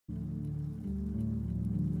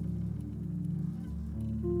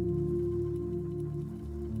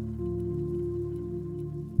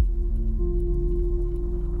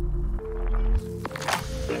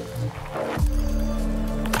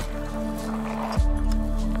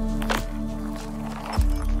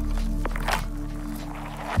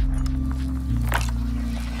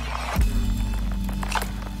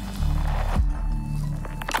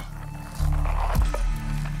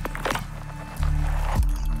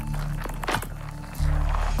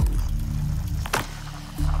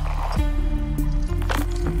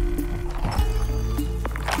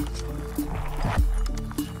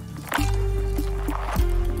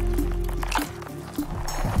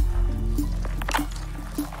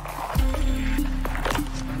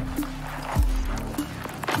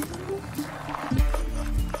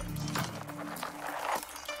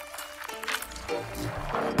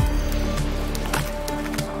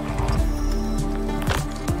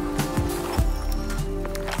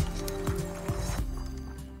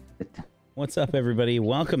What's up, everybody?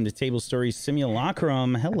 Welcome to Table Stories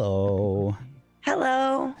Simulacrum. Hello.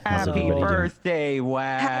 Hello. How's Happy everybody doing? birthday,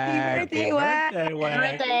 Wack. Happy birthday,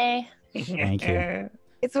 Wack. Birthday. Thank you.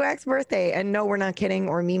 It's Wack's birthday, and no, we're not kidding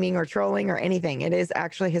or memeing or trolling or anything. It is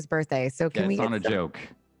actually his birthday. So can we It's get on a some, joke.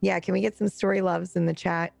 Yeah, can we get some story loves in the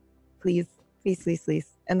chat, please? Please, please, please.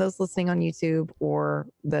 And those listening on YouTube or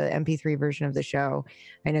the MP3 version of the show,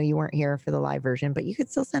 I know you weren't here for the live version, but you could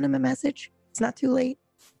still send him a message. It's not too late.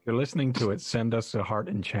 If you're listening to it, send us a heart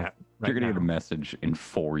in chat. You're going to get a message in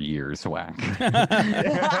 4 years, Wack. Happy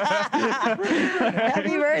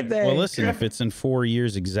birthday. Well, listen, if it's in 4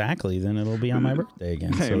 years exactly, then it'll be on my birthday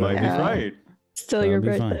again. It So might be Yeah. right. Still That'll your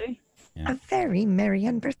be fine. birthday. A very merry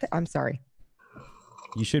birthday. I'm sorry.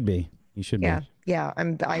 you should be. You should Yeah. be. Yeah.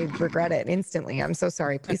 I regret it instantly. I'm so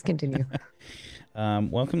sorry. Please continue.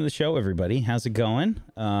 Welcome to the show, everybody. How's it going?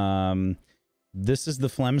 This is the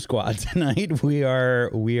Phlegm Squad tonight. There's a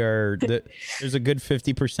good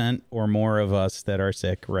 50% or more of us that are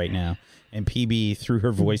sick right now. And PB threw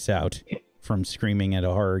her voice out from screaming at a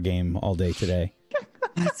horror game all day today.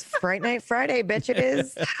 It's Fright Night Friday, bitch. It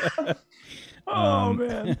is. Oh,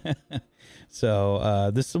 man. So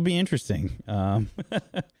this will be interesting.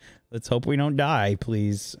 Let's hope we don't die,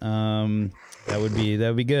 please. That would be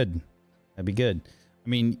good. That'd be good. I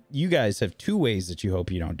mean, you guys have two ways that you hope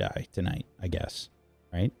you don't die tonight, I guess,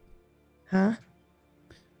 right? Huh?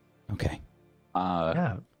 Okay.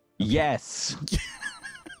 Yeah. Yes.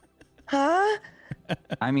 Huh?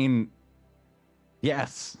 I mean,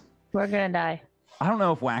 yes. We're gonna die. I don't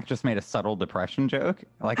know if Wack just made a subtle depression joke.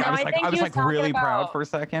 Like No, I was I like, think I was he like was really talking proud about- for a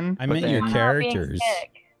second. I but meant your then- characters. I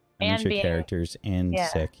meant and your being- characters and Yeah.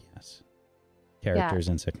 sick, yes. Characters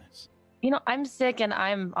and sickness. You know, I'm sick and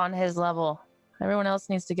I'm on his level. Everyone else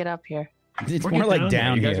needs to get up here. It's We're more like getting down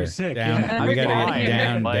down there. You here. guys are sick, Down, yeah. we gotta I'm get fine,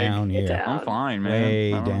 down, like, down get here. down. I'm fine, man.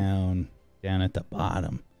 Way I don't- down at the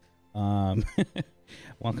bottom.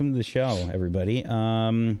 Welcome to the show, everybody.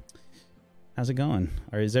 How's it going?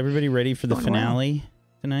 Is everybody ready for the Going well. finale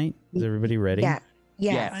tonight? Is everybody ready? Yeah.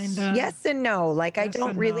 Yes. Yes. Yes and no. Like, I Yes don't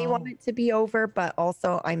and really no. want it to be over, but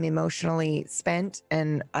also I'm emotionally spent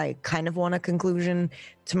and I kind of want a conclusion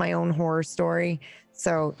to my own horror story.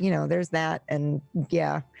 So, there's that. And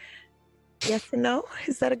yeah. Yes and no.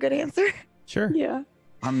 Is that a good answer? Sure. Yeah.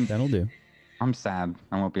 That'll do. I'm sad.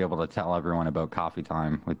 I won't be able to tell everyone about Coffee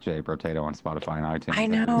Time with Jay Brotato on Spotify and iTunes. I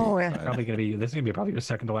know. But Probably gonna be. This is gonna be probably your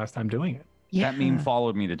second to last time doing it. Yeah. That meme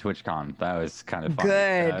followed me to TwitchCon. That was kind of fun.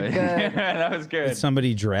 Good, good. That was good. Did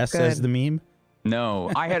somebody dress as the meme?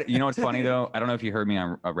 No, I had. You know what's funny though? I don't know if you heard me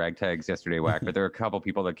on Ragtags yesterday, Wack, but there were a couple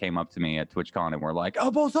people that came up to me at TwitchCon and were like,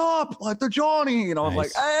 "Elbows up, like the Johnny," and I was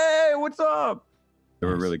Nice. like, "Hey, what's up?" They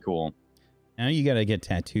were Nice. really cool. Now you got to get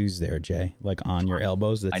tattoos there, Jay, like on your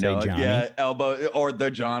elbows that I say know, Johnny. yeah, elbow or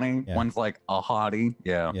the Johnny. Yeah. One's like a hottie.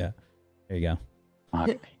 Yeah. Yeah. There you go.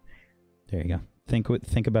 Okay. There you go.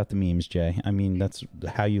 Think about the memes, Jay. I mean, that's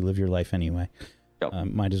how you live your life anyway. Yep.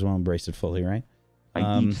 Might as well embrace it fully, right?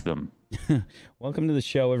 I eat them. Welcome to the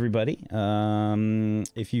show, everybody.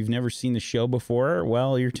 If you've never seen the show before,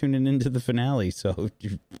 well, you're tuning into the finale, so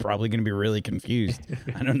you're probably going to be really confused.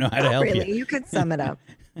 I don't know how to Not help really. you. You could sum it up.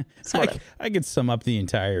 Sort of. I could sum up the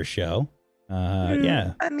entire show.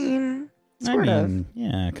 Yeah. I mean, I sort of. mean,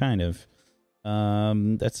 yeah, kind of.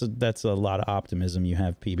 That's a lot of optimism you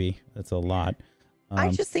have, PB. That's a lot. I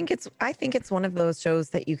think it's one of those shows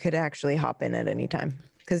that you could actually hop in at any time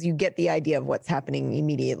because you get the idea of what's happening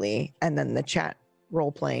immediately, and then the chat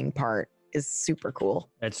role playing part is super cool.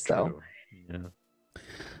 That's So- true. Yeah.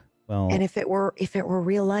 Well, And if it were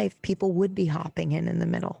real life, people would be hopping in the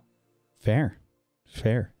middle. fair.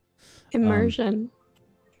 Immersion.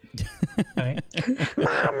 Right.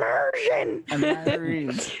 Immersion.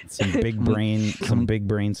 Some big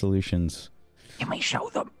brain solutions. Can we show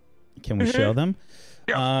them? Can we show them?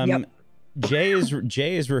 Yep. Jay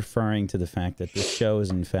is referring to the fact that this show is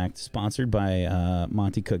in fact sponsored by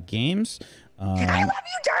Monty Cook Games. I love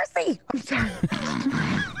you, Darcy. I'm sorry.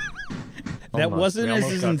 That Almost. wasn't We as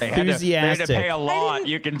almost got- They had to enthusiastic. pay a lot.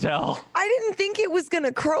 You can tell. I didn't think it was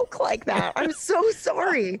gonna croak like that. I'm so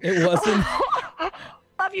sorry. It wasn't.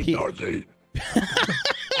 Love you, He- Darcy.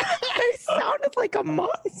 I sounded like a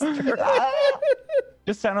monster.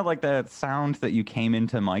 Just sounded like the sound that you came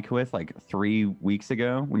into Mike with like 3 weeks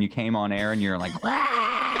ago when you came on air and you're like,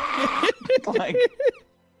 like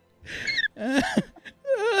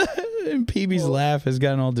And PB's laugh has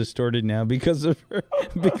gotten all distorted now because of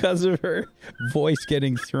her voice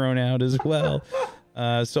getting thrown out as well.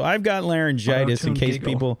 So I've got laryngitis in Auto-tune case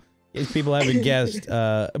giggle. people In case people haven't guessed,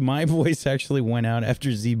 my voice actually went out after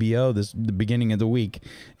ZBO the beginning of the week,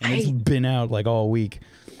 and it's been out like all week.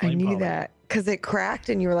 I knew that because it cracked,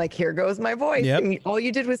 and you were like, "Here goes my voice." Yep. And all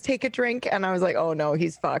you did was take a drink, and I was like, "Oh no,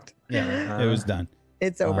 he's fucked. Yeah, it was done.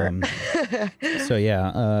 It's over." So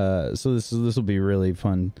yeah, so this will be really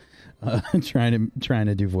fun, trying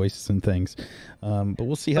to do voices and things, but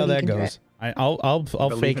we'll see how that goes. I'll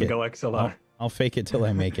fake it. Go XLR. I'll fake it till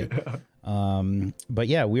I make it. But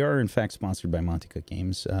yeah, we are in fact sponsored by Monty Cook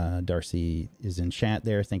Games. Darcy is in chat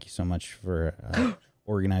there. Thank you so much for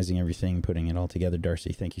organizing everything, putting it all together.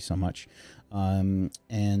 Darcy, thank you so much. And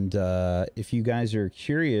if you guys are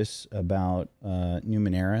curious about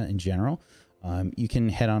Numenera in general, you can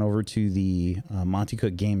head on over to the Monty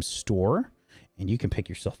Cook Games store, and you can pick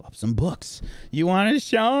yourself up some books. You want to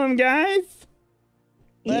show them, guys?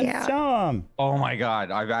 Let's show them. Oh my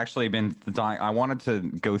God. I've actually been dying. I wanted to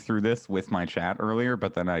go through this with my chat earlier,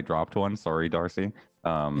 but then I dropped one. Sorry, Darcy.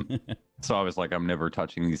 So I was like, I'm never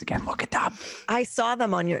touching these again. Look at them. I saw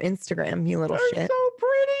them on your Instagram, you little They're shit. so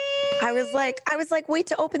pretty. I was like, wait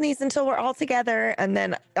to open these until we're all together. And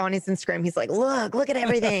then on his Instagram, he's like, look at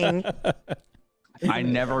everything. I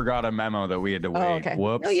never got a memo that we had to wait. Oh, okay.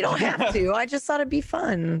 Whoops. No, you don't have to. I just thought it'd be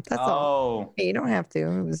fun. That's all. Hey, you don't have to.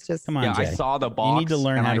 It was just. Come on, Yeah, Jay. I saw the box. You need to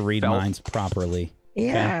learn and how to I read felt- minds properly.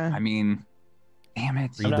 Yeah. I mean, damn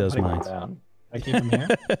it. Read those minds. I keep them here.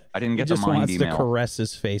 I didn't He get the just mind wants email. to caress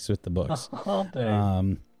his face with the books. All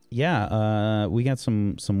day. Yeah, we got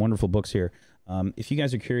some wonderful books here. If you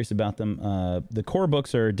guys are curious about them, the core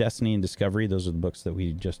books are Destiny and Discovery. Those are the books that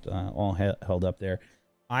we just all held up there.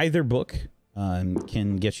 Either book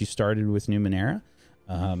can get you started with Numenera.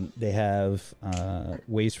 They have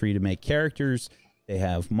ways for you to make characters. They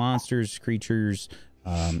have monsters, creatures,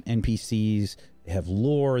 NPCs. They have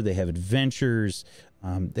lore. They have adventures.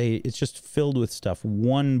 It's just filled with stuff.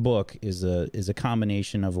 One book is a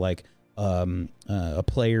combination of like a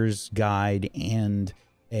player's guide and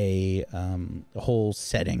a whole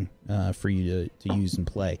setting for you to use and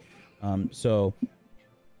play. So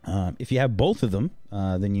if you have both of them,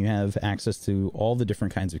 then you have access to all the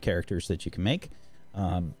different kinds of characters that you can make.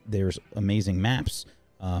 There's amazing maps.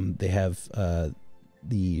 They have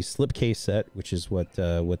the slipcase set, which is what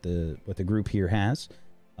the group here has.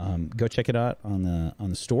 Go check it out on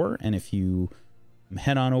the store, and if you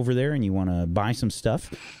head on over there and you want to buy some stuff,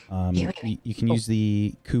 you can use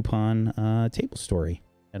the coupon Table Story.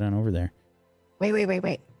 Head on over there.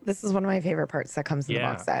 Wait. This is one of my favorite parts that comes in the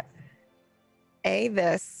box set.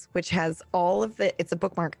 This, which has all of it's a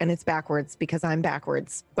bookmark and it's backwards because I'm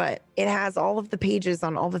backwards, but it has all of the pages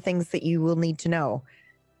on all the things that you will need to know.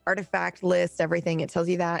 Artifact list, everything. It tells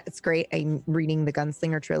you that. It's great. I'm reading the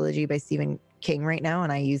Gunslinger trilogy by Stephen King right now,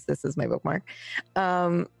 and I use this as my bookmark.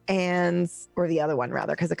 Or the other one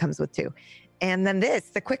rather, because it comes with two. And then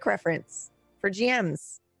the quick reference for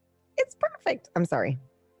GMs. It's perfect. I'm sorry.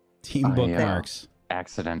 Team bookmarks.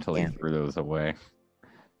 Accidentally threw those away.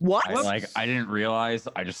 What? I didn't realize.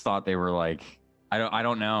 I just thought they were like, I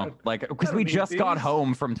don't know. Like, because we just got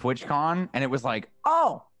home from TwitchCon and it was like,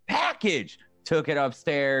 oh, package. Took it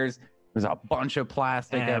upstairs. There's a bunch of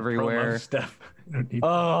plastic everywhere. Stuff.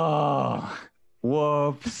 Oh,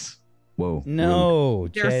 whoops. Whoa. No,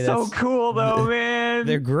 They're Jay, so cool though, man.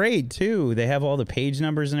 They're great too. They have all the page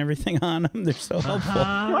numbers and everything on them. They're so helpful.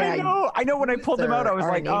 I know. When I pulled them out, I was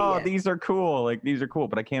like, an oh, idiot. these are cool. Like, these are cool,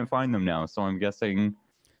 but I can't find them now. So I'm guessing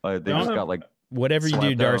they just got like. Whatever you do,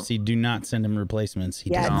 Swept out. Darcy, do not send him replacements. He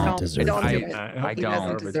does not deserve don't them. do it. I He doesn't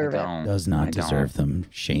don't. deserve it. Does not deserve them.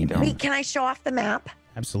 Shame him. Wait, can I show off the map?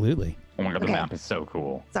 Absolutely. Oh my god, the Okay. map is so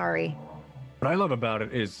cool. Sorry. What I love about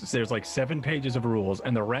it is there's like 7 pages of rules,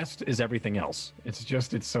 and the rest is everything else. It's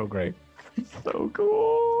so great. So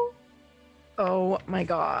cool. Oh my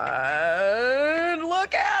god.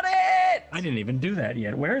 Look at it. I didn't even do that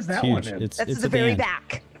yet. Where's that It's one? huge. in? It's That's at the very end.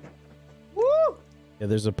 back. Yeah,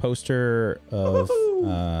 there's a poster of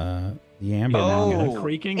the Amber Oh. Mountain.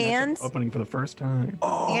 Creaking that's And- opening for the first time.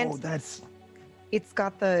 Oh, And- that's It's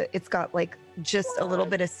got like just a little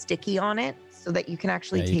bit of sticky on it so that you can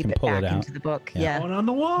actually Yeah, you tape can it pull it back out. into the book. Yeah. Yeah. One on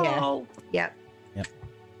the wall. Yeah.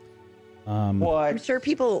 Um, I'm sure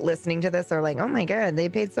people listening to this are like, "Oh my god, they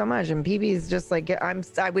paid so much," and PB's just like,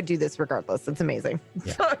 I would do this regardless. It's amazing.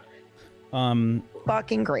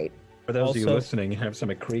 Fucking great. For those of you Also- listening, have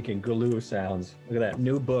some creaking glue sounds. Look at that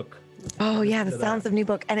new book. Oh yeah, the Listen to sounds that. of new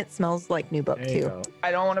book, and it smells like new book There you too. go.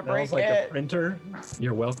 I don't want to Smells break like a it. printer.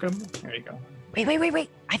 You're welcome. There you go. Wait.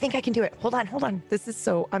 I think I can do it. Hold on.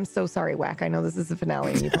 I'm so sorry, Whack. I know this is the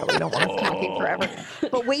finale and you probably don't want us talking forever.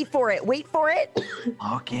 But wait for it.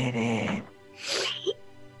 Look at it.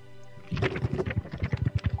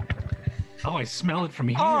 Oh, I smell it from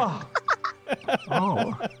here. Oh,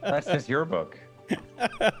 Oh. that's just your book.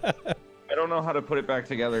 I don't know how to put it back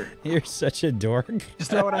together. You're such a dork.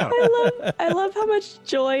 Just throw it out. I love how much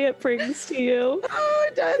joy it brings to you. Oh,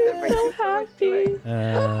 it does. It brings So me so much joy. happy.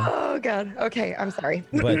 Oh God. Okay, I'm sorry.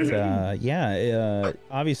 But yeah,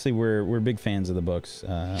 obviously we're big fans of the books,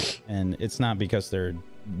 and it's not because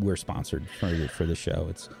we're sponsored for the show.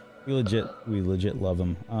 It's we legit love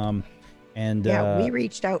them. And Yeah, we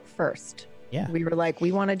reached out first. yeah, We were like,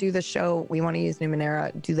 we want to do the show. We want to use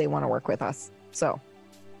Numenera. Do they want to work with us? So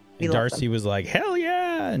we and love Darcy was like, hell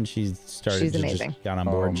yeah, and she started. She's just amazing. got on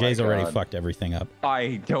Oh board. my Jay's already God. fucked everything up.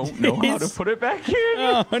 I don't know how to He's- put it back in.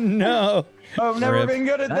 Oh no. I've never Rip. been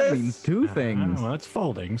good at That this. means two things. Well, it's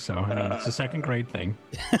folding, so I mean, it's a second grade thing.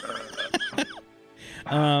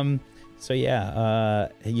 So yeah,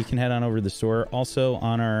 you can head on over to the store. Also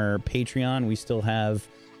on our Patreon, we still have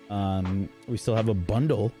a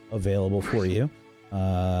bundle available for you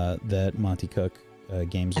that Monty Cook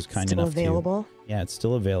Games is That's kind still enough available. Yeah, it's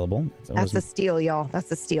still available. That's a steal, y'all.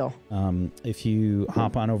 That's a steal. If you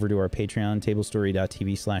hop on over to our Patreon,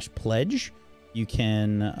 tablestory.tv/pledge, you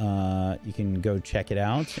can go check it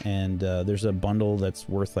out, and there's a bundle that's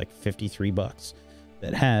worth like $53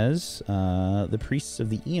 that has the Priests of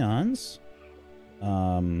the Eons,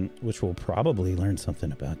 which we'll probably learn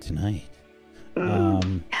something about tonight.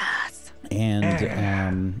 Yes.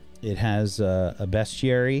 And it has a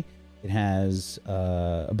bestiary. It has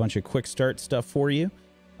a bunch of quick start stuff for you.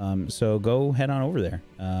 So go head on over there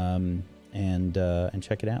and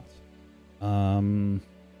check it out.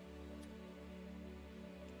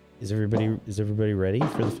 Is everybody ready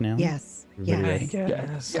for the finale? Yes. Everybody ready?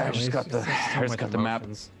 Yes. Yeah, I just got the map.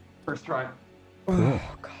 First try. Oh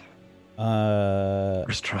God.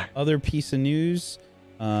 First try. Other piece of news.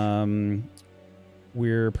 We're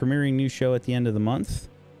premiering new show at the end of the month.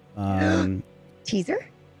 Teaser.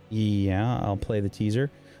 Yeah, I'll play the teaser.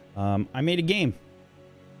 I made a game.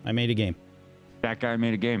 That guy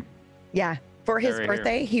made a game. Yeah. For his Right here.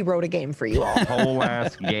 birthday, he wrote a game for you all. Whole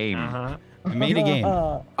ass game. Uh-huh. I made a game.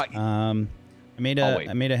 I- I made Oh,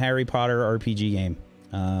 wait. a Harry Potter RPG game.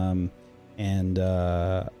 And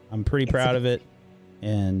I'm pretty proud of it.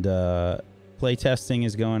 And play testing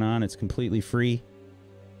is going on. It's completely free.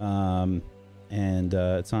 And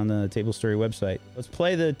it's on the Table Story website. Let's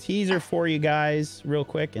play the teaser for you guys real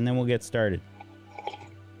quick, and then we'll get started.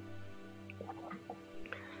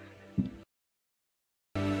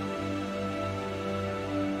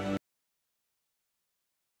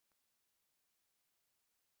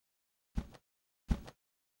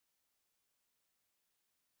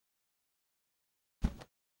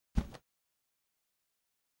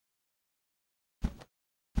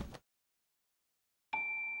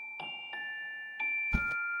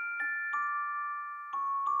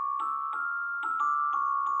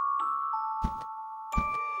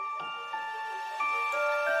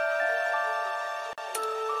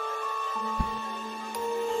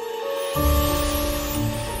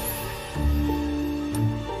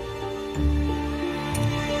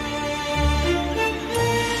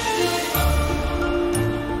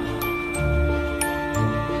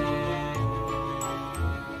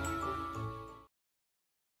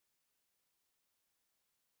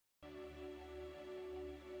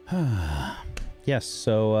 Yes,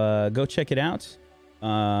 so go check it out.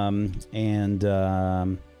 Those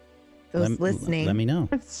listening. Let me know.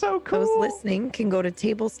 It's so cool. Those listening can go to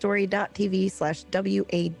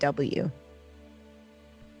tablestory.tv/WAW.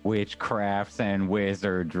 Witchcrafts and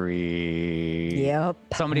wizardry. Yep.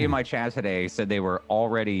 Somebody in my chat today said they were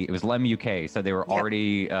already, it was Lem UK, said they were Yep.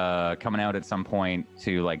 already coming out at some point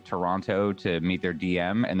to like Toronto to meet their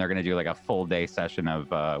DM, and they're going to do like a full day session of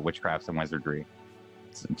witchcrafts and wizardry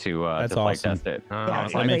to That's play awesome. test it. Yeah,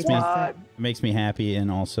 That makes me- what? It makes me happy and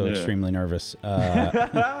also Yeah. extremely nervous.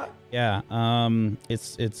 Yeah,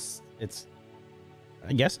 it's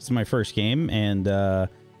I guess it's my first game, and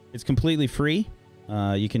it's completely free.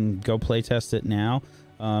 You can go play test it now.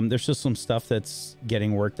 There's just some stuff that's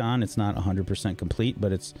getting worked on. It's not 100% complete,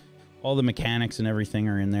 but it's all the mechanics and everything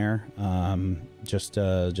are in there. Just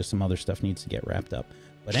some other stuff needs to get wrapped up.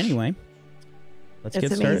 But anyway, let's It's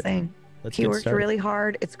get started. amazing. Let's He get worked started. really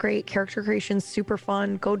hard. It's great. Character creation's super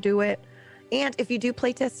fun. Go do it. And if you do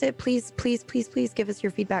play test it, please give us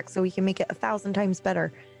your feedback so we can make it 1,000 times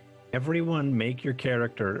better. Everyone make your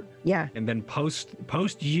character Yeah. and then post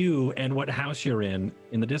you and what house you're in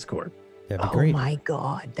the Discord. That'd be Oh great. my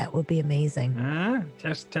God, that would be amazing.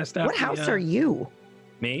 Test out. What house are you?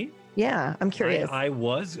 Me? Yeah, I'm curious. I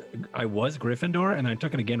was Gryffindor, and I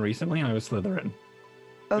took it again recently. I was Slytherin.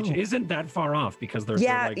 which isn't that far off because they're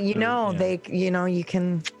yeah, like, you know, yeah. they, you know, you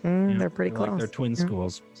can, they're pretty close. Like they're twin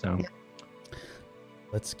schools. So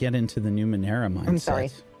Let's get into the Numenera mindset. I'm sorry.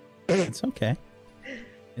 It's okay.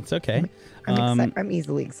 It's okay. I'm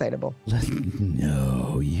easily excitable.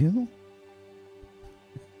 No, you.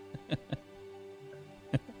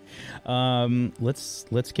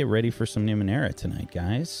 Let's get ready for some Numenera tonight,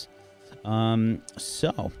 guys.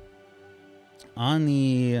 So on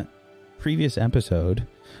the previous episode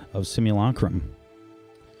of Simulacrum,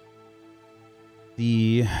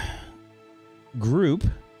 the group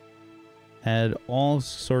had all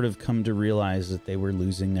sort of come to realize that they were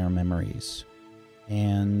losing their memories,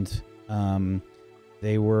 and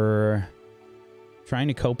they were trying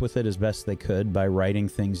to cope with it as best they could by writing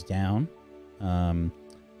things down,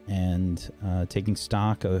 and taking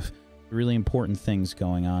stock of really important things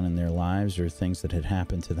going on in their lives, or things that had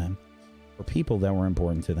happened to them, or people that were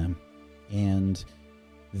important to them. And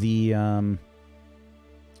the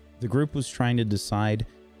group was trying to decide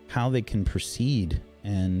how they can proceed,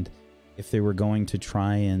 and if they were going to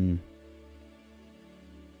try and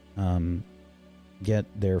get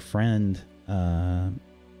their friend,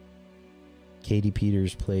 Katie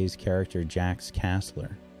Peters plays character Jax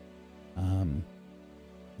Castler,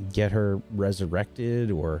 get her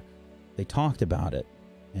resurrected, or they talked about it.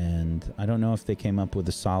 And I don't know if they came up with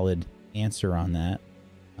a solid answer on that,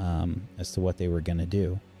 as to what they were going to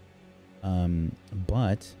do.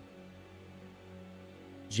 But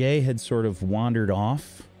Jay had sort of wandered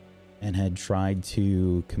off and had tried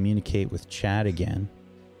to communicate with Chad again,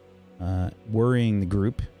 worrying the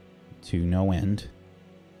group to no end,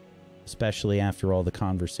 especially after all the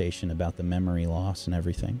conversation about the memory loss and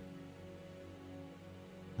everything.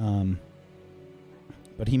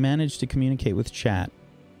 But he managed to communicate with Chat,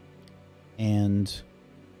 and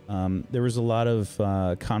there was a lot of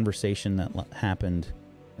conversation that happened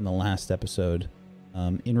in the last episode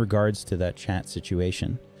in regards to that Chat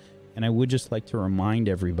situation. And I would just like to remind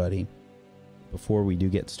everybody, before we do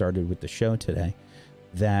get started with the show today,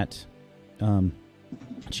 that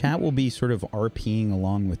Chat will be sort of RPing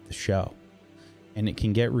along with the show, and it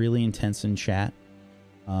can get really intense in chat.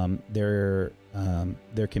 There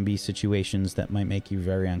can be situations that might make you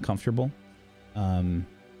very uncomfortable,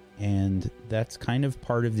 and that's kind of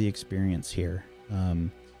part of the experience here.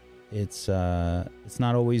 It's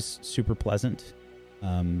not always super pleasant,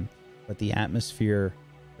 but the atmosphere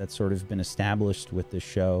that's sort of been established with this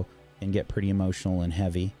show can get pretty emotional and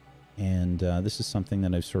heavy. And this is something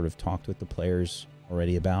that I've sort of talked with the players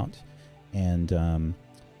already about. And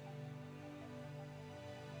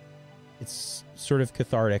it's sort of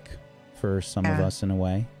cathartic for some of us in a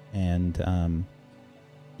way. And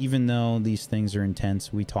even though these things are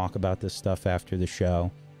intense, we talk about this stuff after the show.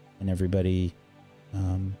 And everybody,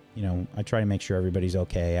 you know, I try to make sure everybody's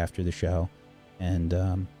okay after the show. And,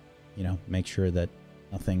 you know, make sure that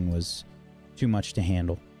nothing was too much to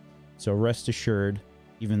handle. So rest assured,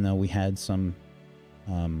 even though we had some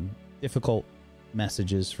difficult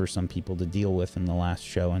messages for some people to deal with in the last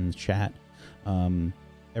show in the chat,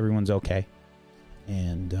 everyone's okay.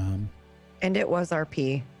 And it was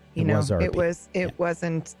RP. You It know, was RP. it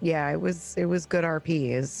wasn't. Yeah, it was good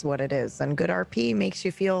RP is what it is, and good RP makes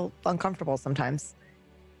you feel uncomfortable sometimes.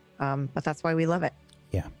 But that's why we love it.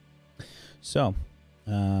 Yeah. So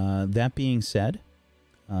that being said,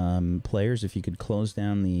 players, if you could close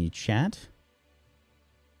down the chat.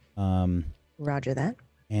 Roger that.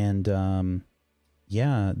 And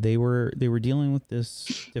yeah, they were dealing with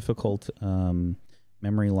this difficult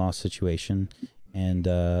memory loss situation, and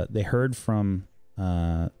they heard from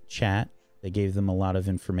Chat. They gave them a lot of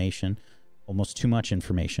information, almost too much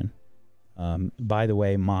information. By the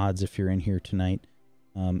way, mods, if you're in here tonight,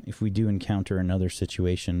 if we do encounter another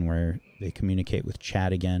situation where they communicate with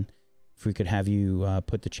Chat again, if we could have you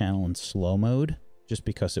put the channel in slow mode, just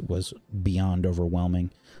because it was beyond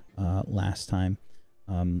overwhelming last time.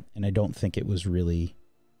 And I don't think it really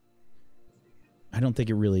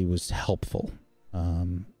was helpful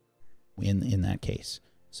in that case.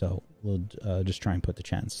 So we'll just try and put the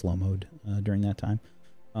chat in slow mode during that time.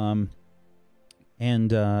 And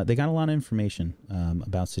they got a lot of information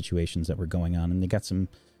about situations that were going on, and they got some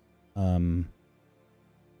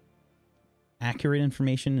accurate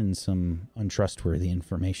information and some untrustworthy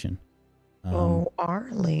information.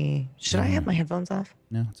 Arlie, should I have my headphones off?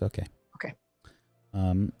 No, it's okay. Okay.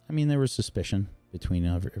 I mean, there was suspicion between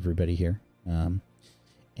everybody here.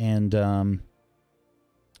 And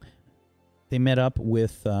they met up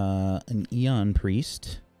with an Aeon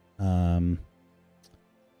Priest by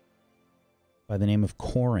the name of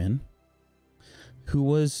Corin, who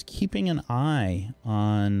was keeping an eye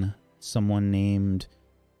on someone named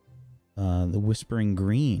the Whispering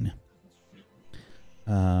Green,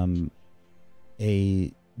 a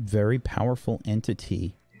very powerful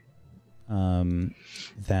entity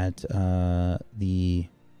that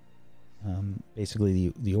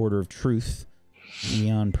basically the Order of Truth,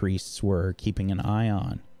 Aeon Priests were keeping an eye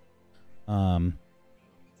on.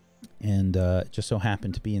 And it just so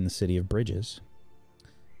happened to be in the city of Bridges.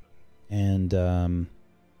 And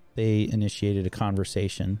they initiated a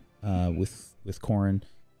conversation with Corin,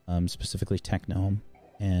 specifically Technome,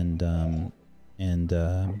 and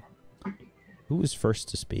who was first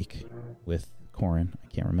to speak with Corin? I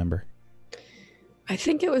can't remember. I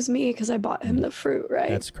think it was me because I bought him the fruit, right?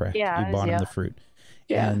 That's correct. Yeah, You bought him the fruit.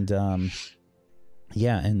 Yeah. And and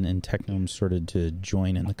Technome started to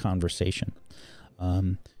join in the conversation.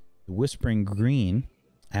 The Whispering Green,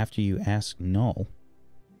 after you asked Null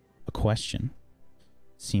a question,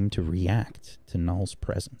 seemed to react to Null's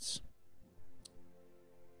presence.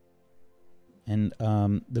 And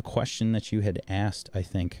the question that you had asked, I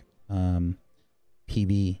think,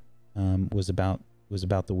 PB, was about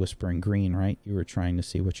the Whispering Green, right? You were trying to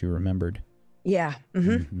see what you remembered. Yeah.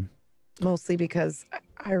 Mm-hmm. Mostly because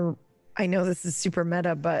I know this is super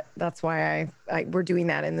meta, but that's why we're doing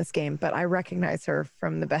that in this game. But I recognize her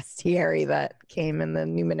from the bestiary that came in the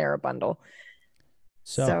Numenera bundle.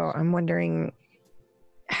 So I'm wondering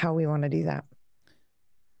how we want to do that.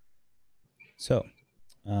 So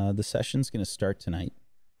the session's going to start tonight,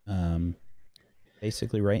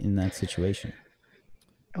 basically right in that situation.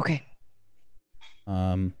 Okay.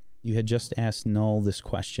 You had just asked Null this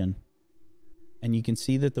question, and you can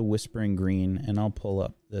see that the Whispering Green, and I'll pull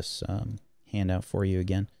up this handout for you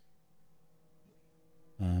again,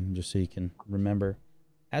 just so you can remember,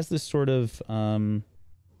 has this sort of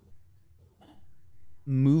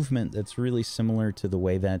movement that's really similar to the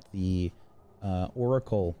way that the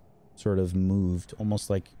Oracle sort of moved, almost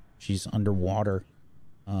like she's underwater.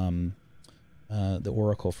 The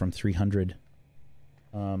Oracle from 300.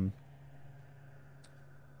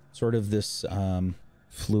 Sort of this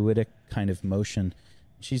fluidic kind of motion.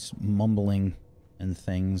 She's mumbling and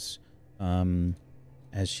things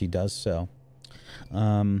as she does so.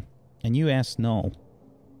 And you asked Null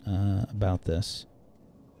about this.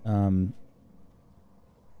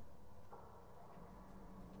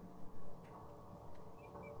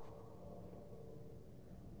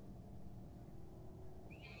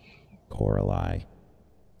 Coralie,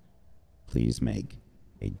 please make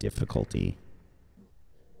a difficulty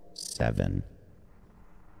 7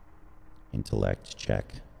 intellect check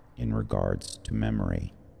in regards to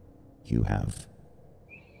memory. You have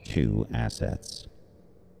 2 assets.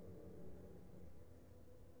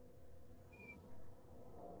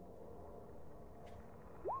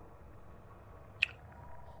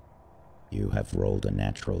 You have rolled a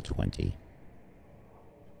natural 20.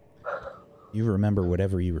 You remember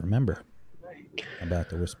whatever you remember about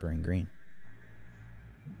the Whispering Green.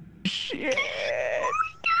 Shit.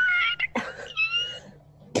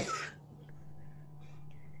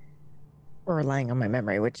 We're relying on my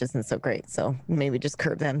memory, which isn't so great. So maybe just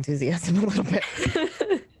curb that enthusiasm a little bit.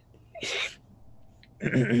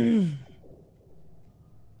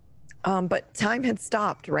 But time had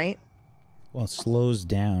stopped, right? Well, it slows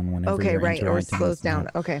down whenever Okay, you're right. Or interacting slows with down.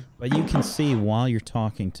 Null. Okay. But you can see while you're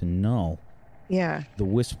talking to Null, Yeah. the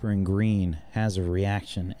Whispering Green has a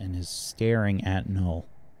reaction and is staring at Null.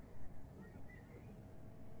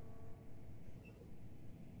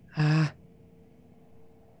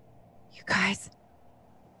 You guys,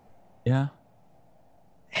 Yeah.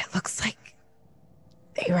 it looks like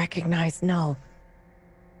they recognize Null.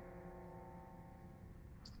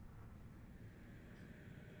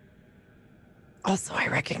 Also, I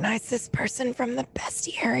recognize this person from the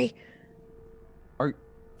bestiary.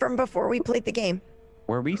 From before we played the game.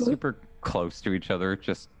 Were we super close to each other?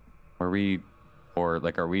 Are we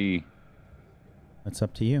That's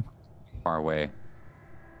up to you. far away?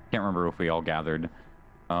 Can't remember if we all gathered.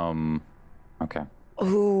 Okay.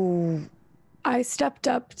 Ooh. I stepped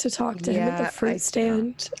up to talk to him at the Yeah, fruit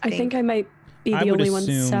stand. I think think- I might be I the would only one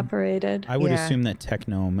assume- separated. I would Yeah. assume that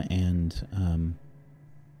Technome and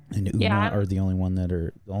Una Yeah. are the only ones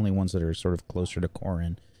that are sort of closer to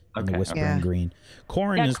Corin and the Okay, Whispering okay. Green.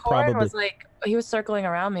 Corin Yeah, is Corin probably was like, he was circling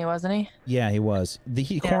around me, wasn't he? he was.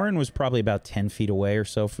 Corin was probably about 10 feet away or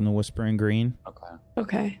so from the Whispering Green. Okay.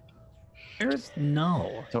 Okay. There's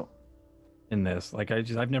Null So in this. Like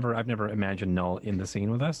I've never imagined Null in the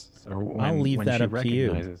scene with us. So I'll leave when that she up to you.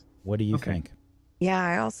 recognizes- What do you Okay. think? Yeah,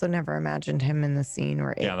 I also never imagined him in the scene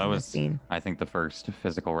or it yeah, that in the was scene. I think the first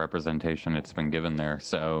physical representation it's been given there.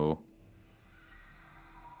 So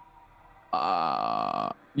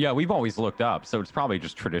Yeah, we've always looked up, so it's probably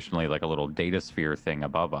just traditionally like a little data sphere thing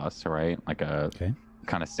above us, right? Like a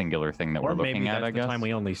kind of singular thing that Or we're maybe looking at, that's I guess. the time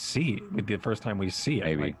we only see with the first time we see it.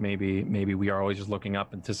 Maybe. Like maybe we are always just looking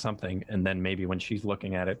up into something, and then maybe when she's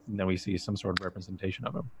looking at it, then we see some sort of representation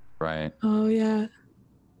of him. Right. Oh yeah.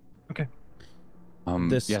 Okay.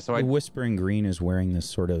 The Whispering Green is wearing this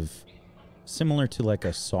sort of similar to like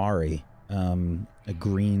a sari, a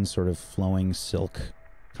green sort of flowing silk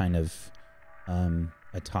kind of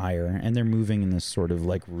attire, and they're moving in this sort of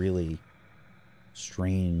like really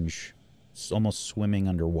strange, almost swimming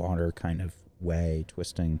underwater kind of way,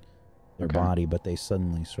 twisting their body, but they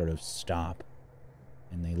suddenly sort of stop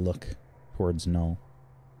and they look towards Null.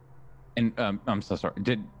 And I'm so sorry.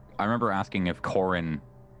 I remember asking if Corin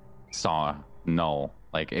saw Null,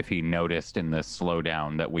 like if he noticed in the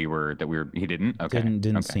slowdown that we were he didn't? Okay.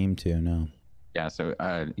 Didn't seem to, no. Yeah, so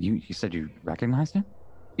you said you recognized him?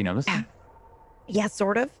 You know this? Yeah,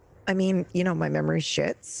 sort of. I mean, you know, my memory's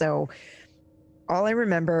shit, so all I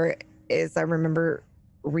remember is I remember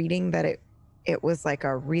reading that it was like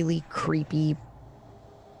a really creepy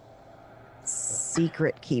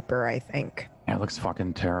secret keeper, I think. Yeah, it looks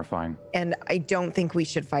fucking terrifying. And I don't think we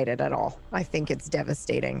should fight it at all. I think it's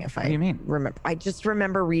devastating if What do you mean? remember. I just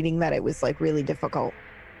remember reading that it was like really difficult.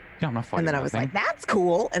 Yeah, I'm not fighting. And then I was like, that's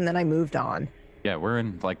cool. And then I moved on. Yeah, we're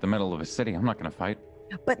in like the middle of a city. I'm not going to fight.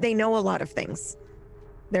 But they know a lot of things.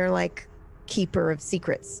 They're like keeper of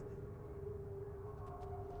secrets.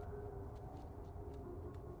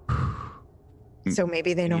 So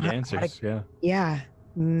maybe they know Need how answers. to, yeah,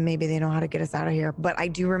 maybe they know how to get us out of here. But I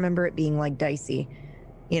do remember it being like dicey,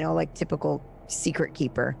 you know, like typical secret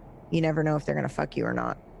keeper. You never know if they're gonna fuck you or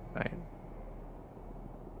not. Right.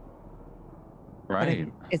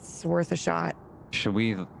 Right. It's worth a shot. Should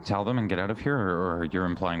we tell them and get out of here, or you're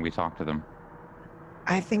implying we talk to them?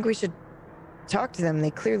 I think we should talk to them. They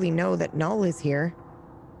clearly know that Null is here.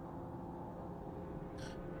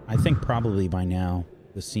 I think probably by now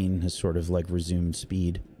the scene has sort of like resumed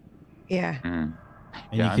speed. Yeah. And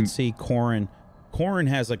you can see Corin. Corin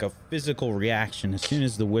has like a physical reaction as soon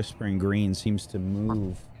as the Whispering Green seems to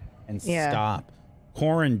move and stop.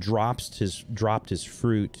 Corin dropped his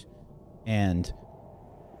fruit, and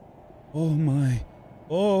oh my.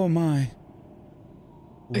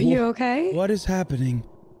 Are you okay? What is happening?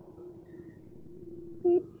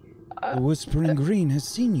 The Whispering Green has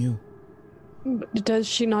seen you. Does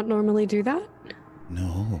she not normally do that?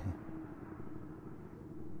 No.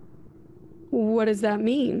 What does that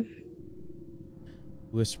mean?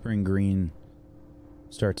 Whispering Green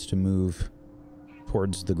starts to move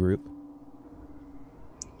towards the group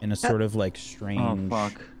in a sort of like strange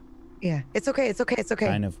Yeah, it's okay.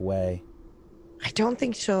 kind of way. I don't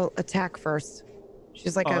think she'll attack first.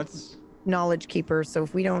 She's like a knowledge keeper, so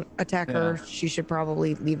if we don't attack her, she should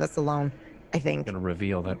probably leave us alone. I think. Gonna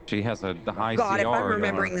reveal that she has the high God, CR. if I'm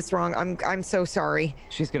remembering this wrong, I'm so sorry.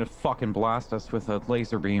 She's gonna fucking blast us with a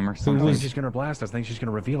laser beam or something. I think she's gonna blast us. I think she's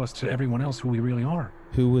gonna reveal us to everyone else who we really are.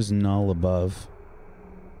 Who was Null above?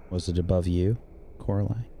 Was it above you,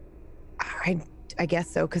 Coralie? I guess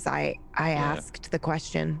so, because I asked the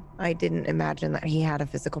question. I didn't imagine that he had a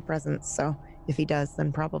physical presence, so if he does,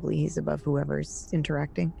 then probably he's above whoever's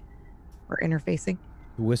interacting or interfacing.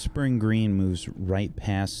 The Whispering Green moves right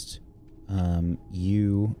past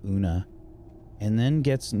you, Una, and then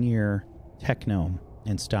gets near Technome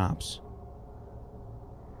and stops.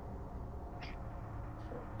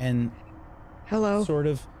 And hello, sort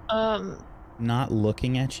of not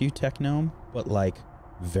looking at you, Technome, but like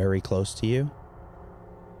very close to you,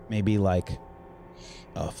 maybe like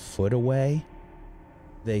a foot away.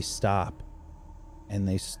 They stop, and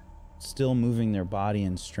they still moving their body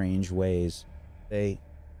in strange ways. They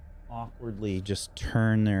awkwardly just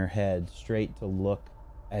turn their head straight to look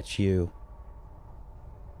at you.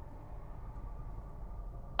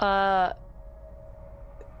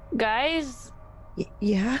 Guys?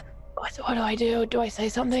 Yeah? What do I do? Do I say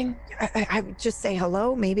something? I would just say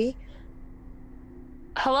hello, maybe.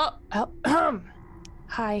 Hello?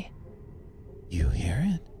 Hi. You hear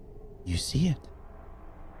it? You see it?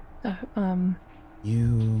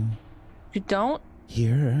 You don't?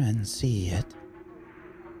 Hear and see it?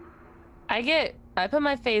 I put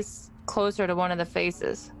my face closer to one of the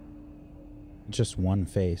faces. Just one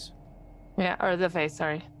face. Yeah, or the face,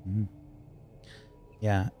 sorry. Mm-hmm.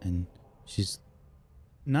 Yeah, and she's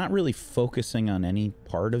not really focusing on any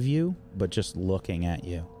part of you, but just looking at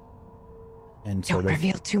you. And don't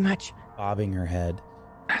reveal too much. Bobbing her head.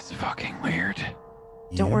 That's fucking weird.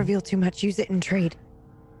 Don't reveal too much. Use it in trade.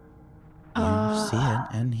 You see it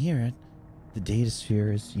and hear it. The data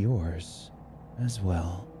sphere is yours as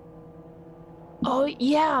well. Oh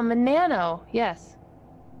yeah, I'm a nano. Yes.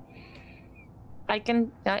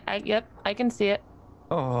 Yep, I can see it.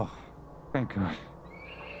 Oh, thank God.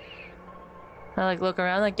 I like look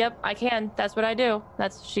around, like, yep, I can. That's what I do.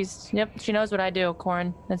 Yep, she knows what I do,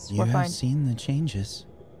 Corin. You We're have fine. seen the changes.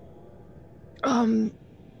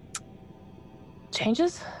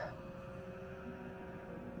 Changes?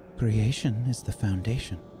 Creation is the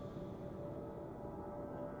foundation.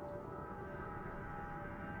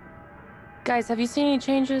 Guys, have you seen any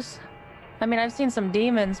changes? I mean, I've seen some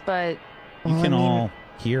demons, but You Well, can I mean- all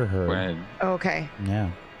hear her. Right. Okay. Yeah.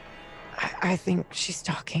 I think she's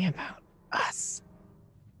talking about us.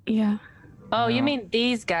 Yeah. oh, you No. mean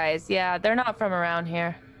these guys? Yeah, they're not from around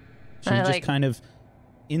here. She I just like- kind of,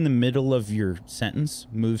 in the middle of your sentence,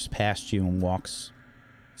 moves past you and walks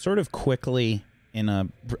sort of quickly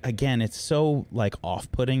again, it's so like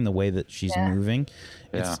off-putting the way that she's moving.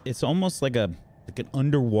 Yeah. It's almost like an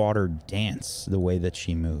underwater dance, the way that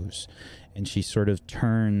she moves. And she sort of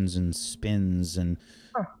turns and spins and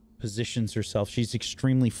positions herself. She's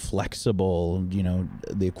extremely flexible, you know,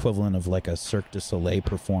 the equivalent of like a Cirque du Soleil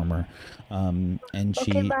performer. And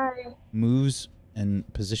she moves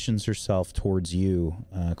and positions herself towards you,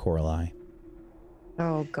 Coralie.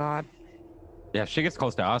 Oh God. Yeah, if she gets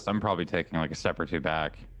close to us, I'm probably taking like a step or two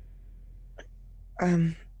back.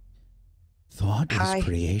 Thought Hi. is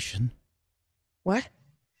creation. What?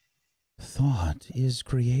 Thought is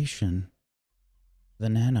creation. The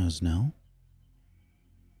nanos know.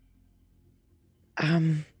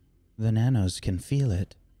 The nanos can feel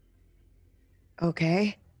it.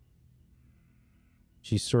 Okay.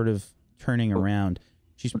 She's sort of turning around.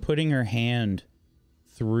 She's putting her hand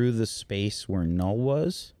through the space where Null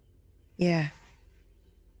was. Yeah.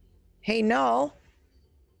 Hey, Null.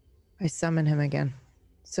 I summon him again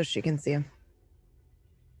so she can see him.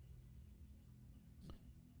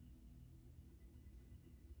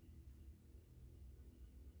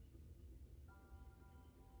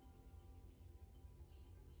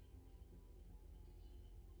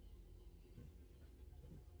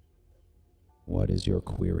 What is your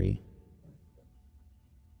query?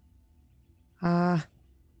 How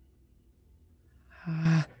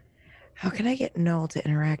can I get Null to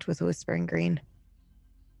interact with Whispering Green?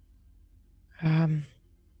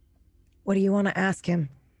 What do you want to ask him?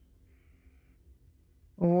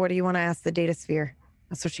 What do you want to ask the data sphere?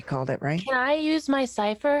 That's what she called it, right? Can I use my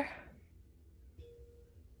cipher?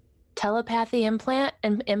 Telepathy implant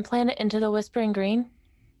and implant it into the Whispering Green?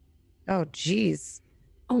 Oh, geez.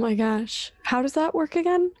 Oh my gosh. How does that work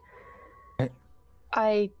again?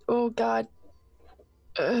 Oh God.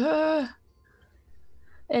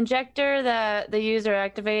 Injector that the user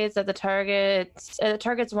activates at the target. It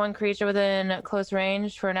targets one creature within close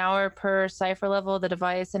range for an hour per cipher level. The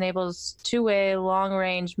device enables two-way,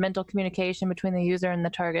 long-range mental communication between the user and the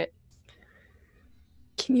target.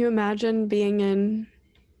 Can you imagine being in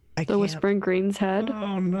I the can't. Whispering Green's head?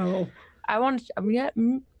 Oh no. I want. Yeah.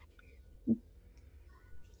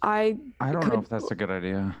 I I don't know Could- if that's a good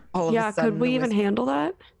idea. All of a yeah, sudden, could we the even handle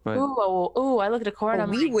that? But Ooh! I looked at Corin. Oh, I'm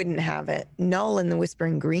we like, wouldn't have it. Null and the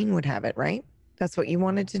Whispering Green would have it, right? That's what you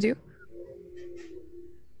wanted to do?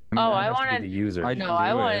 I mean, Oh, that I Has to be wanted- the user. I- no,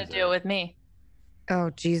 I wanted to do it with me Oh,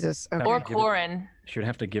 Jesus. Okay. or give it- Corin. She would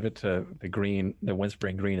have to give it to the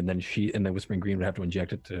Whispering Green, and then the Whispering Green would have to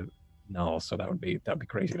inject it to Null. So that'd be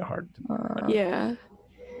crazy to hard. Yeah.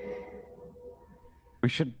 we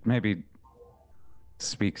should maybe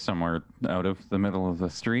speak somewhere out of the middle of the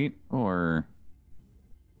street, or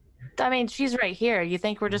I mean, she's right here. You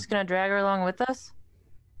think we're just gonna drag her along with us?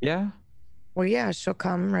 yeah. Well, yeah, she'll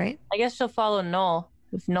come, right? I guess she'll follow Null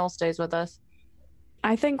if Null stays with us.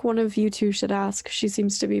 I think one of you two should ask. She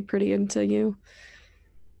seems to be pretty into you.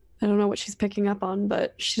 I don't know what she's picking up on,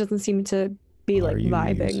 but she doesn't seem to be like Are you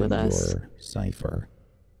vibing with using us. your cipher?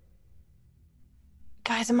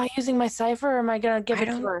 Guys, am I using my cipher or am I gonna give I it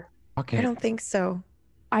to don't- her? Okay. I don't think so.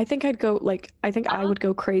 I think I would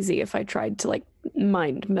go crazy if I tried to like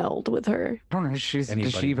mind meld with her. I don't know. Does she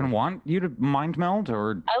Anybody even would. want you to mind meld,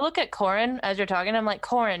 or I look at Corin as you're talking. I'm like,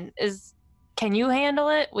 Corin, can you handle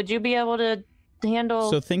it? Would you be able to handle?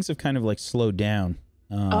 So things have kind of like slowed down.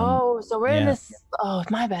 So we're in yeah. this. Oh,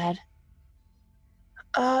 my bad.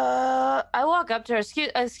 I walk up to her.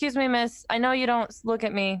 Excuse me, miss. I know you don't look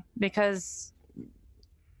at me because.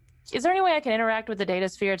 Is there any way I can interact with the data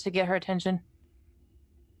sphere to get her attention?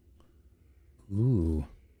 Ooh.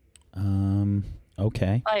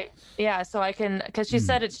 Okay. Like, yeah, so I can, because she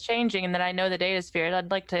said it's changing and that I know the data sphere. I'd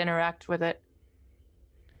like to interact with it.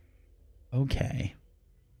 Okay.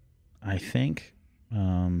 I think,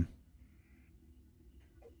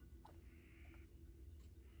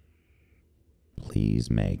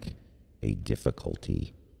 Please make a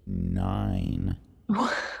difficulty 9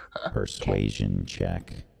 persuasion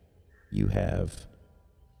check. You have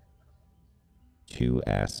 2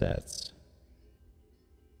 assets.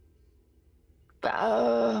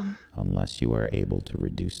 Unless you are able to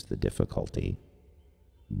reduce the difficulty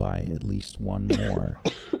by at least 1 more,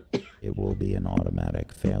 it will be an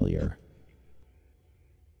automatic failure.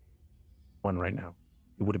 1 right now.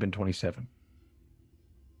 It would have been 27.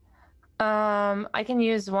 I can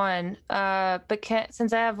use 1. But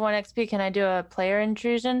since I have 1 XP, can I do a player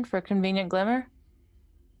intrusion for convenient glimmer?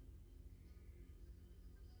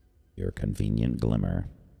 Your convenient glimmer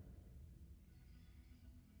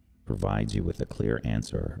provides you with a clear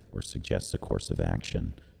answer or suggests a course of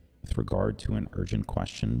action with regard to an urgent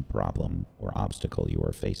question, problem, or obstacle you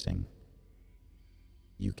are facing.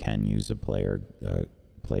 You can use a player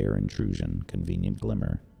intrusion, convenient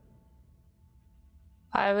glimmer.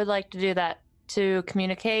 I would like to do that to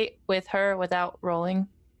communicate with her without rolling,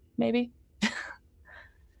 maybe.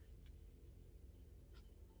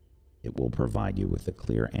 It will provide you with a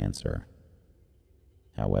clear answer.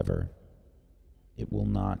 However, it will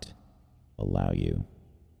not allow you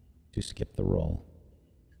to skip the roll.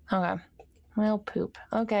 Okay. Well, poop.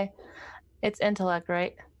 Okay. It's intellect,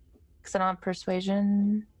 right? Because I don't have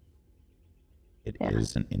persuasion. It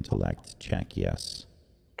is an intellect check, yes.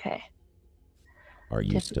 Okay. Are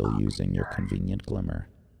you still using your convenient glimmer?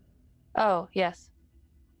 Oh, yes.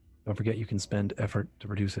 Don't forget you can spend effort to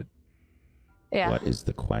reduce it. Yeah. What is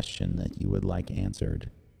the question that you would like answered?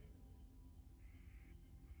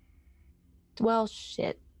 Well,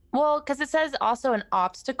 shit. Well, because it says also an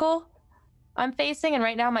obstacle I'm facing, and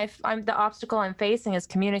right now the obstacle I'm facing is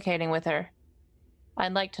communicating with her.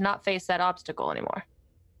 I'd like to not face that obstacle anymore.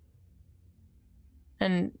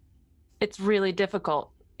 And it's really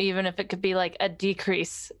difficult, even if it could be like a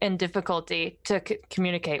decrease in difficulty to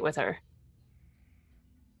communicate with her.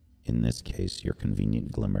 In this case, your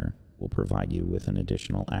convenient glimmer will provide you with an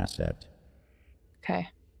additional asset. Okay.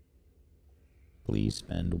 Please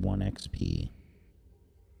spend 1 XP.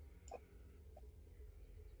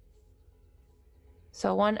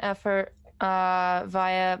 So 1 effort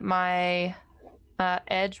via my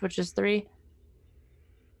edge, which is 3.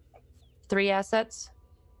 3 assets?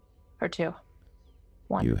 Or 2?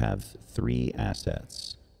 1. You have 3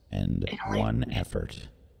 assets and 1 effort.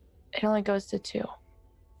 It only goes to 2.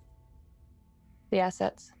 The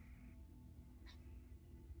assets.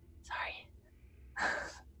 Sorry.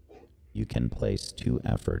 You can place 2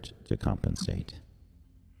 effort to compensate.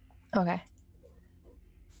 Okay.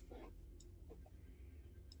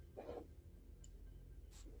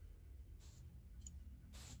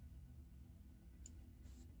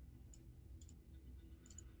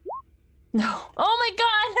 No. Oh my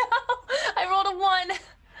god, no! I rolled a 1.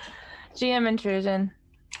 GM intrusion.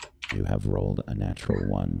 You have rolled a natural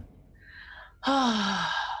 1.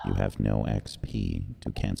 You have no XP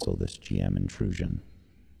to cancel this GM intrusion.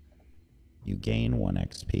 You gain 1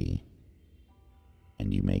 XP,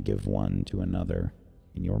 and you may give 1 to another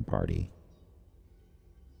in your party.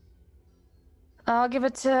 I'll give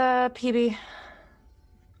it to PB.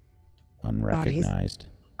 Unrecognized.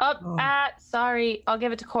 Sorry. I'll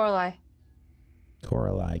give it to Coralie.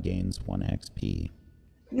 Coralie gains 1 XP.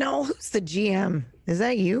 No, who's the GM? Is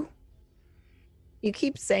that you? You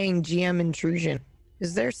keep saying GM intrusion.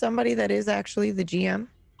 Is there somebody that is actually the GM?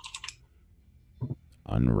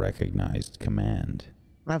 Unrecognized command.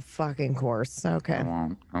 Of fucking course. Okay.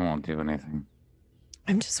 I won't do anything.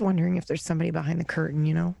 I'm just wondering if there's somebody behind the curtain,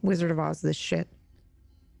 you know? Wizard of Oz, this shit.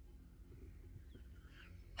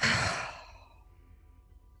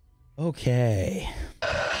 Okay.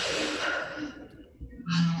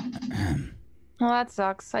 Well, that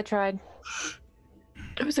sucks. I tried.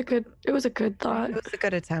 It was a good thought. It was a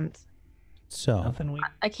good attempt. So,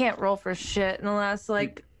 I can't roll for shit in the last,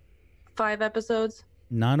 5 episodes.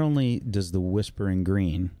 not only does the Whispering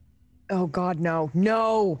Green Oh, God, no.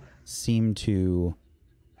 No! seem to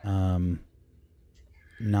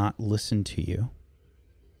not listen to you,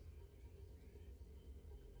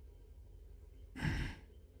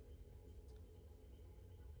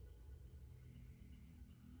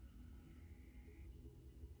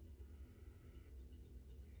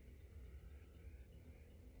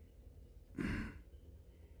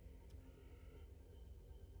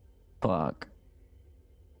 Fuck.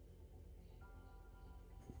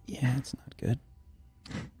 yeah, it's not good.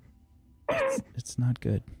 It's not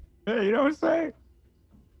good. Hey, you don't say.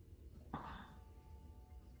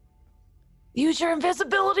 Use your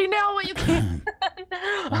invisibility now while you can.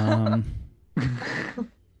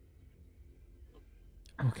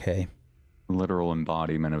 Okay. Literal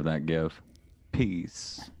embodiment of that gif.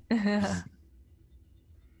 peace. The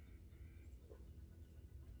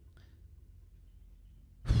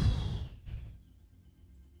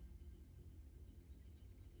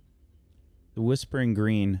Whispering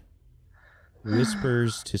Green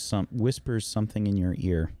whispers something in your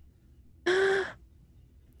ear.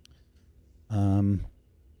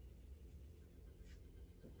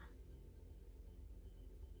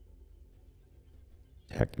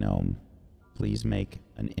 Technome, please make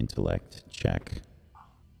an intellect check.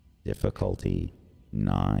 Difficulty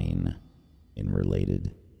 9 in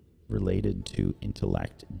related to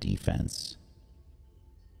intellect defense.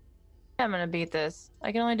 I'm gonna beat this.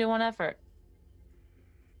 I can only do one effort.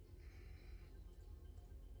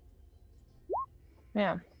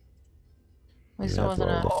 Yeah. At least You it have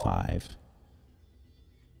wasn't rolled a... a 5.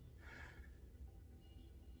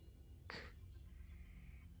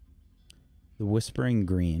 The Whispering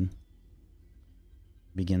Green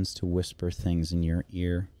begins to whisper things in your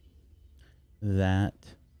ear that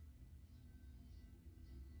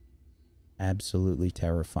absolutely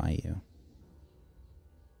terrify you.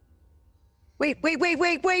 Wait,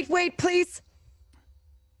 please.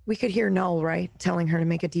 We could hear Null, right? Telling her to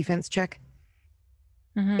make a defense check.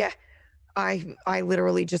 Mhm. Yeah. I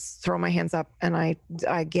literally just throw my hands up and I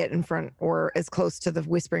get in front or as close to the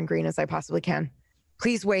Whispering Green as I possibly can.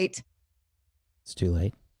 Please wait. It's too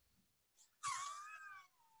late.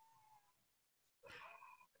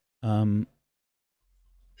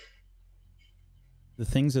 The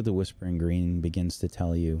things that the Whispering Green begins to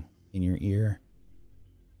tell you in your ear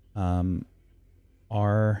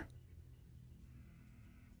are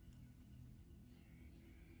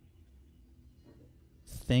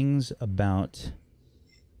things about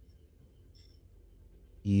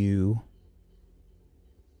you.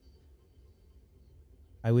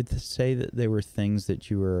 I would say that they were things that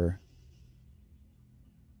you were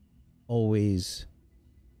always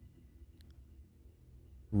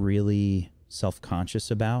really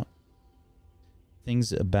self-conscious about.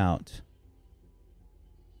 Things about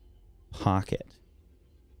Pocket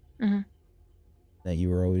that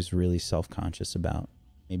you were always really self-conscious about.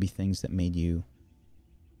 Maybe things that made you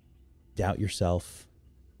doubt yourself,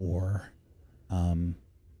 or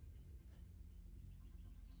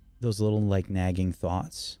those little like nagging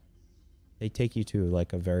thoughts. They take you to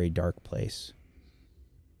like a very dark place.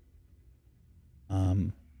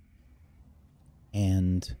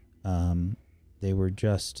 They were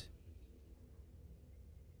just,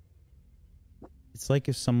 it's like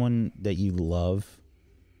if someone that you love,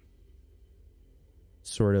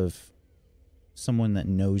 sort of someone that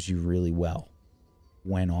knows you really well,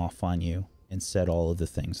 went off on you and said all of the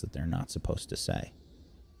things that they're not supposed to say.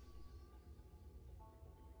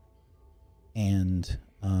 And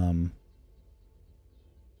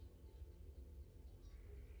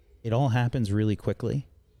it all happens really quickly.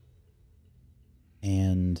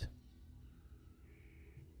 And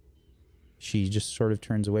she just sort of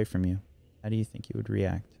turns away from you. How do you think you would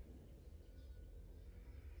react?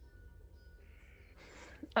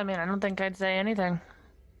 I mean, I don't think I'd say anything.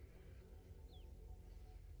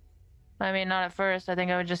 I mean, not at first. I think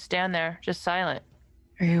I would just stand there, just silent.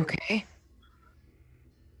 Are you okay?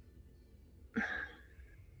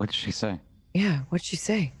 What did she say? Yeah, what'd she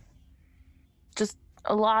say? Just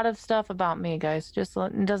a lot of stuff about me, guys. Just,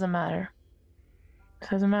 it doesn't matter. It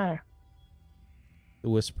doesn't matter. The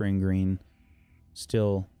Whispering Green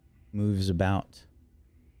still moves about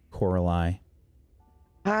Coralie.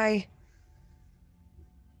 Hi.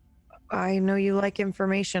 I know you like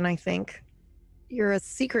information, I think. You're a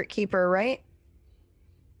secret keeper, right?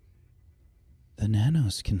 The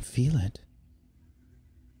nanos can feel it.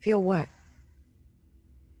 Feel what?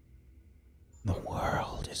 The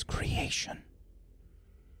world is creation.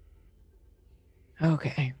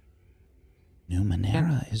 Okay.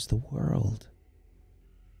 Numenera is the world.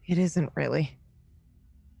 It isn't really.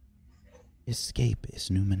 Escape is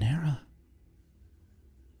Numenera.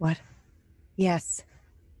 What? Yes.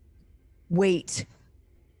 Wait.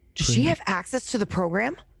 Does she have access to the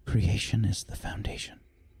program? Creation is the foundation.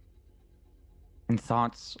 And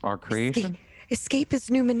thoughts are creation? Escape is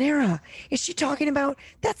Numenera. Is she talking about...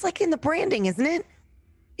 That's like in the branding, isn't it?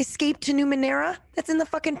 Escape to Numenera? That's in the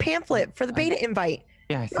fucking pamphlet for the beta invite.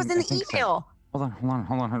 Yeah, It was in the email. So. Hold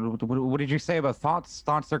on. What did you say about thoughts?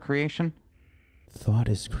 Thoughts are creation? Thought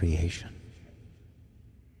is creation.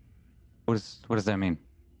 What does that mean?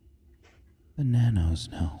 The nanos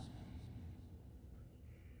know.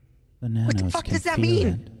 The nanos What the fuck can does that feel mean?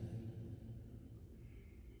 it.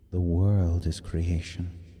 The world is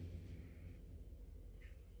creation.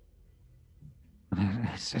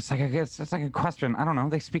 It's like a question. I don't know.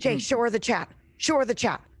 They speak. Jay, show her the chat. Show her the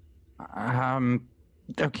chat.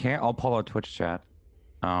 Okay, I'll pull out Twitch chat.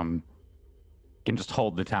 Can just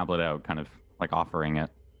hold the tablet out, kind of like offering it.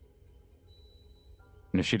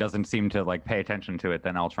 And if she doesn't seem to like pay attention to it,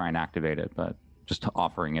 then I'll try and activate it. But just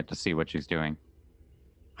offering it to see what she's doing.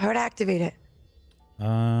 I would activate it.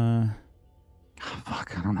 Oh,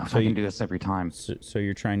 fuck, I don't know if I can do this every time. So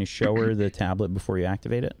you're trying to show her the tablet before you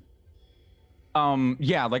activate it?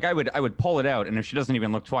 Yeah, like I would pull it out, and if she doesn't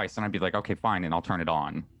even look twice, then I'd be like, okay, fine, and I'll turn it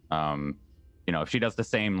on. You know, if she does the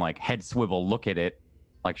same like head swivel look at it,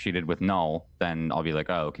 like she did with Null, then I'll be like,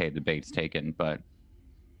 oh, okay, the bait's taken. But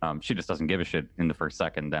she just doesn't give a shit in the first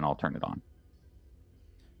second, then I'll turn it on.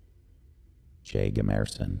 Jay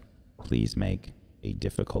Gamerson, please make a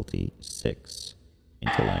difficulty 6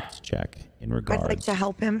 intellect check in regards. I'd like to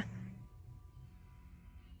help him.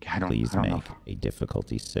 Please make a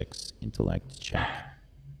difficulty 6 intellect check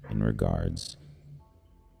in regards.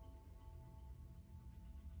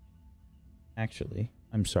 Actually,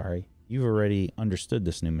 I'm sorry. You've already understood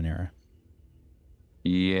this Numenera.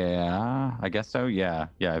 Yeah, I guess so. Yeah,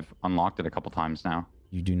 I've unlocked it a couple times now.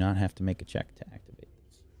 You do not have to make a check to activate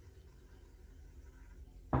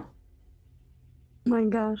this. My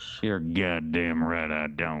gosh. You're goddamn right, I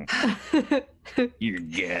don't. You're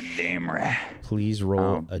goddamn right. Please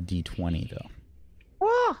roll a d20, though.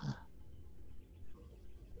 Whoa.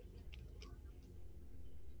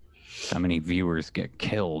 How many viewers get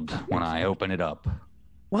killed when I open it up?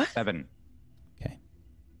 What? 7. Okay.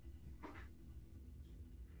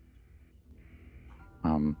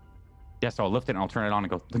 Yeah, so I'll lift it and I'll turn it on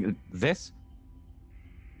and go, look at this.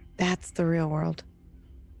 That's the real world.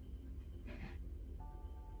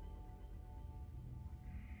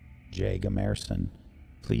 Jay Gamerson,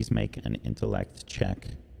 please make an intellect check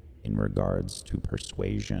in regards to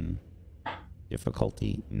persuasion.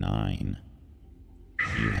 Difficulty 9.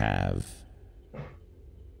 You have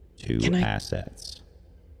 2 assets.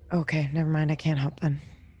 Okay, never mind. I can't help then.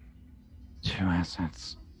 2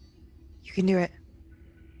 assets. You can do it.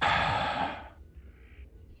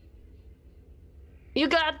 You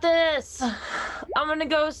got this. I'm gonna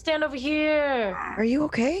go stand over here. Are you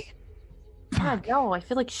okay? God, no, I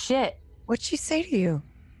feel like shit. What'd she say to you?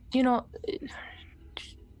 You know, it's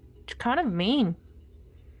kind of mean.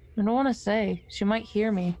 I don't want to say. She might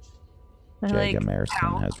hear me. Jay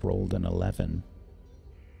Gamerson has rolled an 11.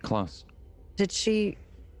 Close. Did she?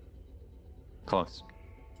 Close.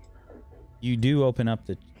 You do open up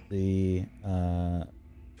the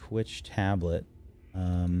Twitch tablet.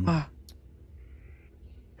 Ah.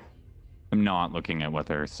 I'm not looking at what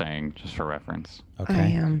they're saying, just for reference. Okay. I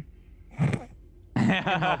am.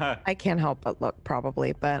 I can't help but look,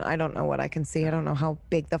 probably, but I don't know what I can see. I don't know how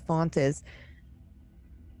big the font is.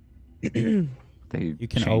 You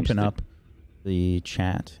can open up the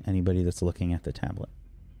chat, anybody that's looking at the tablet.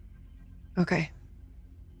 Okay.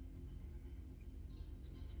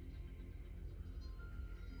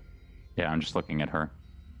 Yeah, I'm just looking at her.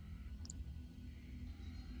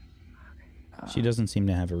 She doesn't seem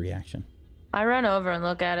to have a reaction. I run over and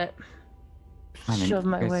look at it. I mean, Shove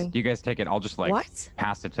my way. You guys take it. I'll just like What?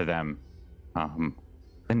 pass it to them.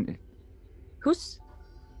 And Who's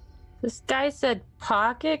this guy said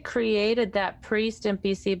Pocket created that priest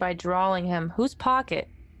NPC by drawing him. Who's Pocket?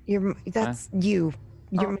 That's you.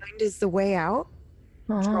 Your mind is the way out.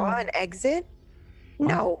 Draw an exit?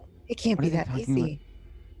 No, it can't What be are they that talking easy.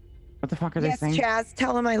 what the fuck are they saying? Chaz,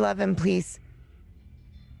 tell him I love him, please.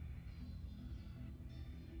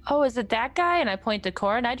 Oh, is it that guy? And I point to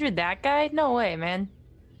Corin. I drew that guy? No way, man.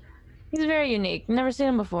 He's very unique. Never seen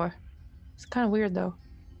him before. It's kind of weird, though.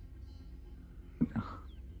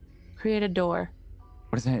 Create a door.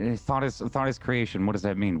 What is that? Thought is creation. What does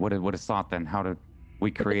that mean? What is thought then? How do we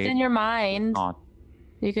create? It's in your mind. Thought?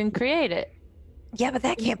 You can create it. Yeah, but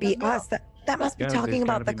that can't be us. That must be talking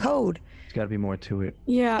about the code. There's got to be more to it.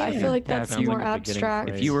 Yeah, I Yeah. feel like Yeah, that's if you- more like at the beginning abstract.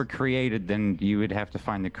 phrase. If you were created, then you would have to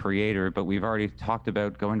find the creator. But we've already talked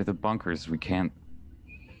about going to the bunkers. We can't.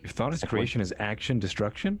 If thought is creation is action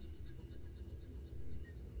destruction,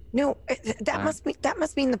 No, that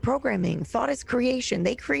must mean the programming. Thought is creation.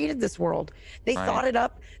 They created this world. They Right. thought it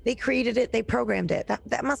up. They created it. They programmed it.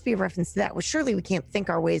 That must be a reference to that. Well, surely we can't think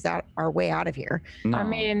our way out of here. No. I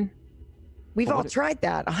mean, We've Well, all what- tried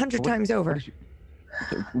that 100 times over.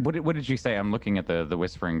 What did you say? I'm looking at the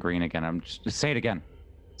whispering green again. I'm just say it again.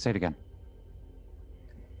 Say it again.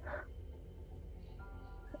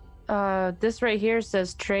 this right here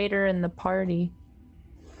says traitor in the party.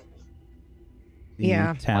 The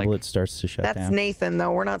Yeah. tablet starts to shut That's down. Nathan,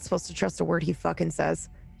 though. We're not supposed to trust a word he fucking says.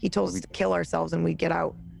 He told us to kill ourselves and we'd get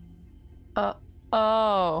out.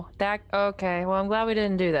 Oh, that okay. Well, I'm glad we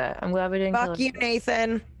didn't do that. I'm glad we didn't. Fuck kill you,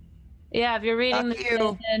 Nathan. Yeah, if you're reading Fuck this,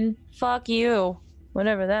 you. then fuck you.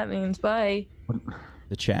 Whatever that means. Bye.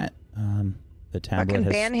 The chat. The tablet Fucking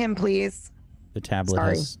has ban him, please. the tablet Sorry.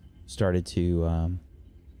 has started to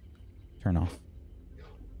turn off.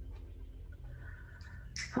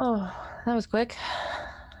 Oh, that was quick.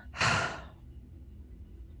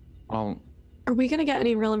 Well, Are we gonna get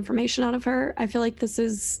any real information out of her? I feel like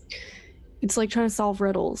it's like trying to solve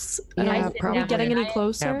riddles. Yeah, Are we probably. getting any yeah,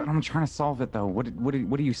 closer? but I'm trying to solve it though. What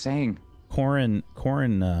are you saying? Corin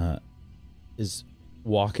is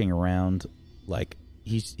walking around like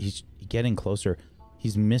he's getting closer.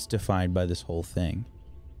 He's mystified by this whole thing.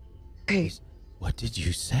 Okay, What did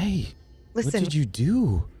you say? listen. What did you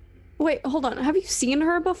do? Wait, hold on. Have you seen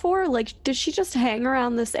her before? Like, did she just hang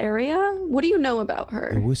around this area? What do you know about The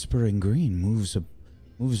her? Whispering Green moves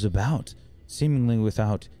about, seemingly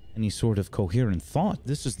without any sort of coherent thought.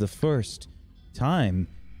 This is the first time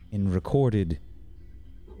in recorded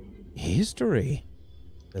history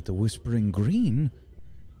that the Whispering Green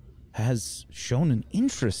has shown an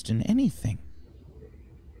interest in anything.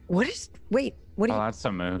 What is? Wait. What Oh, are you? that's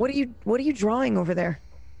some mood. What are you drawing over there?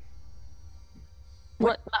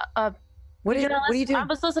 What? What are you doing? I'm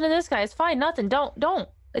just listening to this guy. It's fine. Nothing. Don't.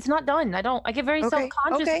 It's not done. I get very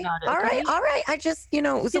self-conscious okay. about it. All okay? right. I just, it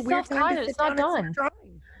was a Get weird time to self-conscious. sit It's not down and done. start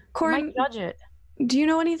drawing. You Corin, might judge it. do you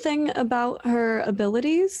know anything about her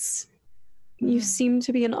abilities? You seem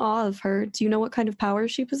to be in awe of her. Do you know what kind of power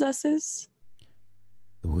she possesses?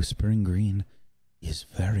 The Whispering Green is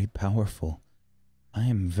very powerful. I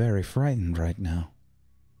am very frightened right now.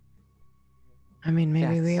 I mean,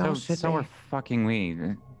 maybe Yeah, we all should so be. are fucking we.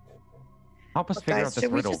 Help us Look, figure guys, out this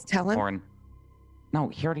should we riddle, just tell him? Corin. No,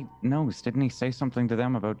 he already knows. Didn't he say something to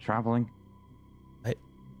them about traveling?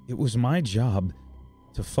 It was my job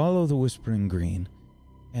to follow the Whispering Green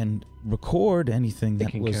and record anything that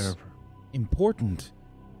Taking care was of her. important.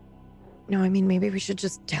 No, I mean, maybe we should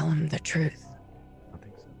just tell him the truth. I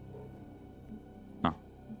think so.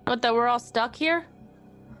 What? That we're all stuck here?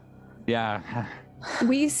 Yeah,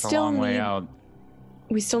 We it's a still long way need out.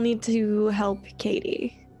 we still need to help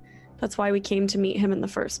Katie. That's why we came to meet him in the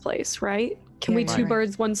first place, right? Can Yeah, we you're two right.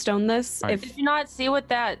 birds, one stone this? Right. If Did you not see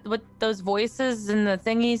what those voices in the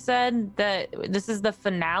thing he said? That this is the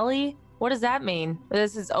finale? What does that mean?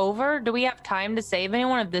 This is over? Do we have time to save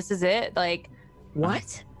anyone if this is it? Like,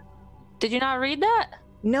 What? did you not read that?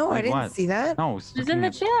 No, I Like didn't what? see that. No, It's in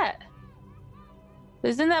the chat.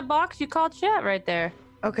 It's in that box you called chat right there.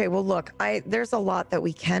 Okay, well, look, there's a lot that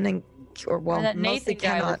we can and that mostly Nathan guy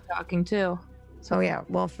cannot. was talking too. So yeah,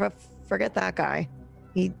 well, forget that guy.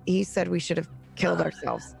 He said we should have killed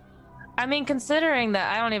ourselves. I mean, considering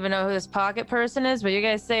that I don't even know who this pocket person is, but you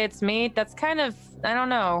guys say it's me, that's kind of, I don't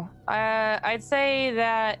know. I'd say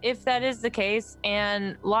that if that is the case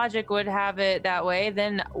and logic would have it that way,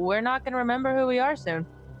 then we're not going to remember who we are soon.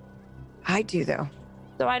 I do though.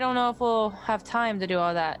 So I don't know if we'll have time to do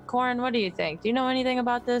all that. Corin, what do you think? Do you know anything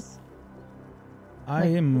about this? I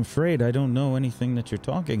am afraid I don't know anything that you're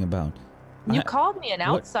talking about. You called me an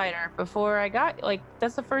what- outsider before I got, like,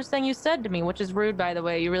 that's the first thing you said to me, which is rude, by the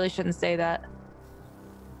way. You really shouldn't say that.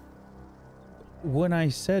 When I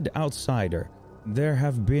said outsider, there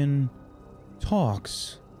have been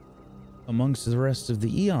talks amongst the rest of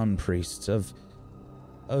the Aeon Priests of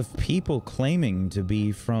people claiming to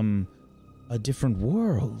be from a different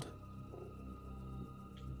world.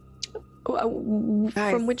 from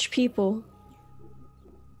Guys. which people?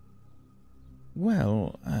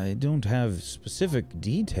 Well, I don't have specific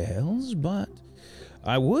details, but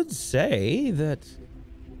I would say that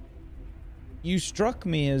you struck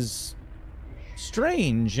me as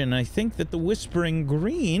strange, and I think that the Whispering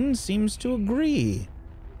Green seems to agree.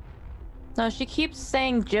 No, she keeps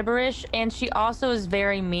saying gibberish, and she also is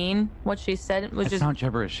very mean. What she said, which It's is not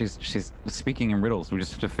gibberish. She's speaking in riddles. We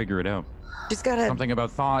just have to figure it out. Just got a Something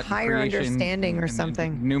about thought, higher creation, understanding or and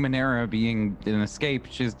something. Numenera being an escape.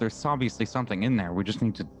 There's obviously something in there. We just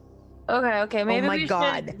need to. okay. Maybe my we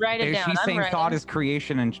God. should write it If down. she's I'm saying writing. thought is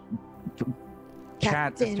creation and chat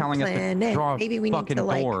is Captain telling us to Planet. draw Maybe we a need fucking to,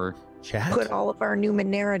 like, door. Chat? put all of our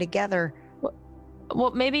Numenera together.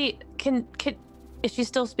 Well, maybe can is she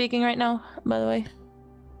still speaking right now? By the way,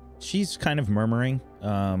 She's kind of murmuring.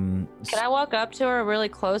 can I walk up to her really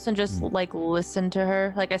close and just like listen to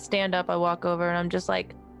her? Like I stand up, I walk over, and I'm just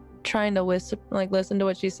like trying to listen to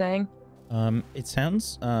what she's saying. It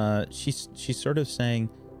sounds, she's sort of saying,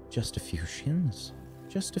 just a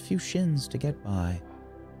few shins to get by.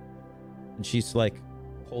 And she's like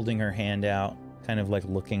holding her hand out, kind of like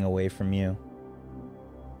looking away from you.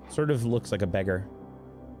 Sort of looks like a beggar.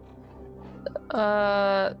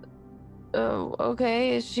 Oh,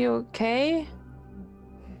 okay. Is she okay?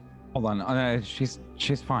 Hold on. She's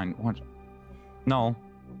fine. What? No.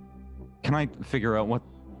 Can I figure out what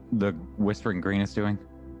the Whispering Green is doing?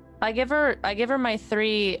 I give her my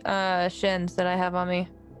 3 shins that I have on me.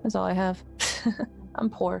 That's all I have. I'm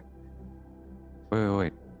poor.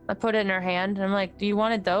 Wait. I put it in her hand and I'm like, do you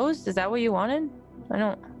wanted those? Is that what you wanted? I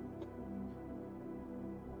don't.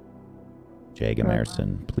 Jake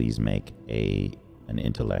Emerson, please make an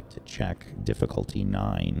intellect check, difficulty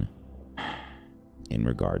 9, in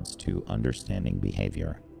regards to understanding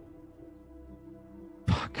behavior.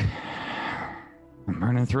 Fuck. I'm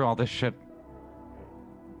burning through all this shit.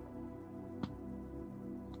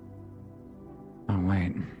 Oh,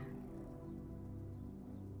 wait.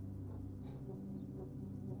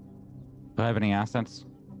 Do I have any assets?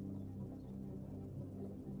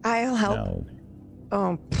 I'll help. No.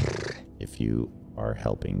 Oh. If you are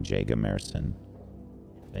helping Jake Emerson,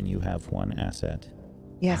 then you have 1 asset.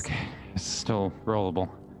 Yes. Okay. It's still rollable.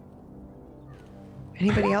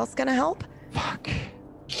 Anybody else gonna help? Fuck.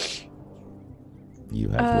 You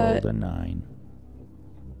have rolled a 9.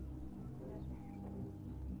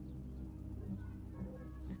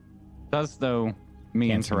 Does, though, me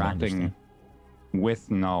Can't seem to interacting understand.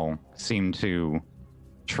 with Null seem to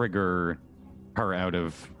trigger her out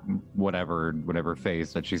of whatever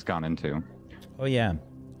phase that she's gone into? Oh yeah.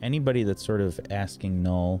 Anybody that's sort of asking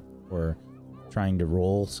Null or trying to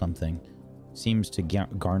roll something seems to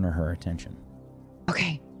garner her attention.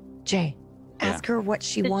 Okay, Jay, ask her what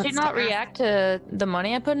she Did wants. she not to ask. react to the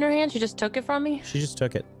money I put in her hand? She just took it from me? She just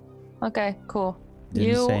took it. Okay, cool. Didn't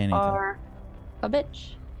you say anything. are a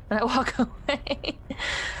bitch. And I walk away.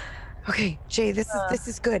 Okay, Jay, this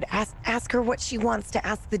is good. Ask her what she wants to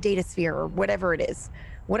ask the data sphere or whatever it is,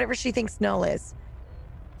 whatever she thinks Null is.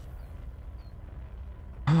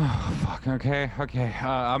 Oh, fuck. Okay.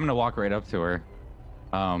 I'm gonna walk right up to her,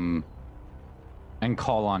 and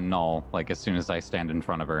call on Null like as soon as I stand in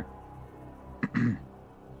front of her,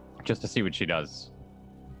 just to see what she does.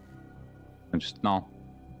 And just Null.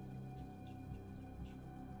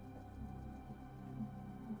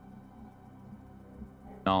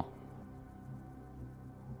 Null.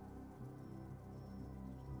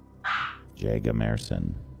 Jake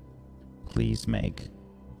Emerson, please make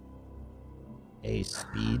a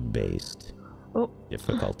speed-based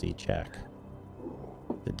difficulty check.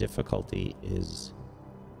 The difficulty is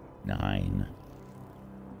 9.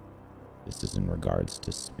 This is in regards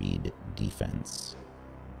to speed defense.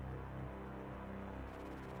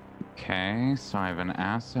 Okay, so I have an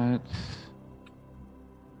asset.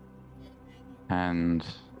 And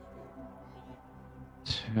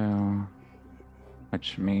 2,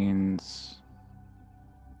 which means...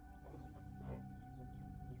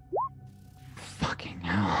 Fucking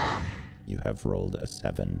hell. You have rolled a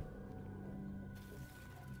 7.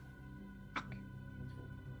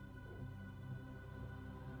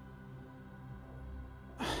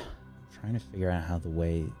 Trying to figure out how the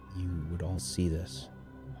way you would all see this.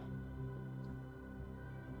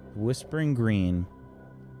 Whispering Green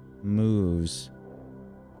moves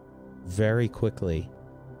very quickly,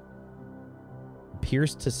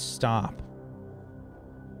 appears to stop,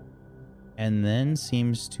 and then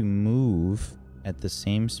seems to move at the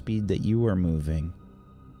same speed that you are moving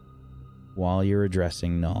while you're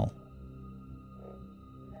addressing Null.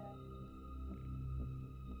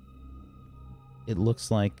 It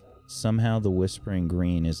looks like somehow the Whispering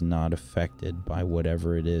Green is not affected by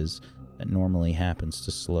whatever it is that normally happens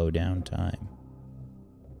to slow down time.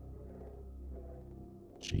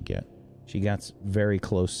 She gets very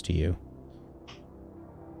close to you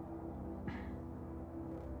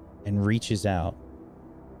and reaches out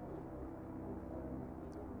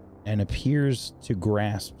and appears to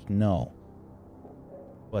grasp Null,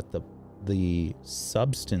 but the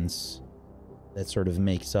substance that sort of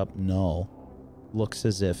makes up Null looks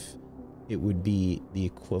as if it would be the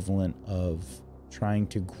equivalent of trying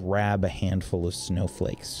to grab a handful of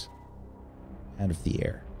snowflakes out of the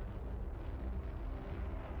air.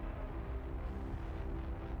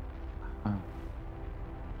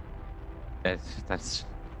 That's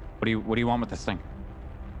what do you want with this thing?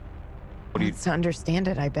 Wants to understand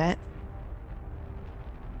it, I bet.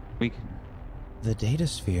 We can... The data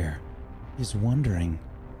sphere is wondering.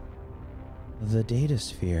 The data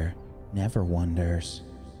sphere never wonders.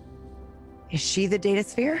 Is she the data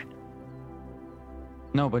sphere?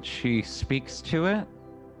 No, but she speaks to it,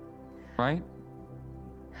 right?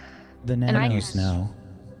 The nanos know.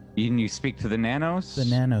 You speak to the nanos? The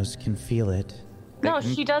nanos can feel it. No,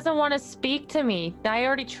 she doesn't want to speak to me. I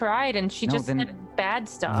already tried, and she just said bad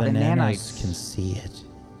stuff. The nanos nanites can see it.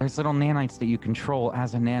 There's little nanites that you control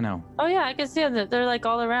as a nano. Oh yeah, I can see them. They're like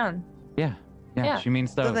all around. Yeah. Yeah, she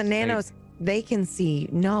means those. So the nanos, they can see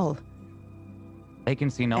Null. They can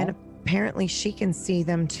see Null? And apparently she can see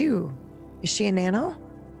them too. Is she a nano?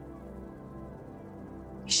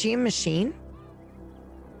 Is she a machine?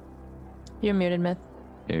 You're muted, Myth.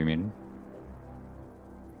 Yeah, you mean?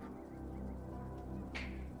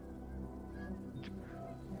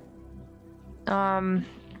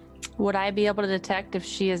 Would I be able to detect if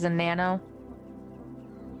she is a nano?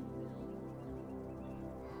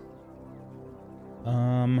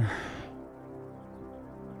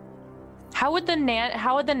 How would the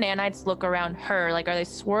nanites look around her? Like, are they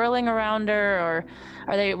swirling around her, or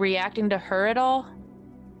are they reacting to her at all?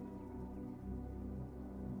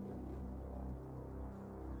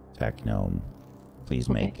 Technome, please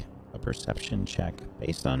make a perception check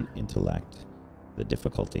based on intellect. The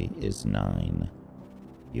difficulty is 9.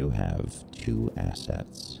 You have 2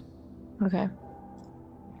 assets. Okay.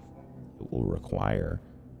 It will require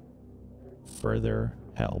further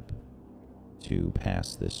help to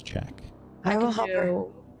pass this check. I will help her.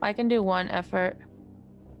 I can do 1 effort.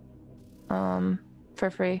 For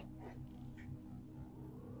free.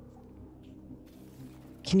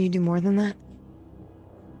 Can you do more than that?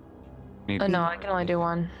 No, I can only do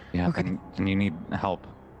 1. Yeah, Okay. and you need help.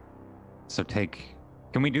 So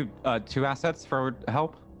can we do 2 assets for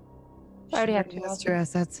help? I already have She 2 has 2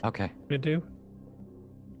 assets. Okay. You do?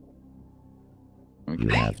 You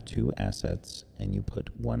have 2 assets, and you put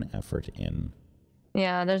 1 effort in.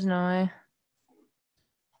 Yeah, there's no way.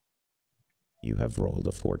 You have rolled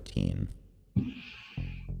a 14.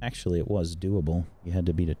 Actually, it was doable. You had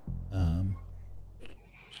to beat a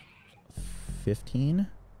 15?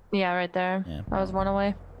 Yeah, right there. Yeah. I was 1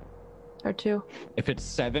 away. Or 2. If it's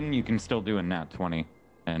 7, you can still do a nat 20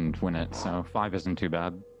 and win it. So 5 isn't too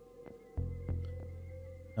bad.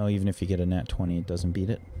 Oh, even if you get a nat 20, it doesn't beat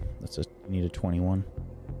it. You need a 21.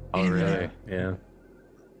 Oh, really? Yeah.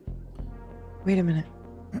 Wait a minute.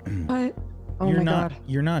 What? Oh you're my not, god.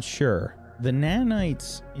 You're not sure. The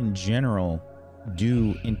nanites in general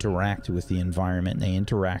do interact with the environment. They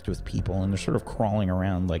interact with people, and they're sort of crawling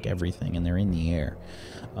around like everything, and they're in the air.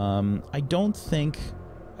 I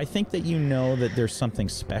think that you know that there's something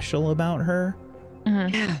special about her.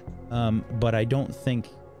 Mm-hmm. Yeah. But I don't think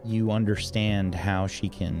you understand how she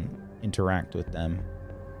can interact with them.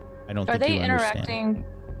 I don't Are think they you understand. interacting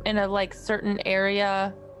in a like certain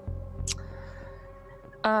area?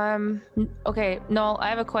 Okay, Null, I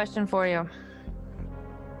have a question for you.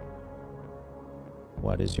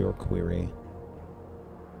 What is your query?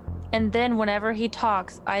 And then whenever he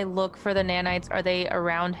talks, I look for the nanites. Are they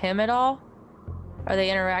around him at all? Are they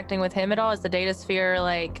interacting with him at all? Is the data sphere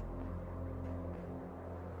like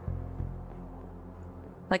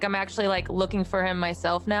I'm actually like looking for him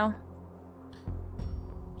myself now?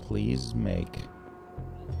 Please make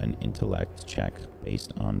an intellect check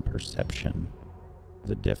based on perception.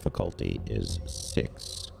 The difficulty is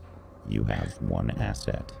 6. You have 1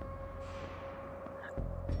 asset.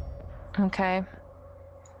 Okay.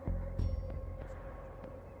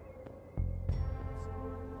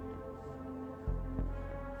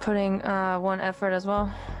 Putting 1 effort as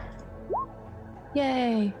well.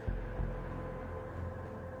 Yay.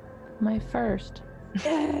 My first.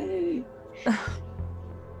 Yay!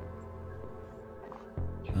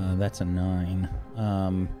 That's a 9.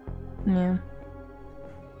 Yeah.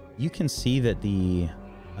 You can see that the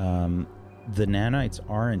nanites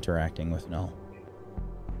are interacting with Null.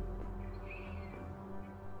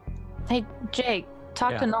 Hey, Jake,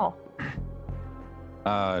 talk to Null.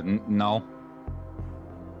 No.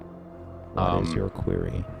 What is your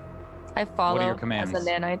query? I follow What are your commands?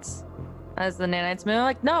 as the nanites move.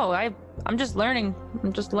 Like, no, I'm just learning.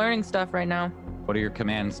 I'm just learning stuff right now. What are your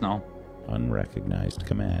commands, Null? Unrecognized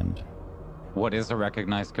command. What is a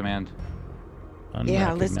recognized command?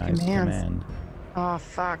 Yeah, list Unrecognized commands. command. Oh,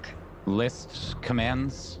 fuck. List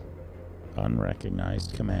commands.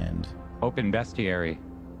 Unrecognized command. Open bestiary.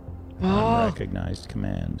 Oh, Unrecognized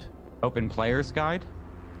command. Open player's guide.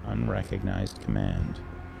 Unrecognized command.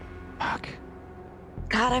 Fuck.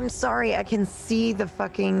 God, I'm sorry. I can see the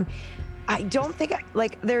fucking... I don't think...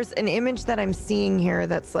 there's an image that I'm seeing here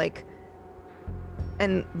that's like...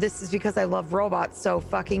 And this is because I love robots so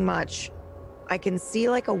fucking much. I can see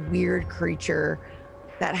like a weird creature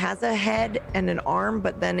that has a head and an arm,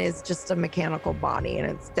 but then is just a mechanical body,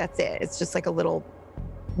 and that's it. It's just like a little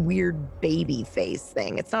weird baby face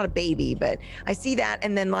thing. It's not a baby, but I see that,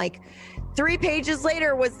 and then like 3 pages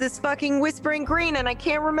later was this fucking whispering green, and I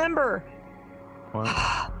can't remember. What?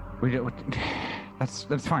 That's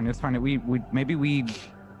fine. That's fine. We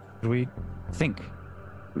think.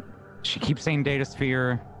 She keeps saying data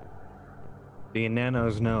sphere. The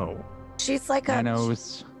nanos know. She's like a.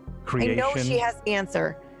 Nanos. I know she has the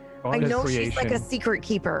answer. I know she's like a secret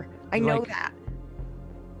keeper. I know that.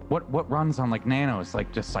 What runs on like nanos?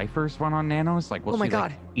 Like just ciphers run on nanos? Like will Oh my she,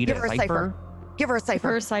 god! Like, eat Give a her a cipher. Give her a cipher.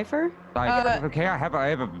 For a cipher? Okay, I have a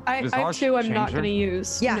I have two I'm not going to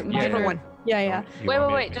use. Yeah, give her one. Yeah.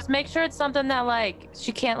 Wait. Just make sure it's something that like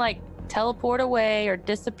she can't like teleport away or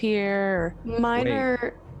disappear. Or... Mine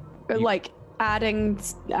are like adding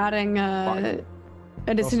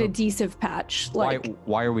and it's an adhesive patch. Like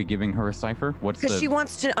why are we giving her a cipher? Because she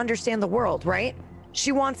wants to understand the world, right?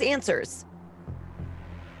 She wants answers.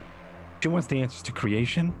 She wants the answers to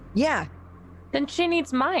creation. Yeah. Then she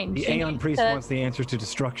needs mine. The Aeon Priest wants the answers to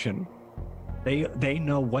destruction. They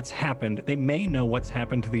know what's happened. They may know what's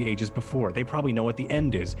happened to the ages before. They probably know what the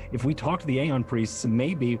end is. If we talk to the Aeon Priests,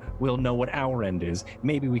 maybe we'll know what our end is.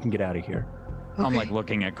 Maybe we can get out of here. Okay. I'm like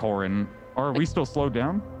looking at Corin. Are we still slowed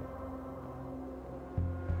down?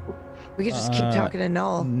 We could just keep talking to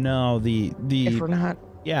Null. No, if we're not.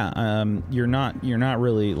 Yeah, you're not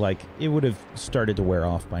really like it would have started to wear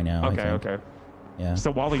off by now. Okay. Yeah.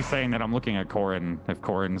 So while he's saying that, I'm looking at Corin. If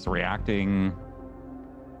Corin's reacting,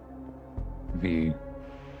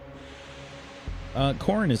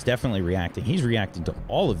 Corin is definitely reacting. He's reacting to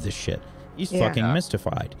all of this shit. He's fucking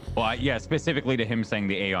mystified. Well, yeah, specifically to him saying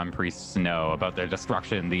the Aeon Priests know about the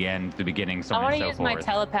destruction, the end, the beginning, so on and so forth. I want to use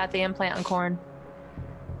my telepathy implant on Corin.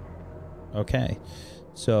 Okay,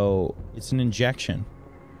 so it's an injection.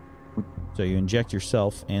 So you inject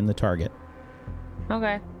yourself and the target.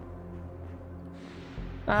 Okay.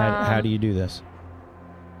 How do you do this?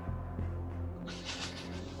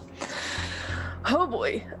 Oh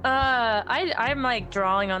boy. I'm like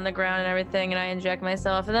drawing on the ground and everything, and I inject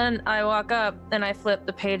myself, and then I walk up and I flip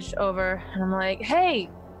the page over, and I'm like, "Hey,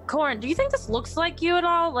 Corin, do you think this looks like you at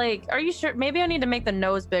all? Like, are you sure? Maybe I need to make the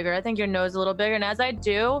nose bigger. I think your nose is a little bigger." And as I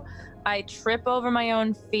do, I trip over my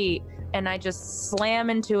own feet and I just slam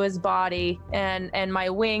into his body, and my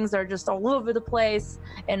wings are just all over the place,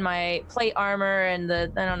 and my plate armor and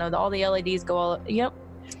all the LEDs go all, yep.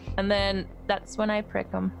 And then that's when I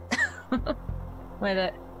prick him with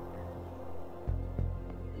it.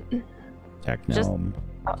 Technome,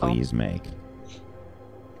 please make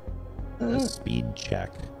a speed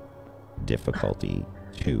check. Difficulty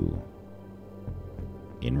 2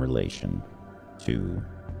 in relation to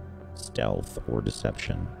stealth or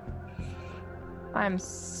deception. I'm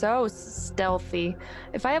so stealthy.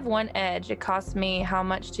 If I have 1 edge, it costs me how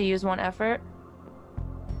much to use 1 effort?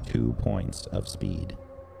 2 points of speed.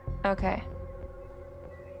 Okay.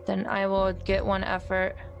 Then I will get 1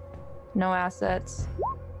 effort. No assets.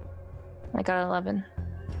 I got 11.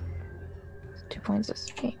 2 points of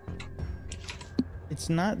speed. It's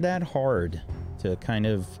not that hard to kind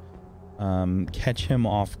of catch him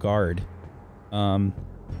off guard.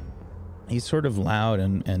 He's sort of loud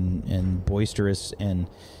and boisterous, and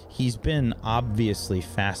he's been obviously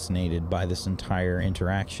fascinated by this entire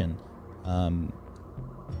interaction. And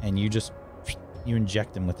you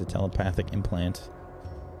inject him with the telepathic implant.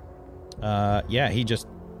 He just...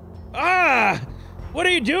 What are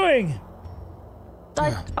you doing?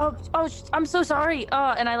 I'm so sorry.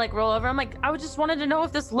 And I like roll over. I'm like, I just wanted to know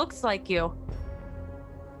if this looks like you.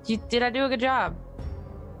 Did I do a good job?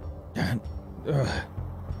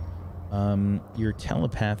 Your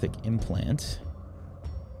telepathic implant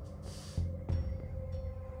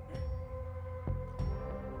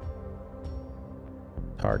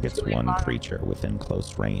targets 1 creature within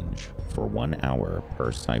close range for 1 hour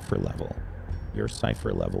per cipher level. Your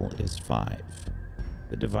cipher level is 5.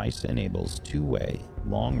 The device enables 2-way,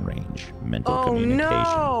 long-range mental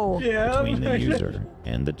communication between the user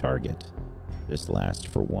and the target. This lasts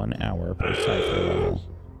for 1 hour per cipher level.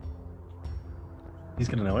 He's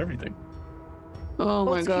gonna know everything. Oh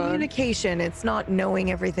my god. Communication. It's not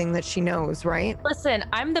knowing everything that she knows, right? Listen,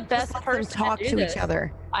 I'm the best person to talk to each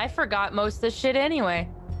other. I forgot most of this shit anyway.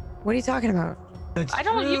 What are you talking about? I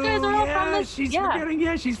don't. You guys are all from this. She's forgetting.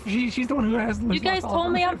 Yeah, she's the one who has. You guys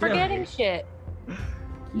told me I'm forgetting shit.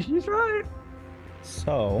 She's right.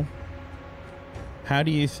 So, how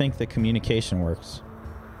do you think the communication works?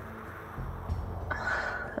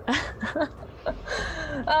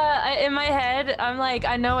 In my head, I'm like,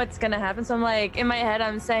 I know what's gonna happen. So I'm like, in my head,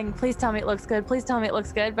 I'm saying, please tell me it looks good. Please tell me it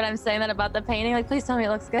looks good. But I'm saying that about the painting, like, please tell me it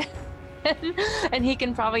looks good. And he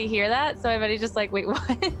can probably hear that. So everybody's just like, wait,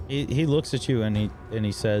 what? He looks at you and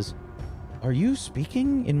he says, "Are you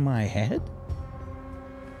speaking in my head?"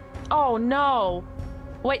 Oh no!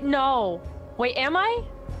 Wait, no! Wait, am I?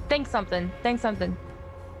 Think something. I'm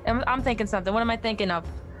thinking something. What am I thinking of?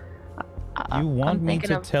 You want me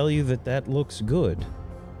to tell you that looks good?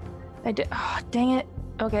 I did. Oh, dang it.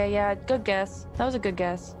 Okay, yeah, good guess. That was a good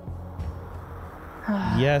guess.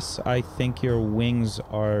 Yes, I think your wings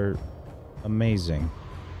are amazing.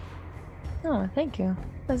 Oh, thank you.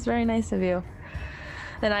 That's very nice of you.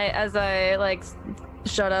 And as I like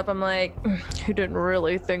shut up, I'm like, he didn't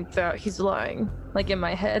really think that. He's lying, like in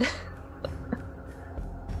my head.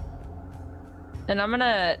 And I'm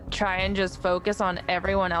gonna try and just focus on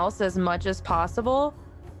everyone else as much as possible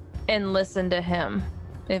and listen to him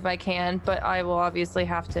if I can, but I will obviously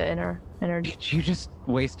have to enter. Did you just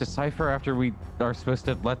waste a cipher after we are supposed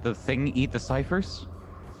to let the thing eat the ciphers?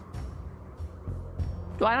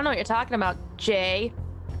 Well, I don't know what you're talking about, Jay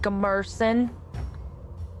Gamerson.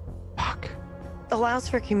 Fuck. Allows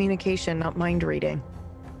for communication, not mind reading.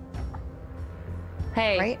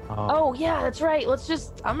 Hey. Right? Oh yeah, that's right.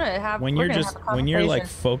 I'm gonna have. When you're like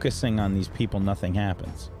focusing on these people, nothing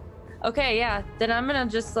happens. Okay, yeah. Then I'm gonna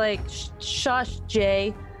just like shush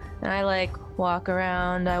Jay, and I like walk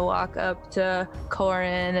around. I walk up to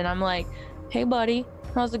Corin, and I'm like, "Hey, buddy,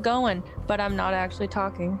 how's it going?" But I'm not actually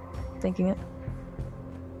talking, thinking it.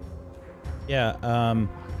 Yeah.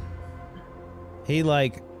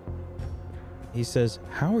 He says,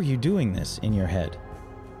 "How are you doing this in your head?"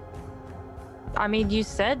 I mean, you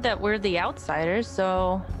said that we're the outsiders,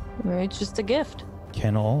 so it's just a gift.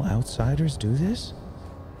 Can all outsiders do this?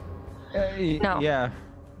 No. Yeah.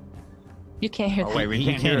 You can't hear that. Oh, wait, we You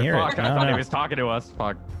can't can't hear hear it. it. Fuck, I No, thought no. he was talking to us.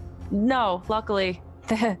 Fuck. No, luckily.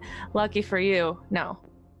 Lucky for you. No.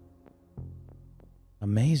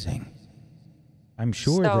 Amazing. I'm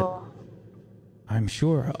sure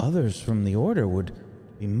others from the Order would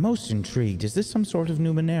be most intrigued. Is this some sort of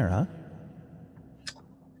Numenera?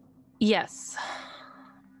 Yes.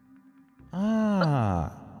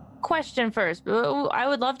 Ah. Question first. I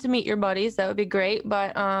would love to meet your buddies. That would be great.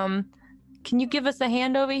 But can you give us a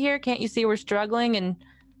hand over here? Can't you see we're struggling and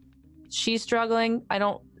she's struggling? I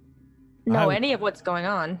don't know any of what's going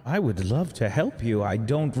on. I would love to help you. I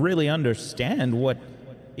don't really understand what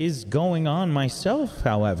is going on myself,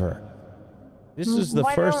 however. This is the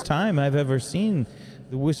first time I've ever seen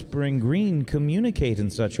the Whispering Green communicate in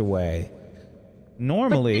such a way.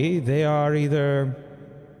 Normally, they are either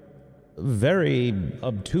very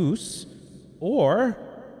obtuse or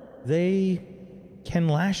they can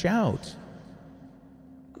lash out.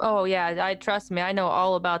 Oh yeah, trust me. I know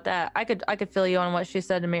all about that. I could fill you on what she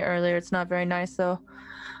said to me earlier. It's not very nice though.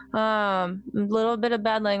 A little bit of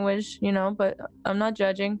bad language, but I'm not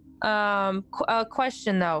judging.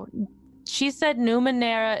 Question though. She said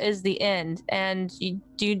Numenera is the end, and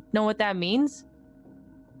do you know what that means?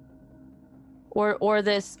 Or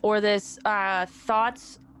this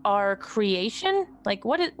thoughts are creation? Like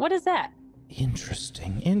what is that?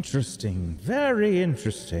 Interesting, very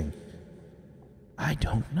interesting. I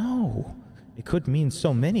don't know. It could mean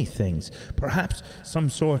so many things. Perhaps some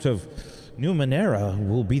sort of Numenera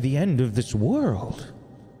will be the end of this world.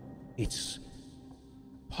 It's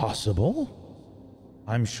possible.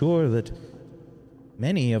 I'm sure that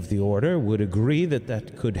many of the Order would agree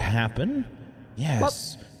that could happen.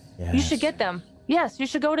 Yes. Yes. You should get them. Yes, you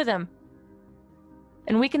should go to them.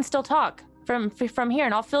 And we can still talk from here,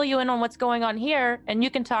 and I'll fill you in on what's going on here, and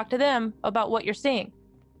you can talk to them about what you're seeing.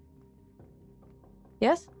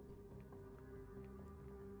 Yes?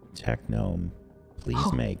 Technome,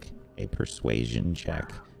 please make a persuasion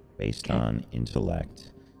check based on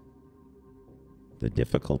intellect. The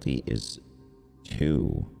difficulty is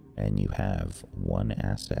 2, and you have 1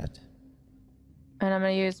 asset. And I'm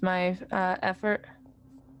going to use my effort.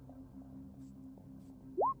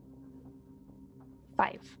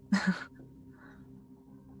 5.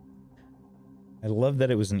 I love that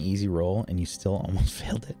it was an easy roll, and you still almost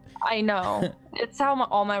failed it. I know. It's how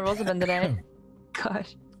all my rolls have been today.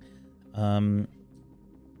 Gosh.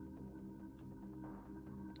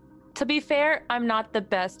 To be fair, I'm not the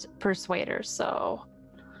best persuader, so.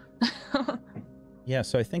 Yeah,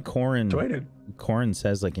 so I think Corin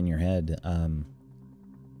says, like, in your head,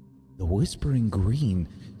 the Whispering Green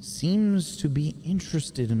seems to be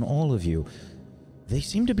interested in all of you. They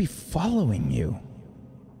seem to be following you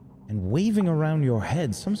and waving around your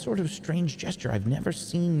head, some sort of strange gesture I've never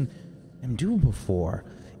seen them do before.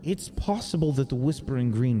 It's possible that the Whispering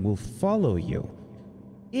Green will follow you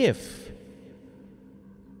if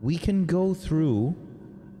we can go through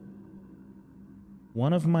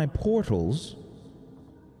one of my portals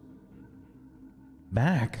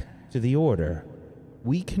back to the Order.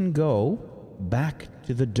 We can go back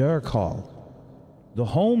to the Dirk Hall, the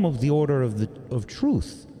home of the Order of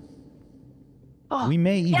Truth. Oh, we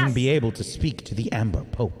may even be able to speak to the Amber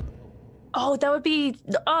Pope. Oh, that would be...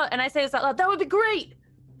 and I say this out loud. That would be great.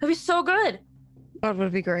 That'd be so good. What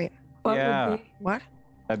would be great? Yeah. What?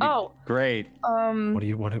 That'd be great.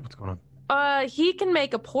 What's going on? He can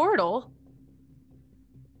make a portal,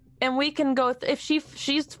 and we can go. If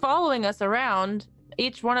she's following us around,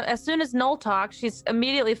 each one. As soon as Null talks, she's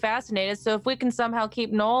immediately fascinated. So if we can somehow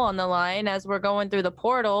keep Null on the line as we're going through the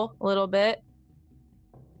portal a little bit,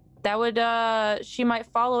 that would she might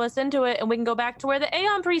follow us into it, and we can go back to where the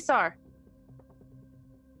Aeon Priests are.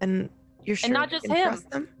 And you're sure and not we just can him. trust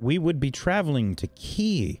them? We would be traveling to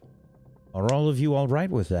Key. Are all of you all right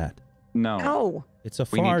with that? No. No. It's a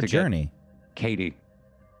We need far to get- journey. Katie.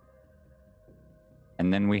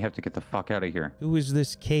 And then we have to get the fuck out of here. Who is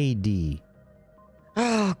this KD?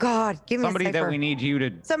 Oh God, give me Somebody a cipher. that we need you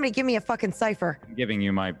to. Somebody give me a fucking cipher. I'm giving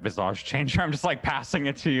you my visage changer. I'm just like passing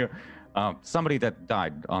it to you. Somebody that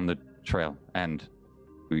died on the trail, and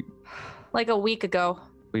Like a week ago.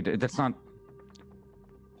 that's not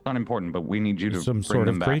important, but we need you to Some bring sort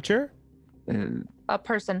them of back. creature? A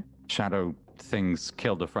person. Shadow things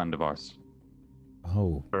killed a friend of ours.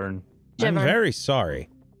 Oh, Burn. I'm Jimmer. very sorry.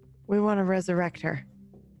 We want to resurrect her.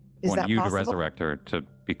 Is Want that you possible? to resurrect her, to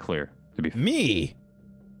be clear. To be Me?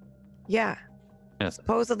 Yeah. Yes.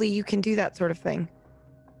 Supposedly you can do that sort of thing.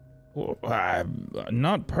 Well,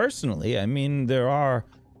 not personally. I mean, there are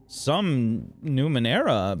some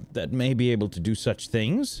Numenera that may be able to do such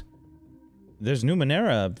things. There's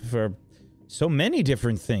Numenera for so many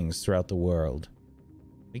different things throughout the world.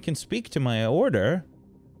 We can speak to my order,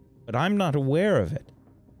 but I'm not aware of it.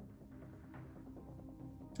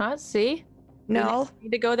 See? No. We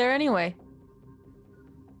need to go there anyway.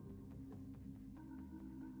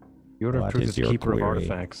 The Order of What Truth is is the your keeper of query?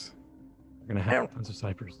 artifacts. We're gonna I have don't- tons of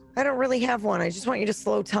ciphers. I don't really have one. I just want you to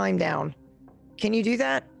slow time down. Can you do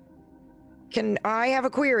that? Can I have a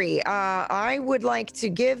query? I would like to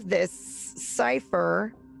give this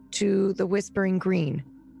cipher to the Whispering Green.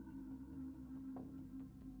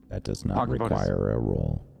 That does not Talk about his- require a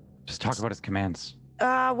roll. Just talk about his commands.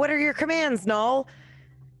 What are your commands, Null?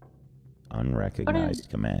 Unrecognized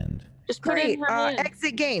command. Just put it Great. in her hand.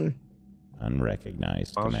 Exit game.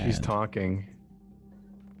 Unrecognized While command. she's talking,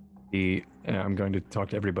 I'm going to talk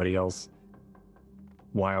to everybody else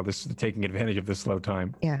while this is taking advantage of this slow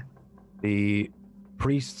time. Yeah. The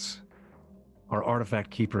priests are artifact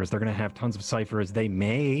keepers. They're going to have tons of ciphers. They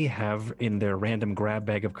may have in their random grab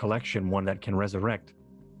bag of collection one that can resurrect.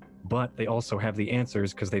 But they also have the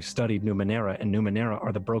answers because they've studied Numenera, and Numenera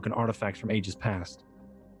are the broken artifacts from ages past.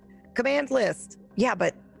 Command list. Yeah,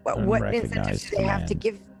 but what incentive Unrecognized do they have to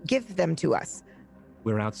give them to us?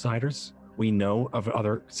 We're outsiders. We know of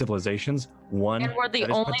other civilizations. One And we're the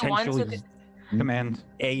that is only ones who potentially Command.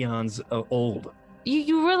 aeons old.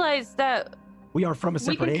 You realize that We are from a we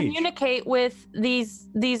separate can age. communicate with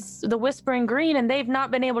the Whispering Green, and they've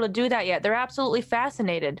not been able to do that yet. They're absolutely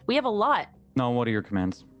fascinated. We have a lot. No, what are your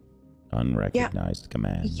commands? Unrecognized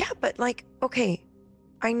command. Yeah, but okay,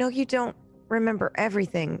 I know you don't remember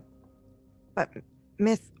everything, but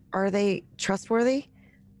Myth, are they trustworthy?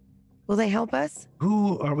 Will they help us?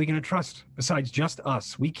 Who are we going to trust besides just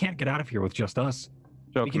us? We can't get out of here with just us.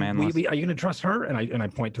 Show We can- command we- list. we- are you going to trust her? And I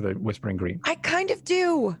point to the Whispering Green. I kind of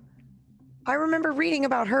do. I remember reading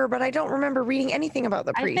about her, but I don't remember reading anything about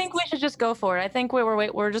the I priest. think we should just go for it. I think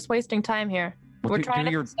we're just wasting time here. Well, We're do trying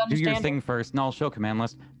to your understand. thing first. No, I'll show command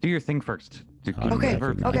list. Do your thing first. Okay, Give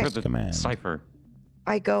her okay. the Command. cipher.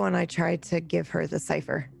 I go and I try to give her the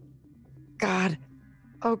cipher. God.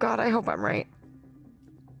 Oh God, I hope I'm right.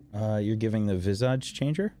 You're giving the visage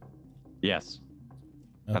changer? Yes,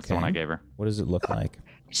 that's the one I Okay. gave her. What does it look like?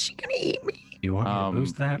 Is she gonna eat me? You want me to Um,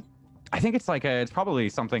 boost that? I think it's it's probably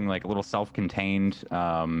something like a little self-contained,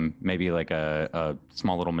 maybe like a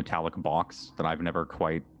small little metallic box that I've never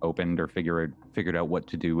quite opened or figured out what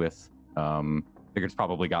to do with. Figure it's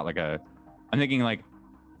probably got I'm thinking like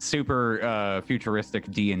super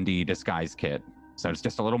futuristic D&D disguise kit. So it's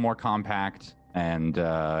just a little more compact, and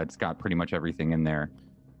it's got pretty much everything in there,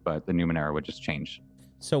 but the Numenera would just change.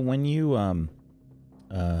 So when you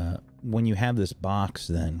have this box,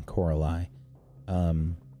 then Coralie,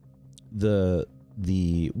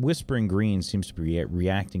 the Whispering Green seems to be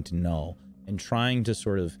reacting to Null and trying to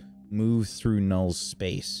sort of move through Null's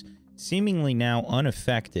space, seemingly now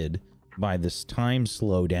unaffected by this time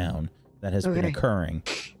slowdown that has been Okay. occurring.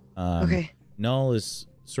 Okay. Null is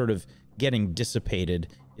sort of getting dissipated.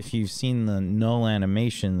 If you've seen the Null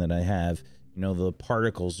animation that I have, the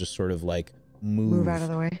particles just sort of like Move out of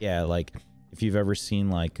the way. Yeah, like if you've ever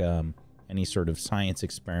seen any sort of science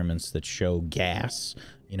experiments that show gas,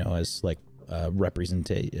 as like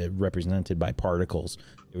represented by particles,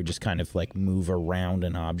 it would just kind of like move around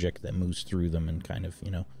an object that moves through them and kind of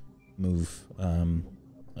move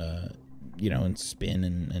and spin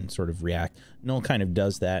and sort of react. Null kind of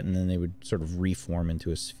does that, and then they would sort of reform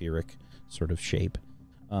into a spheric sort of shape.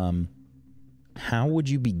 How would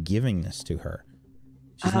you be giving this to her?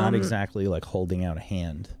 She's not exactly like holding out a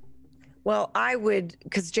hand. Well, I would,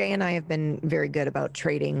 because Jay and I have been very good about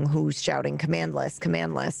trading who's shouting command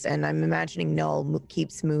list, and I'm imagining Null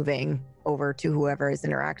keeps moving over to whoever is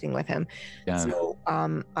interacting with him. Yeah. So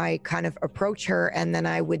I kind of approach her, and then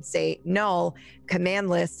I would say, Null,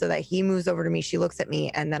 command list, so that he moves over to me. She looks at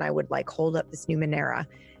me, and then I would like hold up this Numenera.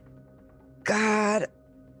 God,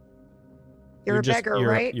 you're a beggar,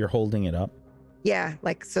 right? You're holding it up? Yeah,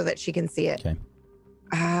 like so that she can see it. Okay.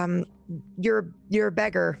 You're a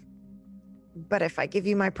beggar. But if I give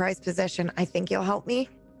you my prized possession, I think you'll help me.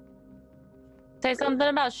 Say something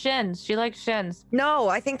about shins. She likes shins. No,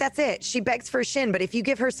 I think that's it. She begs for a shin, but if you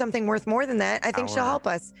give her something worth more than that, I think she'll help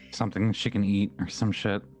us. Something she can eat or some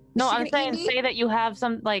shit. No, She I'm saying gonna eat me? say that you have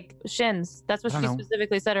some like shins. That's what I she don't know.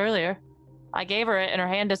 specifically said earlier. I gave her it and her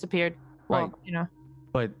hand disappeared. Well, Right.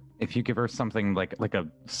 But if you give her something like a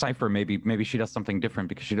cipher, maybe she does something different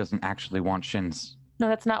because she doesn't actually want shins. No,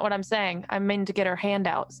 that's not what I'm saying. I mean to get her hand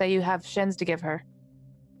out. Say you have shins to give her.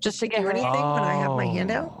 Just to She get do her. anything when I have my hand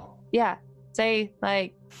out? Oh. Yeah. Say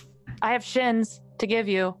like, I have shins to give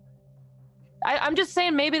you. I'm just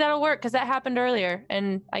saying maybe that'll work because that happened earlier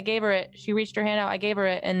and I gave her it. She reached her hand out. I gave her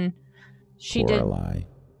it and she did. Lorelei,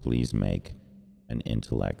 please make an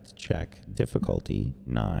intellect check. Difficulty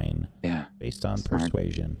 9. Yeah. Based on Smart.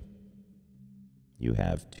 persuasion. You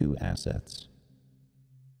have 2 assets.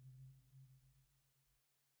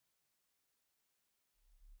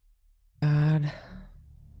 God.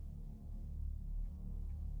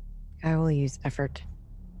 I will use effort.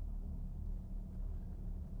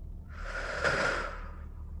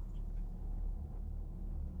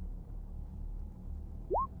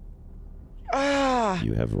 Ah!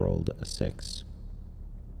 You have rolled a 6.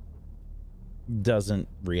 Doesn't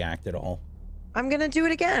react at all. I'm gonna do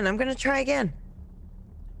it again. I'm gonna try again.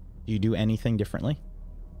 Do you do anything differently?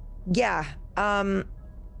 Yeah.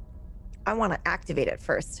 I want to activate it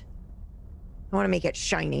first. I want to make it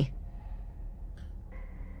shiny.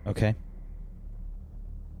 Okay.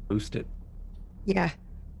 Boost it. Yeah.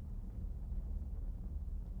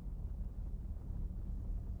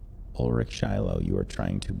 Ulrich Shiloh, you are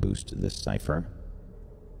trying to boost this cipher.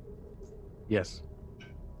 Yes.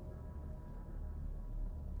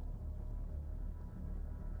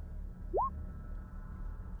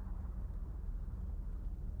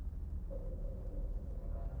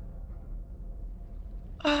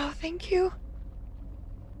 Oh, thank you.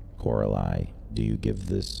 Coralie, do you give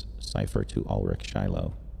this cipher to Ulrich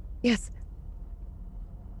Shiloh? Yes.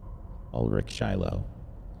 Ulrich Shiloh,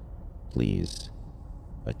 please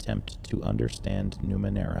attempt to understand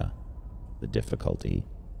Numenera. The difficulty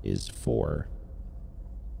is 4.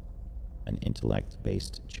 An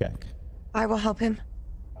intellect-based check. I will help him.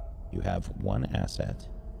 You have 1 asset.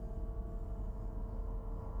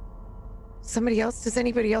 Somebody else? Does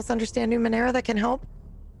anybody else understand Numenera that can help?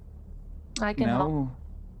 I can help. No.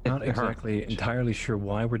 Not It- her- exactly entirely sure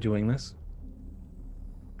why we're doing this.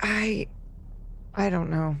 I don't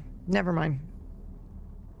know. Never mind.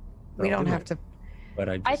 We Well, don't do have it. to. But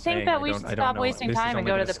I think that we should stop wasting time and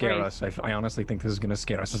go to the scare priest. us. I honestly think this is gonna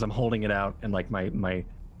scare us as I'm holding it out and like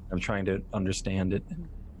I'm trying to understand it.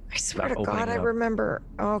 I swear to Stop God, opening I up. remember.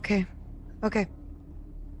 Oh, okay. Okay.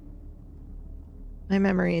 My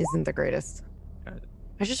memory isn't the greatest. Got it.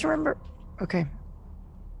 I just remember. Okay.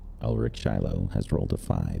 Ulrich Shiloh has rolled a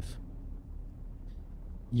 5.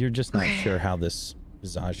 You're just not Okay. sure how this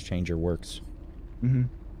visage changer works. Mm-hmm.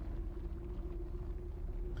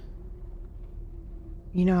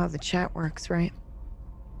 You know how the chat works, right?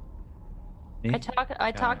 I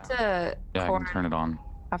talked to Yeah, I Cor can turn it on.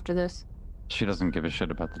 after this. She doesn't give a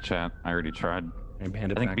shit about the chat. I already tried. I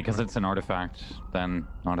Hand it think back because to her. it's an artifact, then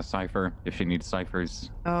not a cipher. If she needs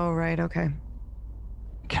ciphers, Oh, right. Okay.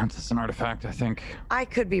 it counts as an artifact, I think. I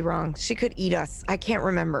could be wrong. She could eat us. I can't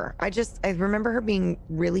remember. I remember her being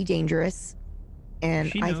really dangerous. And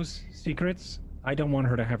She knows secrets. I don't want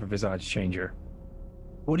her to have a visage changer.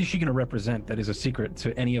 What is she going to represent that is a secret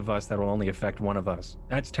to any of us that will only affect one of us?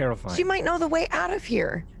 That's terrifying. she might know the way out of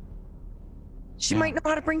here. She Yeah. might know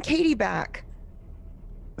how to bring Katie back.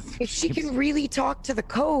 If she can really talk to the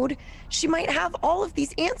code, she might have all of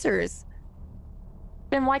these answers.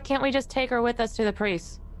 Then why can't we just take her with us to the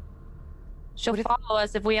priest? She'll What if- follow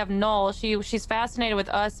us if we have Null. She's fascinated with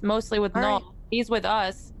us, mostly with All Null. right. He's with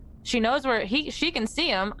us. She knows where she can see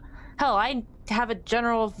him. Hell, I have a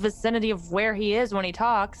general vicinity of where he is when he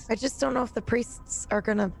talks. I just don't know if the priests are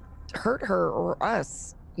gonna hurt her or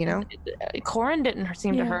us. you know? Corin didn't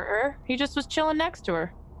seem to Yeah. hurt her. He just was chilling next to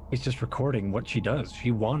her. He's just recording what she does.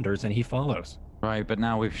 She wanders and he follows. Right, but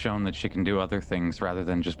now we've shown that she can do other things rather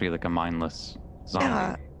than just be like a mindless zombie.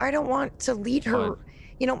 Yeah, I don't want to lead her. But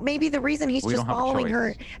You know, maybe the reason he's we just don't have a following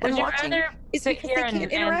her choice. and Would you watching rather is sit because here they can't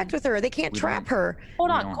and- interact with her. They can't We trap don't- her. Hold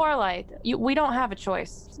We on, don't- Coraline. We don't have a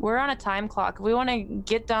choice. We're on a time clock. If we want to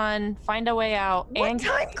get done, find a way out, What and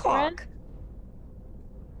time get Corin,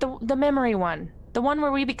 clock? the memory one. The one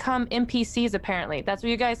where we become NPCs, apparently. That's what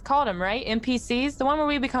you guys called them, right? NPCs? The one where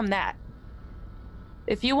we become that.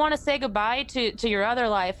 If you want to say goodbye to your other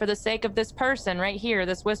life for the sake of this person right here,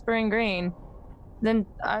 this Whispering Green, then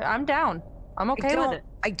I'm down. I'm okay with it.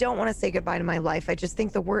 I don't want to say goodbye to my life. I just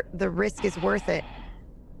think the risk is worth it.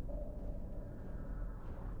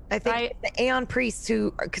 I think the Aeon Priests,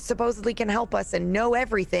 who supposedly can help us and know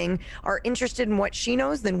everything, are interested in what she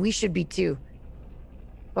knows, then we should be too.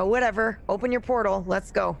 But whatever. Open your portal.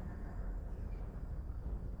 Let's go.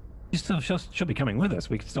 She'll be coming with us.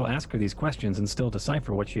 We can still ask her these questions and still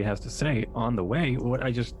decipher what she has to say on the way.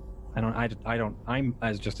 I'm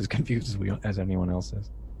just as confused as anyone else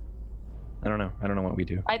is. I don't know what we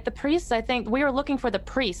do. The priests, I think we were looking for the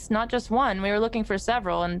priests, not just one. We were looking for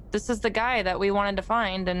several, and this is the guy that we wanted to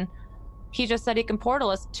find, and he just said he can portal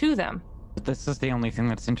us to them. But this is the only thing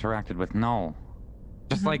that's interacted with Null.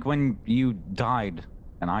 Just like when you died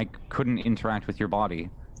and I couldn't interact with your body.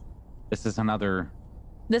 This is another.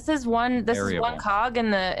 This is one variable. cog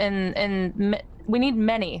in we need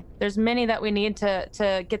many. There's many that we need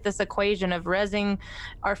to get this equation of rezzing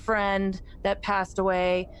our friend that passed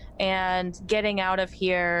away and getting out of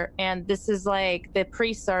here. And this is like, the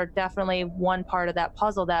priests are definitely one part of that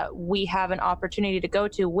puzzle that we have an opportunity to go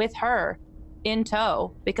to with her in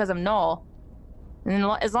tow because of Null. And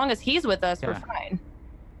as long as he's with us, we're fine.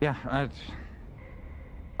 Yeah,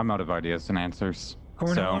 I'm out of ideas and answers.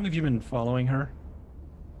 Corin, how long have you been following her?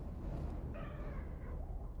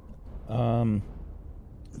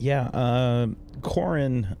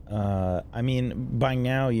 Corin, I mean, by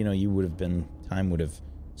now, time would have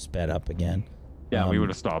sped up again. Yeah, we would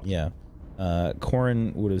have stopped. Yeah.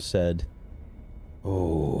 Corin would have said,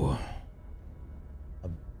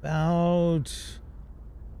 about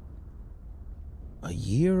a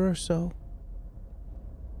year or so.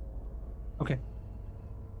 Okay.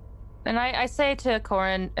 And I say to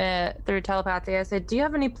Corin through telepathy, I say, do you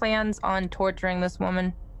have any plans on torturing this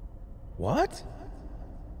woman? What?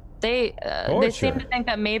 They seem to think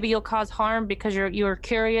that maybe you'll cause harm because you're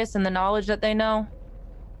curious in the knowledge that they know.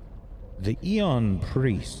 The Aeon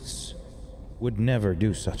Priests would never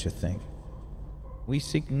do such a thing. We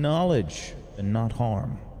seek knowledge and not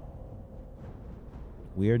harm.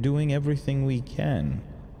 We are doing everything we can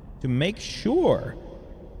to make sure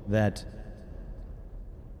that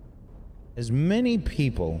as many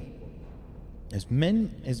people, as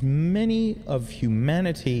many of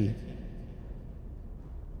humanity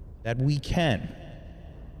that we can,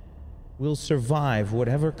 will survive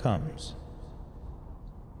whatever comes.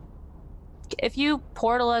 If you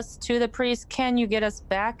portal us to the priest, can you get us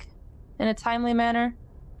back in a timely manner?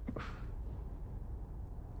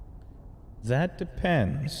 That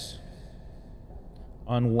depends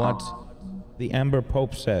on what the Amber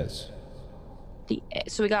Pope says.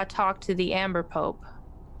 So we gotta talk to the Amber Pope.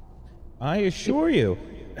 I assure you,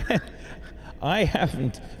 I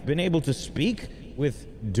haven't been able to speak with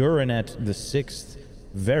Duranet the Sixth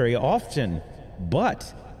very often,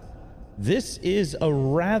 but this is a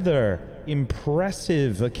rather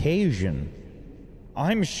impressive occasion.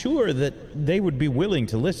 I'm sure that they would be willing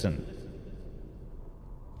to listen.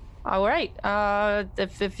 All right.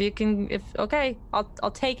 If you can, okay,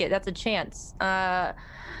 I'll take it. That's a chance. I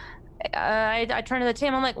turn to the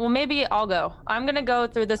team. I'm like, well, maybe I'll go. I'm gonna go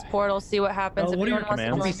through this portal, see what happens. Oh, If what are your anyone wants to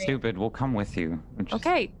commands? Don't be join me- stupid. We'll come with you.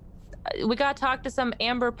 Okay. We gotta talk to some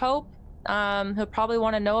Amber Pope. Who'll probably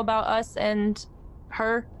want to know about us and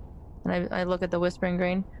her. And I look at the Whispering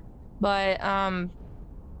Green, but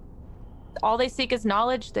all they seek is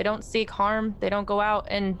knowledge. They don't seek harm. They don't go out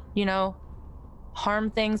and harm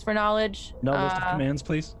things for knowledge. No list of commands,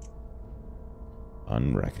 please.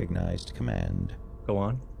 Unrecognized command. Go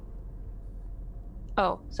on.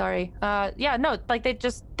 Oh, sorry. Yeah, no, like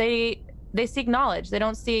they seek knowledge. They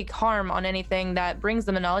don't seek harm on anything that brings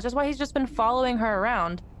them the knowledge. That's why he's just been following her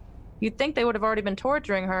around. You'd think they would have already been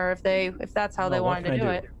torturing her if that's how they Well, what wanted to can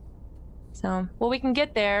do I it. So, well, we can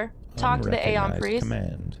get there, talk to the Aeon Unrecognized Priests,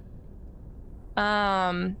 command.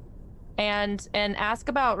 and ask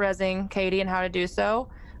about rezzing Katie and how to do so.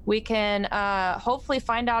 We can hopefully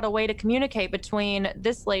find out a way to communicate between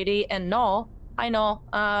this lady and Null. Hi, Null.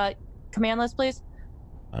 Command list, please.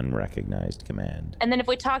 Unrecognized command. And then if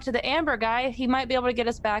we talk to the Amber guy, he might be able to get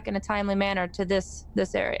us back in a timely manner to this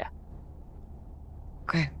area.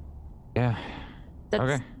 Okay. Yeah. That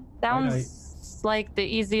Okay. sounds like the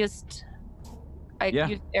easiest. I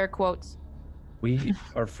use air quotes. We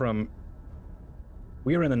are in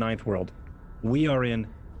the ninth world. We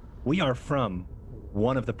are from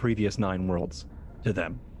one of the previous 9 worlds to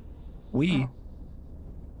them. We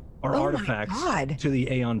are artifacts to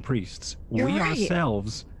the Aeon Priests. You're we right.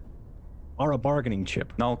 ourselves are a bargaining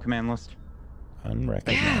chip. Null command list.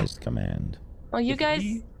 Unrecognized command. Well, you guys,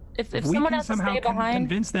 if we someone can has to somehow stay behind,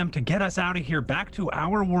 convince them to get us out of here back to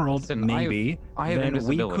our world, Listen, maybe, I have then we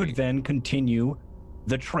invisibility. could then continue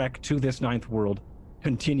the trek to this ninth world,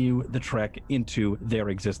 continue the trek into their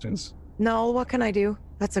existence. No, what can I do?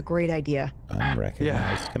 That's a great idea.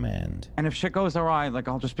 Unrecognized command. And if shit goes awry, like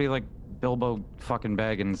I'll just be like Bilbo fucking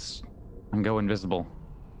Baggins and go invisible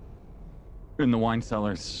in the wine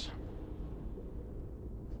cellars.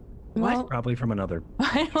 What? Probably from another.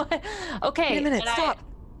 okay. Wait a minute, stop.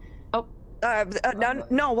 Oh.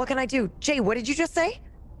 No, what can I do? Jay, what did you just say?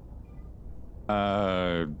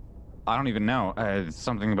 I don't even know.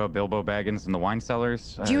 Something about Bilbo Baggins and the wine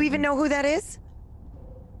cellars. Do you even know who that is?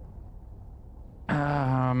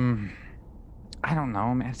 I don't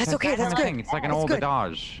know, man. It's That's like okay, that that's kind of good. thing. It's like an That's old good.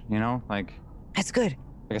 adage, you know, like That's good.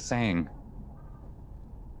 a saying.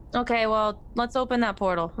 Okay, well, let's open that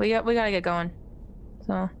portal. We gotta get going.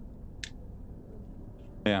 So.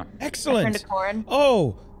 Yeah. Excellent. To Corin.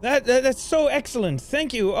 Oh, that's so excellent.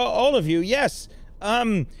 Thank you, all of you. Yes.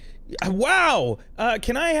 Wow.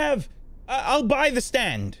 Can I have? I'll buy the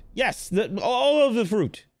stand. Yes. All of the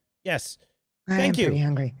fruit. Yes. Thank you. I'm pretty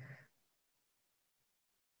hungry.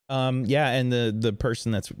 Yeah, and the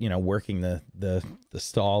person that's working the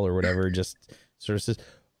stall or whatever just sort of says,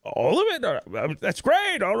 all of it. That's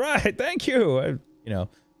great. All right. Thank you.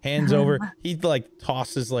 Hands over. He like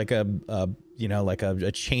tosses like a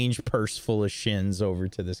change purse full of shins over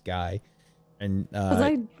to this guy. And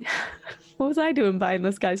what was I doing buying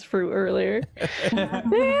this guy's fruit earlier?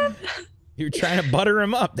 Man. You're trying to butter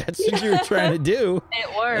him up. That's what you were trying to do.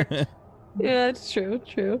 It worked. Yeah, it's true.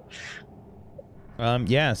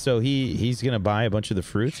 Yeah, so he's gonna buy a bunch of the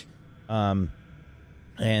fruit. And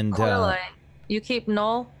Coraline, you keep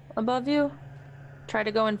Null above you. Try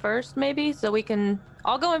to go in first, maybe, so we can.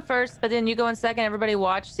 I'll go in first, but then you go in second. Everybody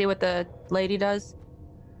watch, see what the lady does.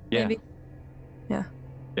 Yeah. Maybe. Yeah.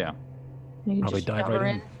 Yeah. You can Probably just dive shove her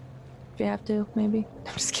right in. if you have to. Maybe.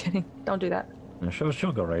 I'm just kidding. Don't do that. Yeah,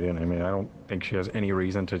 she'll go right in. I mean, I don't think she has any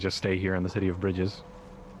reason to just stay here in the City of Bridges.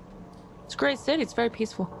 It's a great city. It's very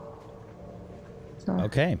peaceful. So.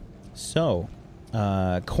 okay, so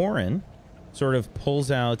Corin sort of pulls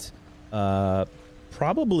out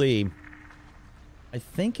probably, I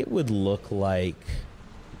think it would look like,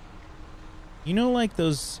 like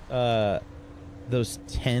those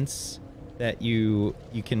tents that you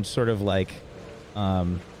can sort of like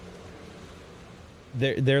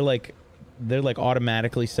they're like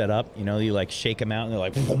automatically set up, you like shake them out and they're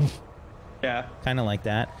like Yeah. kind of like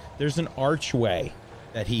that. There's an archway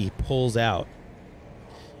that he pulls out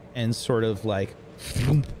and sort of like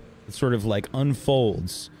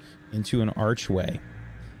unfolds into an archway,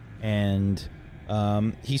 and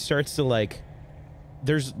he starts to like,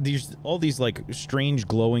 there's all these like strange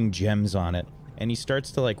glowing gems on it, and he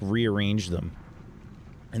starts to like rearrange them,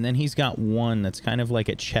 and then he's got one that's kind of like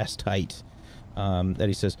at chest height, that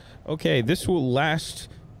he says, okay, this will last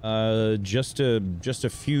just a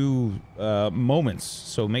few moments,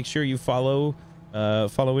 so make sure you follow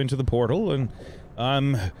into the portal, and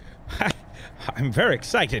I'm very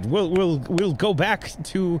excited. We'll go back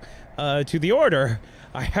to the order.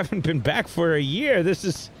 I haven't been back for a year. This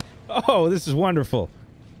is wonderful.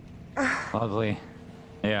 Lovely.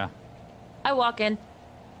 Yeah. I walk in.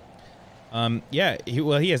 Yeah.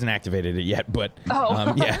 He hasn't activated it yet, but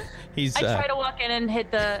yeah, he's. I try to walk in and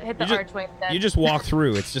hit the archway. You just walk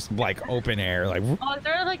through. It's just like open air. Like. Oh,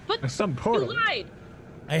 they're like, but Some portal. you lied.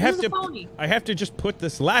 I have to just put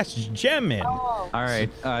this last gem in. Oh. All right.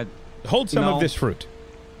 Hold some No. of this fruit.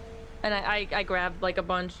 And I grabbed like a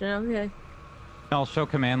bunch. Okay. I'll show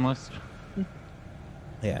command list.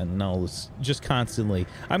 Yeah, no, it's just constantly.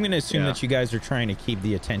 I'm going to assume that you guys are trying to keep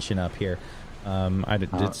the attention up here.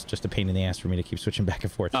 It's just a pain in the ass for me to keep switching back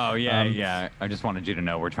and forth. Oh yeah, yeah. I just wanted you to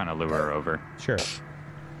know we're trying to lure her over. Sure.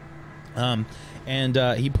 And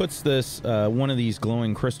he puts this one of these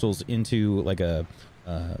glowing crystals into like a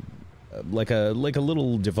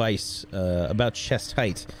little device about chest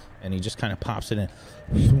height, and he just kind of pops it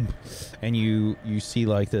in, and you see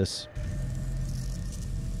like this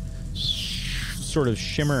sort of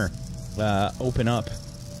shimmer open up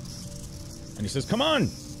And he says, come on!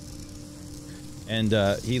 And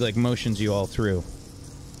he, like, motions you all through.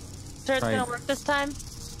 Sure it's gonna work this time?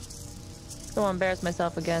 Don't want to embarrass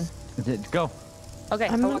myself again. Go. Okay,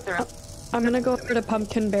 I'll walk through. I'm gonna go over to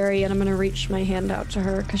Pumpkinberry and I'm gonna reach my hand out to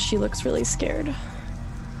her because she looks really scared.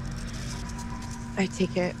 I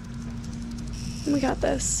take it. We got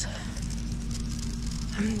this.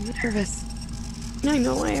 I'm nervous. I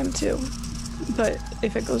know I am too. But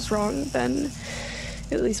if it goes wrong, then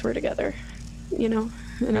at least we're together. You know?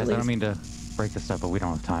 And Guys, I don't mean to break this up, but we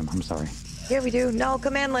don't have time. I'm sorry. Yeah, we do. Null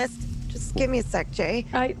command list. Just give me a sec, Jay.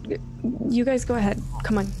 You guys go ahead.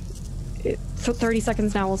 Come on. 30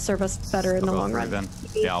 seconds now will serve us better in the long run. Then.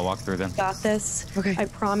 Yeah, I'll walk through then. Got this. Okay. I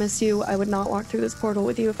promise you I would not walk through this portal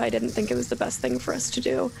with you if I didn't think it was the best thing for us to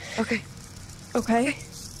do. Okay. Okay?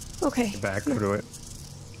 Okay. Back through it.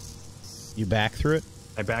 You back through it?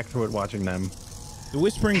 I back through it watching them. The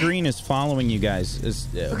Whispering Green is following you guys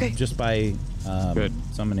just by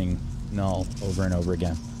summoning Null over and over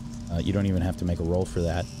again. You don't even have to make a roll for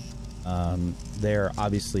that. They're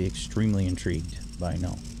obviously extremely intrigued by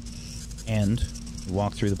Null. And you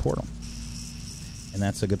walk through the portal. And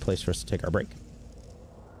that's a good place for us to take our break.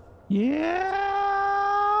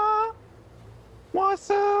 Yeah. What's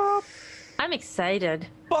up? I'm excited.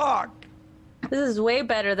 Fuck. This is way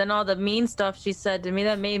better than all the mean stuff she said to me.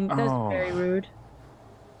 That was very rude.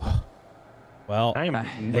 Well, I am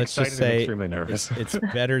let's excited just say and extremely nervous. it's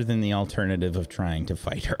better than the alternative of trying to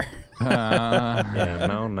fight her.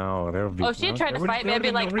 Yeah, no. There would be, Oh, if she had tried to fight me, I'd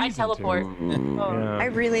be like, I teleport. Yeah. I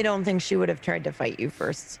really don't think she would have tried to fight you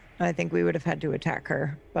first. I think we would have had to attack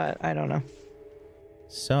her, but I don't know.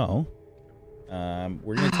 So,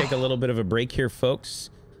 we're going to take a little bit of a break here,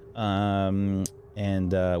 folks. And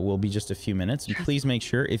we'll be just a few minutes. And please make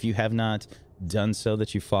sure, if you have not done so,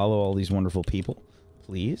 that you follow all these wonderful people.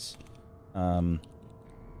 Please. Also,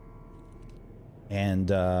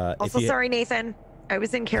 sorry, Nathan. I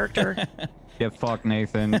was in character. Yeah, fuck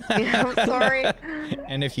Nathan. Yeah, I'm sorry.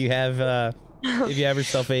 And if you have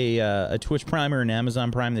yourself a Twitch Prime or an Amazon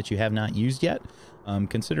Prime that you have not used yet,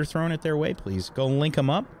 consider throwing it their way, please. Go link them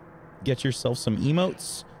up, get yourself some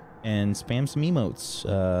emotes, and spam some emotes.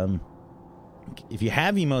 If you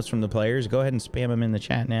have emotes from the players, go ahead and spam them in the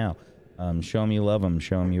chat now. Show them you love them.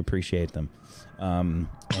 Show them you appreciate them.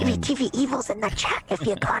 TV Evil's in the chat if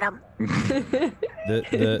you got him.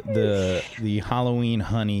 The Halloween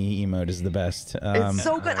honey emote is the best. It's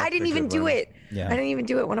so good. I didn't even do it. Yeah. I didn't even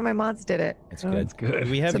do it. One of my mods did it. It's good. It's good.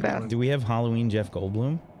 Do we have Halloween Jeff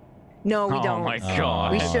Goldblum? No, we don't. Oh my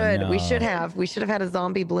god. We should. no. We should have. We should have had a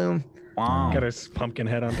zombie bloom. Wow. Got his pumpkin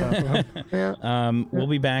head on top of him. Yeah. We'll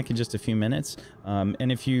be back in just a few minutes.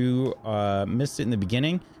 And if you missed it in the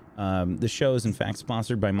beginning, the show is in fact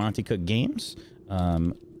sponsored by Monty Cook Games.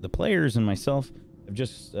 The players and myself have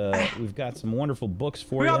just we've got some wonderful books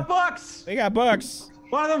for you. We got books. We got books.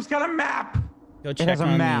 One of them's got a map. Go check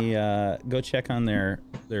on go check on their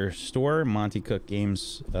store, Monty Cook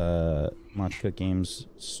Games,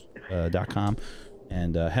 montycookgames.com,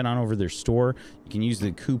 and head on over to their store. You can use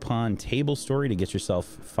the coupon Table Story to get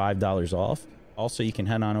yourself $5 off. Also, you can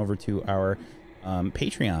head on over to our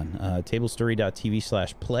Patreon,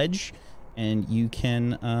 tablestory.tv/pledge, and you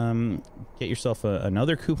can get yourself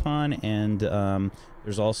another coupon, and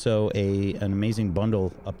there's also an amazing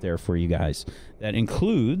bundle up there for you guys that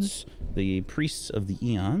includes the Priests of the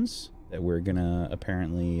Eons that we're gonna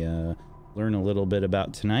apparently learn a little bit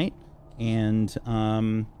about tonight, and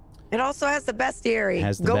it also has the bestiary.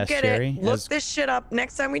 Go get it. Look this shit up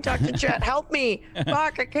next time we talk to chat. Help me.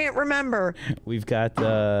 Fuck, I can't remember. We've got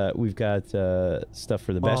stuff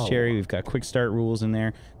for the bestiary. We've got quick start rules in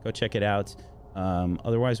there. Go check it out.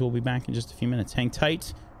 Otherwise, we'll be back in just a few minutes. Hang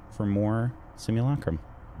tight for more Simulacrum.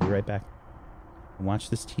 Be right back. Watch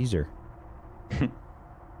this teaser.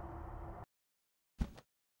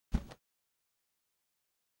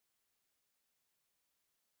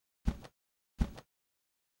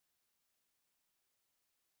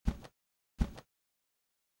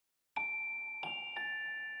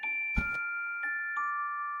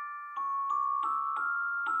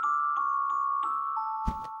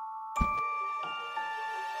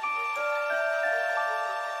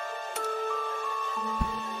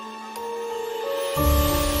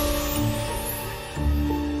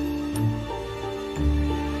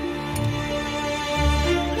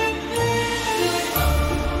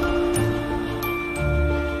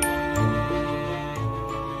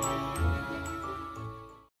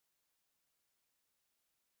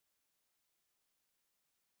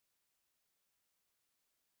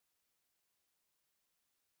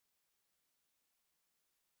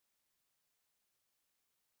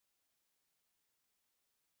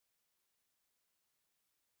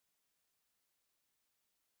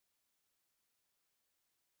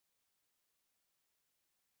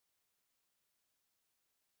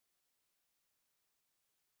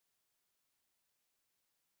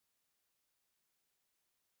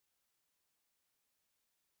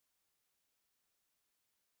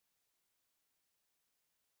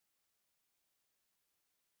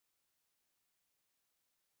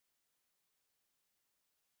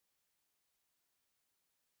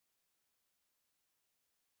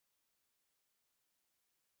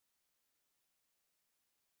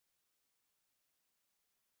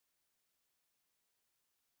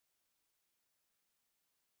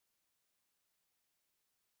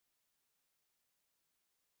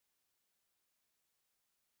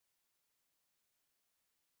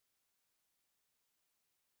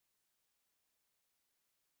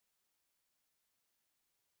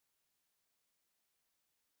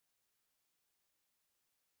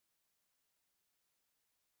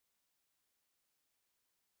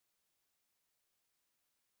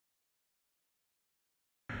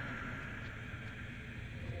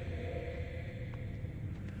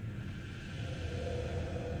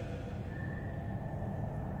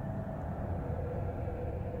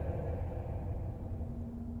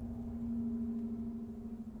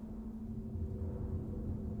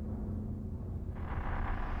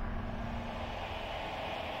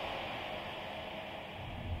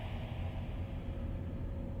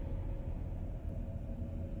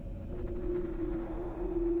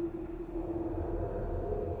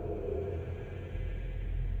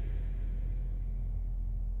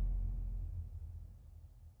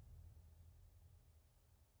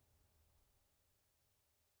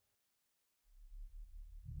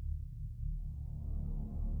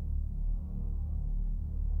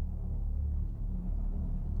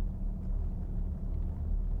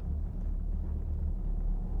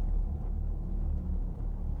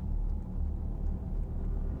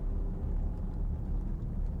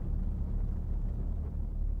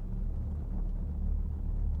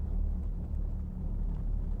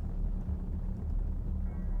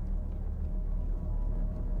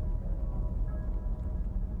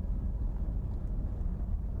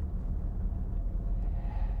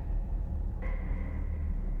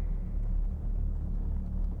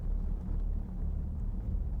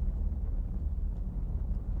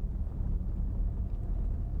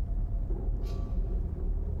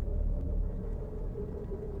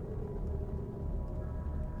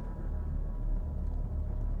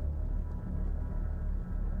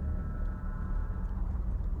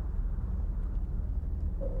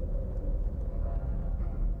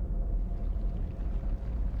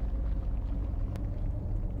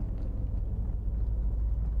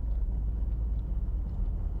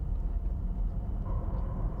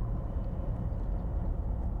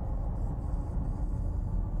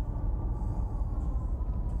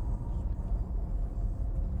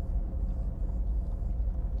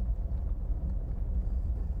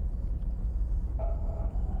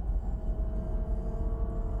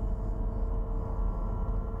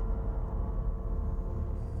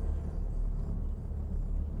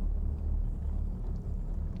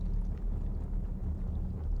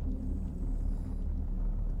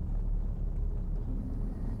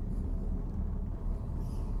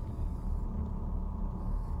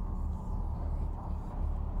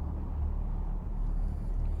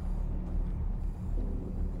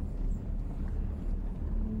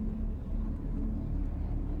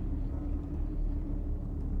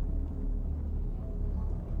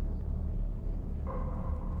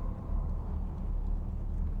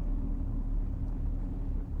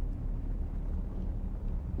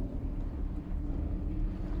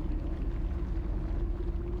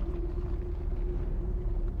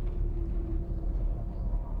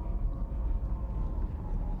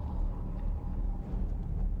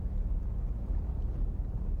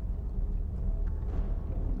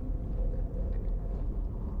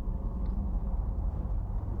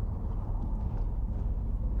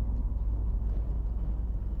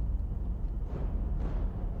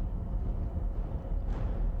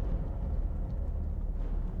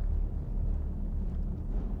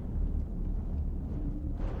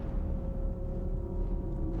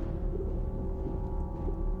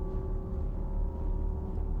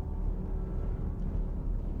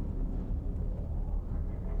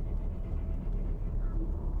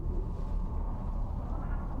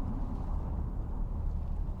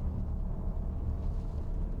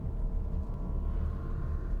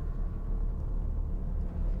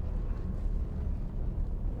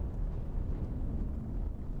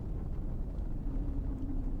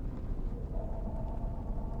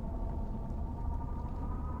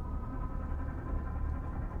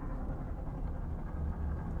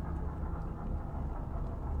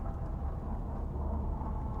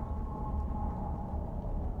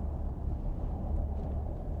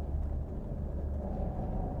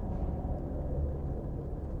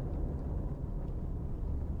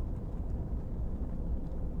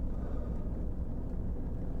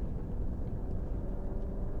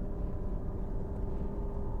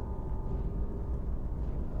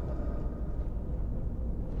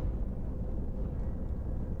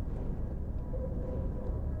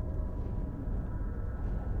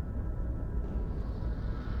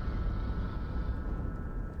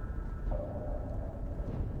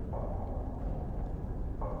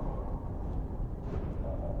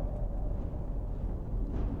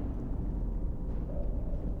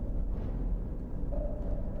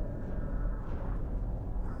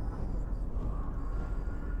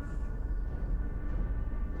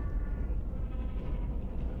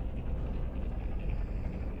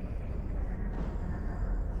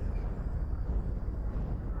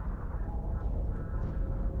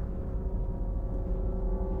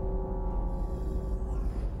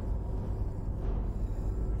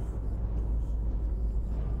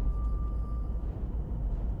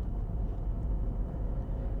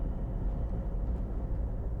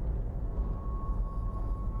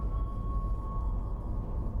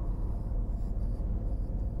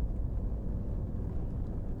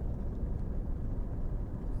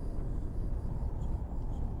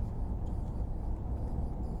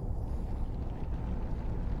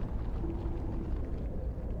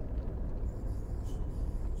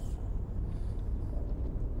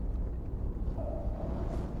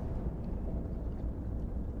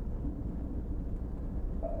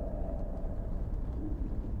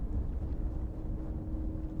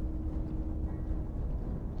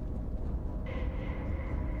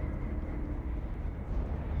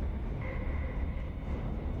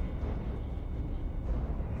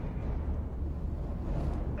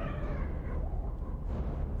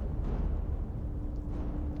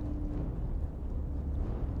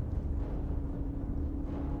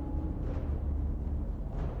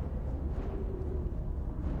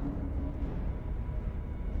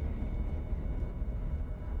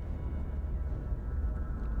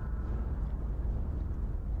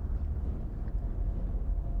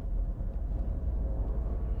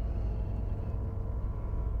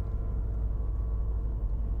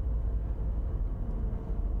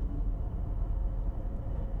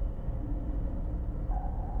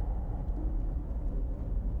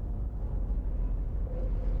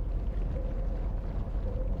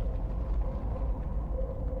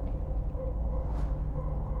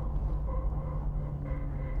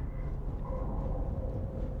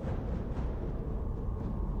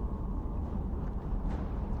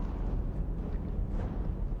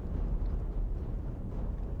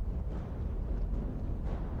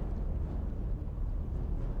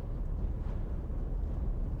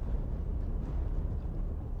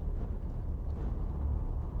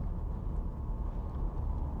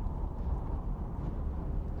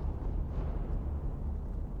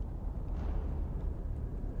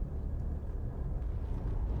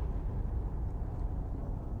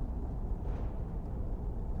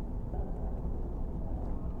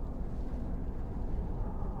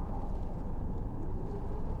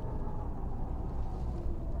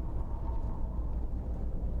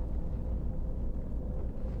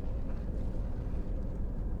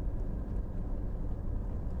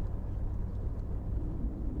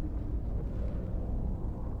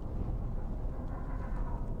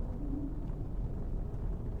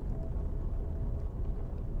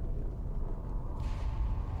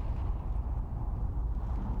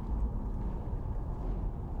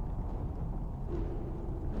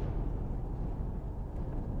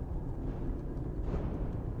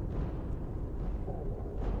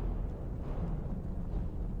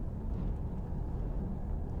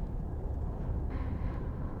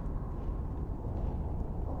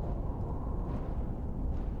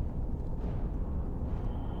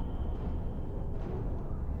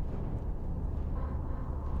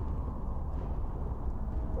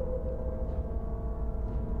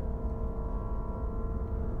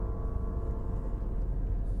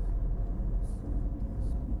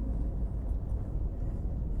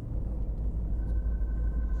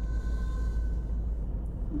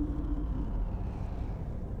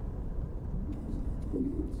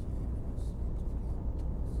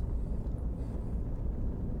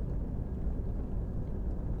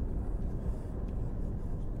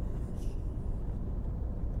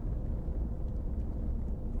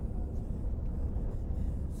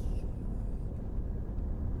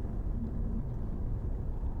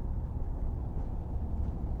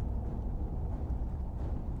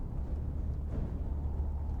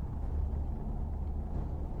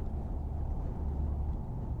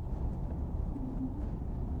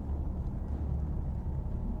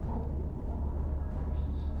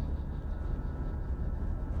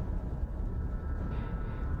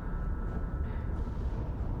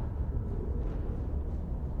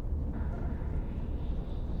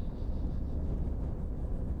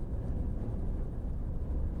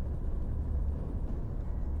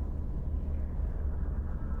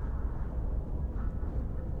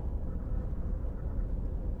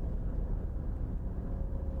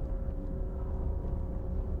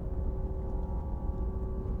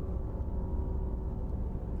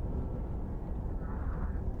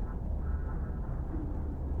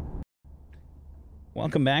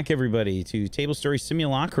 Welcome back, everybody, to Table Story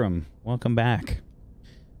Simulacrum. Welcome back.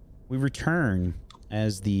 We return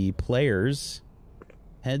as the players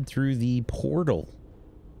head through the portal.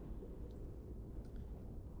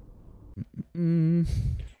 And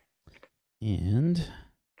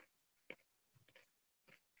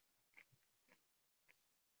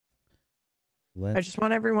I just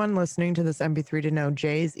want everyone listening to this MP3 to know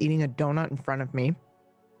Jay's eating a donut in front of me.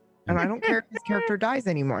 And I don't care if his character dies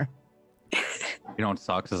anymore. You know what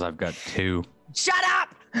sucks is I've got 2. Shut up!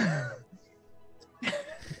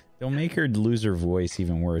 don't make her lose her voice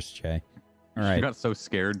even worse, Jay. All right. She got so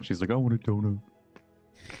scared. She's like, I want a donut.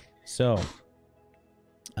 So,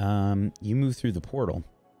 you move through the portal.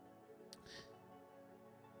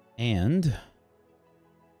 And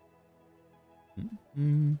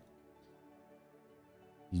you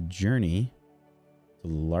journey to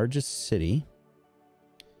the largest city,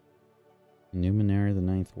 Numenera, the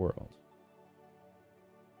 9th world.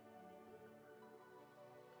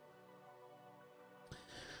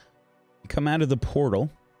 You come out of the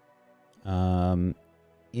portal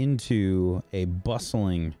into a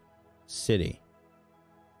bustling city.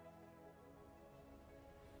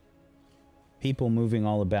 People moving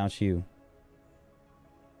all about you.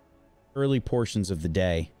 Early portions of the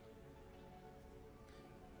day.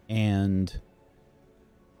 And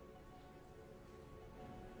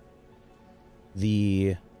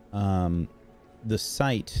the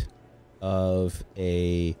sight of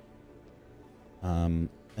an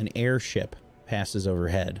airship passes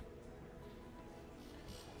overhead.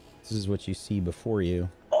 This is what you see before you.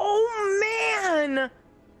 Oh man!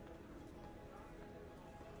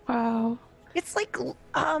 Wow. It's like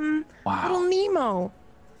Wow. Little Nemo.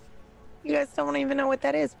 You guys don't even know what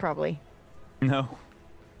that is, probably. No.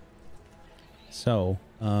 So,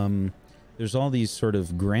 there's all these sort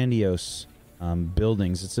of grandiose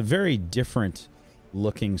buildings. It's a very different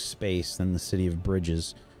looking space than the City of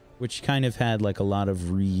Bridges, which kind of had like a lot of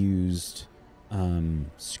reused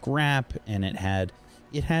scrap, and it had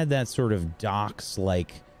that sort of docks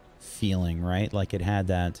like feeling, right? Like it had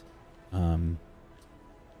that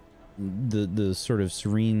the sort of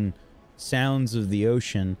serene sounds of the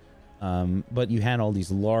ocean, but you had all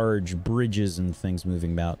these large bridges and things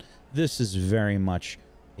moving about. This is very much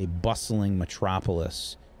a bustling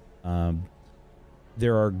metropolis.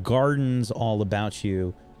 There are gardens all about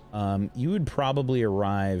you. You would probably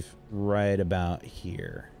arrive right about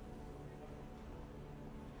here.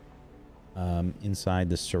 Inside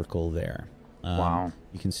the circle there. Wow.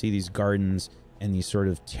 You can see these gardens and these sort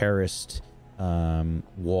of terraced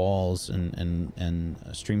walls and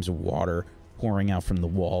streams of water pouring out from the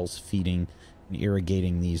walls, feeding and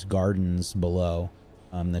irrigating these gardens below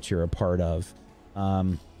that you're a part of.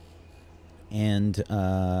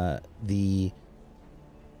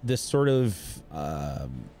 This sort of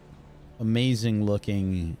amazing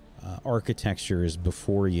looking architecture is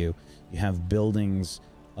before you. You have buildings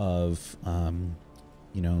of the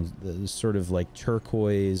sort of like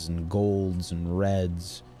turquoise and golds and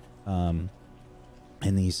reds, and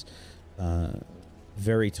these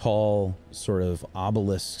very tall sort of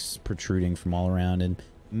obelisks protruding from all around, and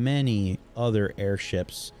many other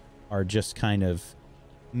airships are just kind of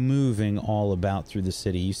moving all about through the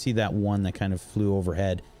city. You see that one that kind of flew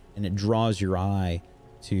overhead, and it draws your eye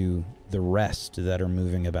to the rest that are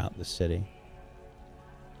moving about the city.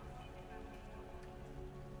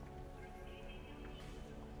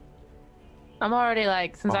 I'm already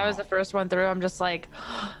like, since I was the first one through, I'm just like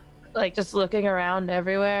just looking around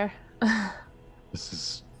everywhere. This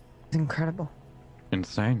is It's incredible.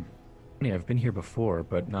 insane. Yeah, I've been here before,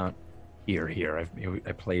 but not here.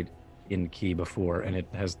 I played in Key before, and it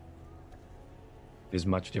is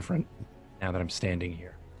much different now that I'm standing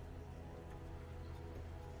here.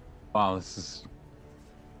 Wow, this is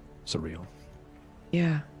Surreal.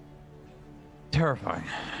 Yeah. terrifying.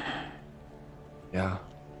 Yeah.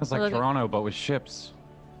 It's like Look at- Toronto, but with ships.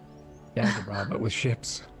 Yeah, but with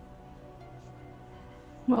ships.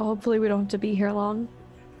 Well, hopefully we don't have to be here long.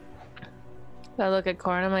 I look at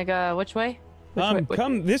Corn. I'm like, which way?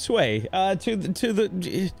 Come this way.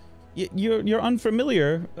 You're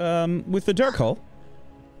unfamiliar with the Dark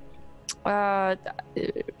That's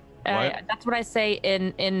what I say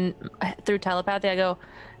in through telepathy. I go,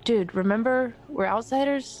 dude, remember we're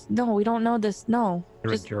outsiders? No, we don't know this. No,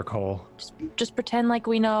 You're a jerk hole. just pretend like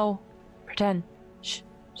we know. Pretend. Shh.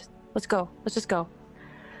 Let's go. Let's just go.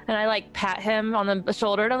 And I like pat him on the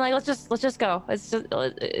shoulder, and I'm like, let's just go. It's just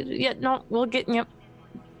yeah. No, we'll get. Yep.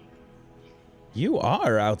 You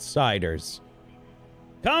are outsiders.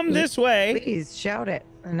 Come this way. Please shout it.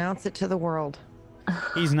 Announce it to the world.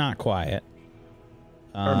 He's not quiet.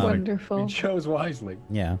 Wonderful. You chose wisely.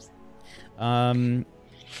 Yeah. And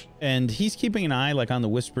he's keeping an eye like on the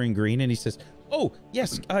Whispering Green, and he says, "Oh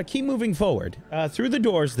yes, keep moving forward through the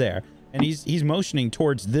doors there." And he's motioning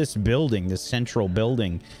towards this building, this central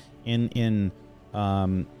building, in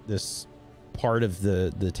this part of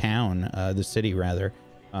the town, the city rather,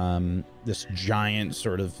 this giant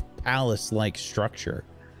sort of palace-like structure,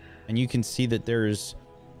 and you can see that there's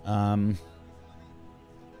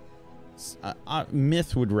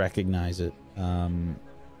Myth would recognize it.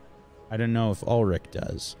 I don't know if Ulrich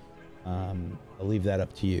does. I'll leave that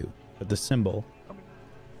up to you. But the symbol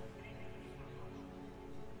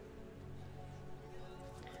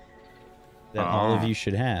that all of you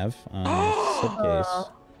should have on the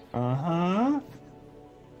slipcase. Uh-huh.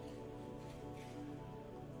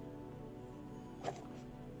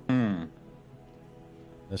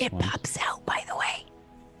 This It one. pops out, by the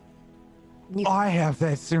way. I have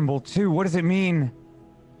that symbol too. What does it mean?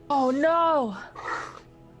 Oh no!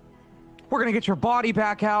 We're gonna get your body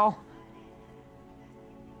back, Hal.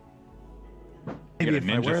 Maybe Get a if I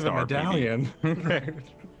ninja wear the star, baby. medallion.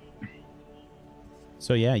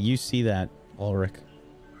 So yeah, you see that, Ulrich.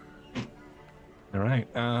 All right.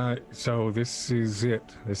 So this is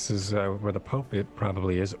it. This is where the Pope it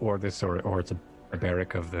probably is, or it's a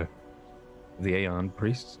barrack of the Aeon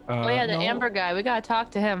Priests. Oh yeah, the no. Amber guy. We gotta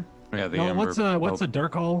talk to him. Yeah, the No, Amber what's a Pope.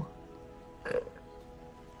 Dirk hole?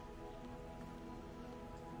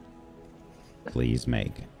 Please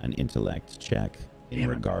make an intellect check in Damn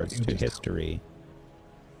it, regards you to just- history.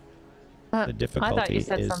 The I thought difficulty you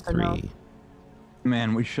said is something 3. else.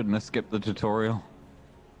 Man, we shouldn't have skipped the tutorial.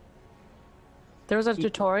 There was a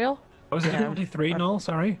tutorial. Oh, is it Yeah. difficulty 3? No,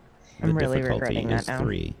 sorry. The I'm really difficulty regretting that is now.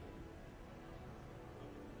 3.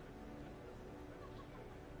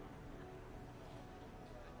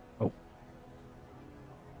 Oh.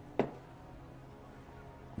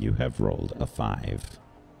 You have rolled a 5.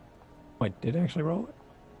 Wait, did I actually roll it?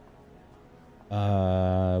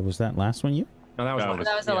 Was that last one you? No, that was, No, one.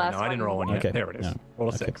 that was the last No, I didn't one. roll one yet. Okay, There it is. no. Roll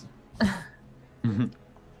a Okay. 6.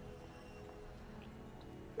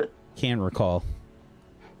 Can't recall.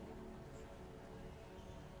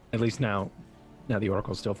 At least now the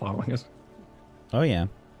Oracle's still following us. Oh yeah.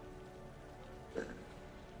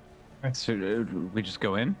 So we just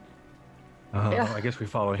go in? Yeah. I guess we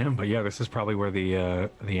follow him, but yeah, this is probably where the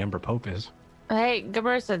Ember Pope is. Hey,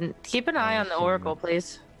 Gamerson, keep an eye on the Oracle,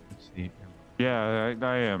 please. Let's see. Yeah,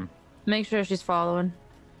 I am. Make sure she's following.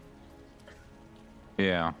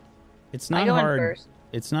 Yeah. It's I not go in hard. first.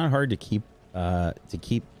 It's not hard to keep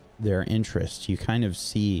their interest. You kind of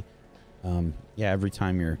see every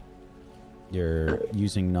time you're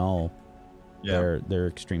using Null, they're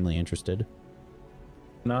extremely interested.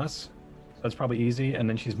 And us. So that's probably easy. And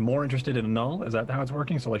then she's more interested in Null. Is that how it's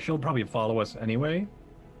working? So like she'll probably follow us anyway,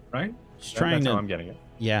 right? She's trying That's how to I'm getting it.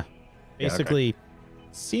 Yeah. Yeah, okay. Basically,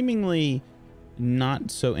 seemingly not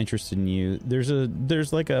so interested in you.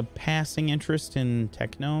 There's like a passing interest in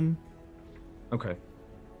Technome. Okay.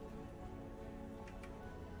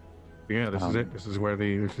 Yeah, this is it. This is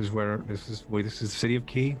the City of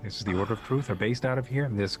Key. This is the Order of Truth are based out of here.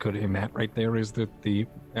 And this and that right there is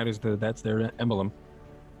that's their emblem.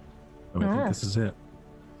 So I think this is it.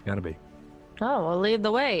 Gotta be. Oh, well, lead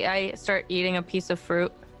the way. I start eating a piece of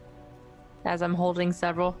fruit as I'm holding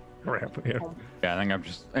several. Crap. Yeah. Yeah, I think I'm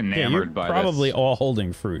just Yeah, enamored you're by probably this. all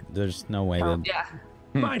holding fruit. There's no way that. Yeah.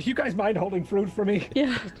 Mind, you guys mind holding fruit for me?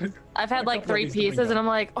 Yeah. I've had like couple of 3 these to bring pieces and back. I'm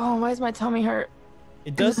like, oh, why does my tummy hurt?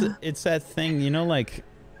 It does. It's that thing, like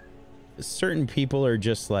certain people are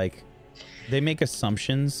just like, they make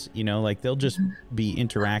assumptions, like they'll just be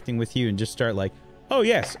interacting with you and just start like, oh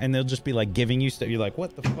yes, and they'll just be like giving you stuff. You're like,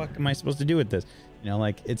 what the fuck am I supposed to do with this?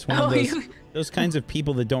 Like it's one of those kinds of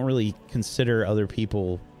people that don't really consider other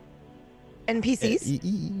people.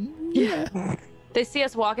 NPCs? Yeah. They see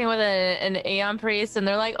us walking with an Aeon Priest and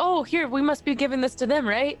they're like, oh, here, we must be giving this to them,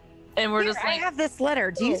 right? And we're Here, just I like, have this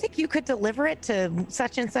letter. Do you Oh. think you could deliver it to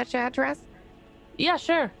such and such address? yeah,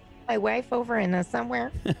 sure. My wife over in somewhere?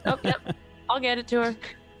 Oh, yep. I'll get it to her.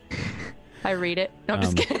 I read it. No, I'm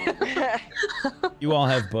just kidding. You all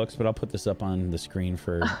have books, but I'll put this up on the screen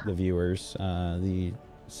for the viewers. The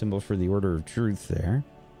symbol for the Order of Truth there.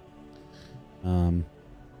 And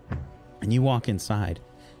you walk inside.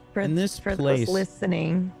 In this for place, those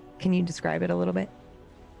listening, can you describe it a little bit?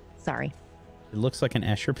 Sorry. it looks like an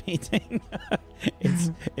Escher painting.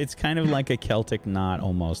 It's kind of like a Celtic knot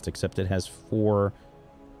almost, except it has 4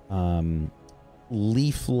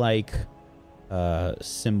 leaf-like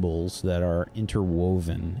symbols that are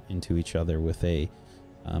interwoven into each other with a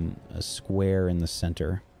square in the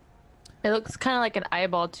center. It looks kind of like an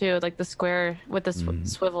eyeball too, like the square with the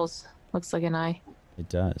swivels. Looks like an eye. It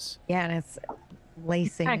does. Yeah, and it's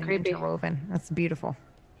lacing Kinda and creepy. interwoven. That's beautiful.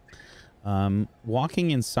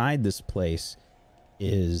 Walking inside this place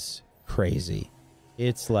is crazy.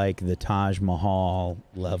 It's like the Taj Mahal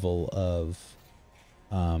level of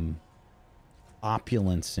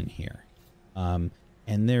opulence in here.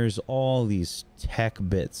 And there's all these tech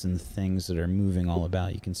bits and things that are moving all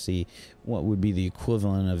about. You can see what would be the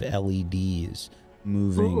equivalent of LEDs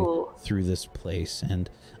moving through this place. And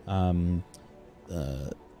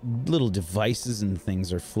little devices and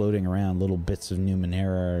things are floating around. Little bits of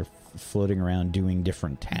Numenera are floating around doing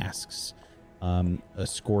different tasks.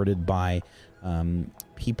 Escorted by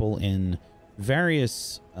people in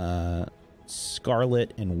various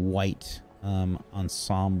scarlet and white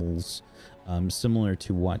ensembles. Similar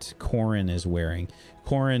to what Corin is wearing.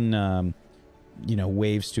 Corin,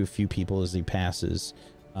 waves to a few people as he passes,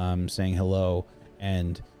 saying hello.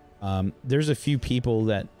 And there's a few people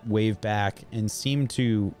that wave back and seem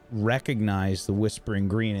to recognize the Whispering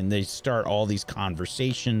Green, and they start all these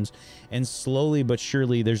conversations. And slowly but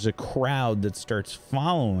surely, there's a crowd that starts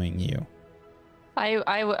following you.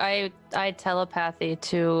 I telepathy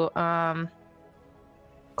to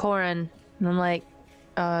Corin, and I'm like,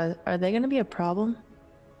 are they gonna be a problem?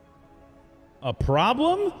 A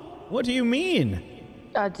problem? What do you mean?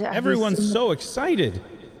 Everyone's so excited.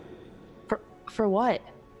 For what?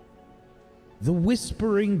 The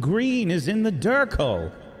Whispering Green is in the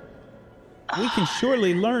Durko. We can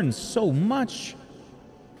surely learn so much.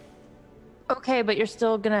 Okay, but you're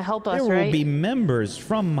still gonna help us, There right? will be members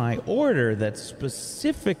from my order that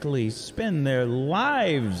specifically spend their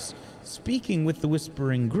lives speaking with the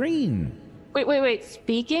Whispering Green. Wait.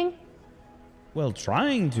 Speaking? Well,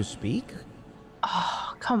 trying to speak.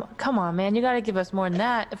 Oh, come on, man. You gotta give us more than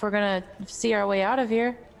that if we're gonna see our way out of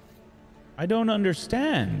here. I don't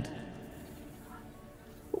understand.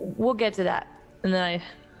 We'll get to that. And then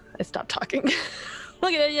I stopped talking.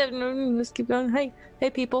 Look at it. Yeah, let's keep going. Hey,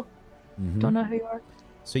 people. Don't know who you are.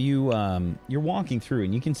 So you're walking through,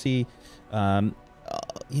 and you can see,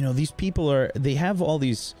 these people they have all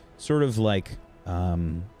these sort of like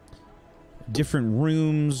different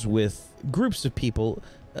rooms with groups of people,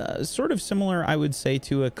 sort of similar, I would say,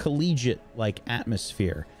 to a collegiate like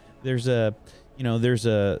atmosphere. There's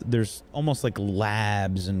almost like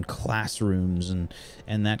labs and classrooms and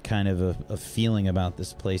that kind of a feeling about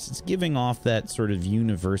this place. It's giving off that sort of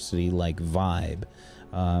university like vibe.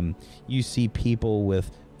 You see people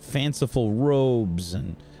with fanciful robes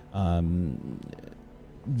and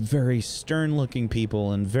very stern looking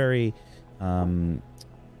people and very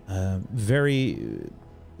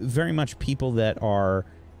much people that are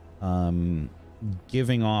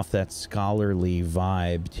giving off that scholarly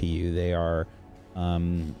vibe to you. They are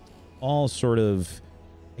all sort of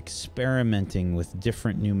experimenting with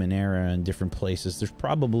different Numenera and different places. There's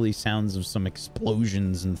probably sounds of some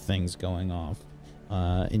explosions and things going off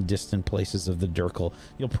in distant places of the Durkle.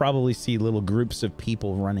 You'll probably see little groups of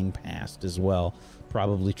people running past as well,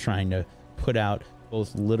 probably trying to put out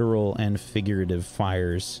both literal and figurative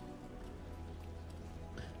fires.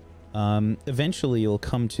 Eventually you'll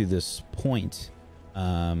come to this point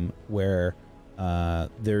where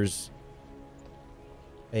there's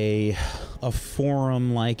a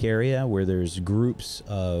forum-like area where there's groups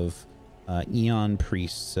of Aeon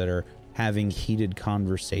Priests that are having heated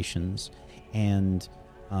conversations, and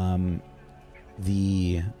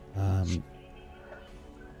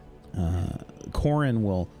Corin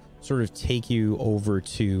will sort of take you over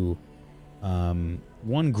to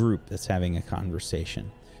one group that's having a conversation.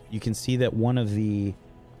 You can see that one of the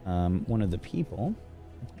people.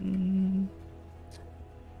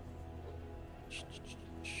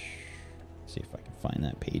 See if I can find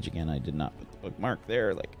that page again. I did not put the bookmark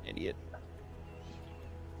there, like an idiot.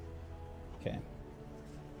 Okay.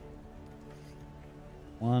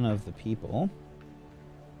 One of the people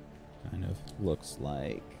kind of looks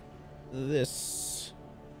like this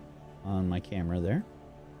on my camera there.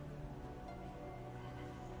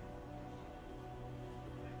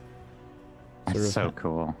 That's so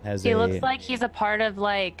cool. He looks like he's a part of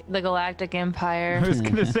like the Galactic Empire. I was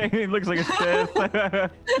gonna say he looks like a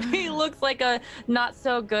Sith. He looks like a not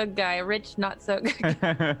so good guy, rich not so good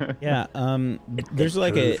guy. Yeah, there's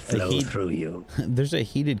like a through you. There's a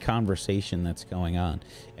heated conversation that's going on,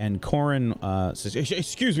 and Corin says,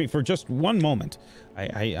 "Excuse me for just one moment.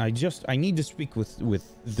 I need to speak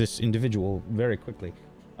with this individual very quickly.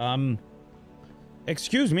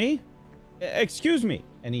 Excuse me,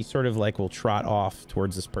 and he sort of like will trot off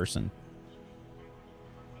towards this person.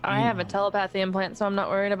 I have a telepathy implant, so I'm not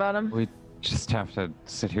worried about him. We just have to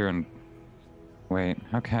sit here and Wait,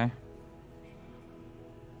 okay.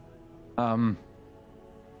 What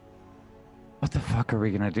the fuck are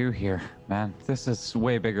we gonna do here, man? This is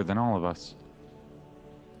way bigger than all of us.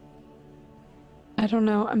 I don't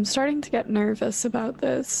know. I'm starting to get nervous about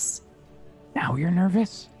this. Now you're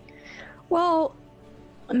nervous? Well,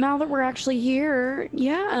 now that we're actually here,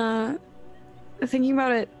 yeah. Thinking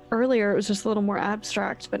about it earlier, it was just a little more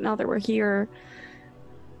abstract, but now that we're here,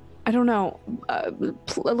 I don't know.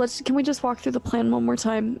 Can we just walk through the plan one more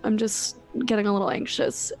time? I'm just getting a little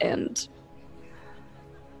anxious and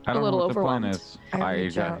I don't a little know what overwhelmed. the plan is. I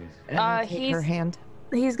reach out and I take her hand.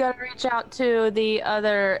 He's got to reach out to the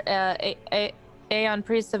other Aeon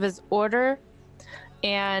Priests of his order,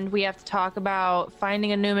 and we have to talk about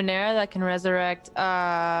finding a Numenera that can resurrect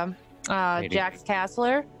Jax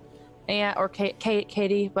Castler, or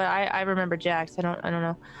Katie, but I remember Jax. I don't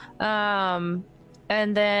know.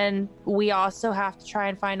 And then we also have to try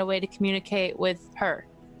and find a way to communicate with her,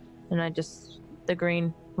 and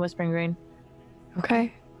the Whispering Green.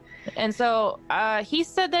 Okay. And so he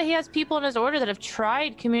said that he has people in his order that have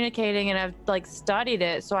tried communicating and have like studied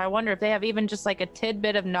it. So I wonder if they have even just like a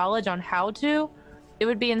tidbit of knowledge on how to. It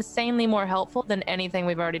would be insanely more helpful than anything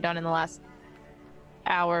we've already done in the last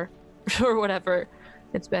hour or whatever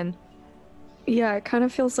it's been. Yeah, it kind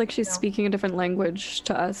of feels like she's speaking a different language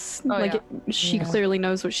to us. Oh, like yeah. she clearly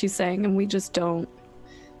knows what she's saying and we just don't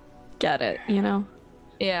get it, you know?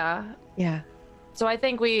 Yeah. Yeah. So I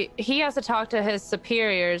think he has to talk to his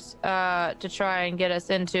superiors to try and get us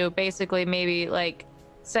into basically maybe like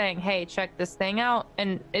saying, hey, check this thing out.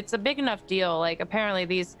 And it's a big enough deal. Like apparently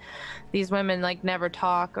these women like never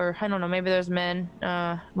talk, or I don't know, maybe there's men,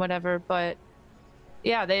 whatever. But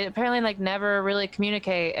yeah, they apparently like never really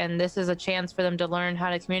communicate. And this is a chance for them to learn how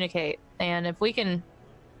to communicate. And if we can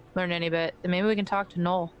learn any bit, then maybe we can talk to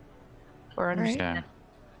Null or understand. Yeah.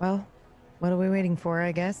 Well, what are we waiting for,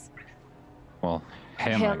 I guess? Well,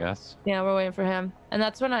 him, I guess. Yeah, we're waiting for him. And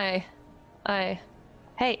that's when I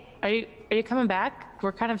hey, are you coming back?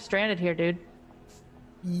 We're kind of stranded here, dude.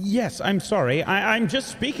 Yes, I'm sorry. I'm just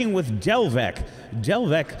speaking with Delvec.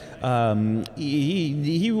 Delvec,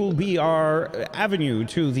 he will be our avenue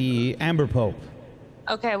to the Amber Pope.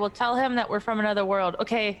 Okay, well tell him that we're from another world.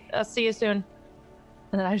 Okay, I'll see you soon.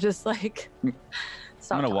 And then I just like I'm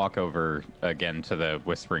gonna walk over again to the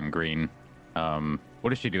Whispering Green.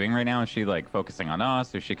 What is she doing right now? Is she like focusing on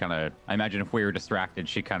us? Is she kind of, I imagine if we were distracted,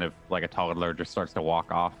 she kind of like a toddler just starts to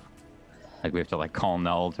walk off. Like we have to like call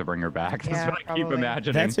Null to bring her back. That's what I keep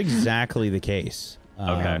imagining. That's exactly the case.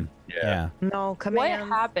 Okay. Yeah. No, commands. What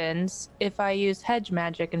happens if I use hedge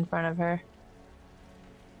magic in front of her?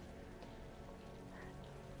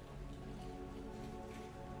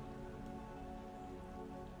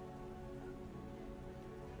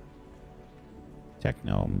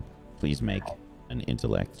 Technome, please make an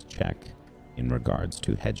intellect check in regards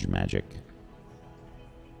to hedge magic.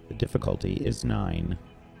 The difficulty is 9.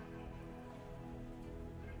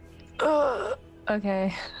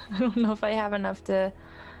 Okay. I don't know if I have enough to...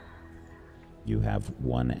 You have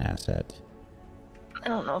 1 asset. I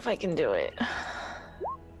don't know if I can do it.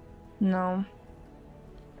 No.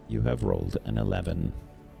 You have rolled an 11.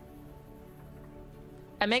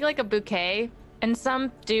 I make like a bouquet, and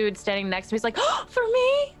some dude standing next to me is like, oh, for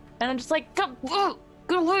me? And I'm just like, go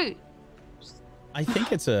away. I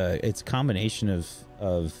think it's a combination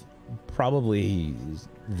of probably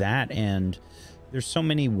that, and there's so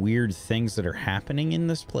many weird things that are happening in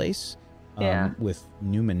this place. With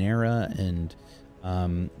Numenera,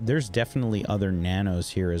 and there's definitely other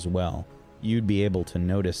nanos here as well. You'd be able to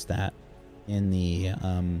notice that in the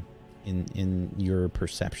in your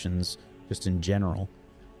perceptions, just in general.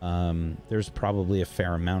 There's probably a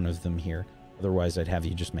fair amount of them here. Otherwise, I'd have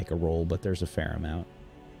you just make a roll, but there's a fair amount.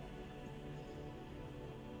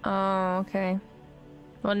 Oh, okay.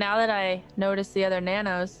 Well, now that I notice the other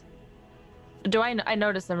nanos, I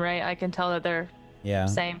notice them, right? I can tell that they're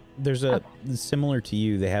same. There's a similar to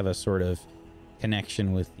you. They have a sort of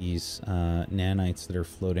connection with these nanites that are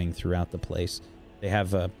floating throughout the place. They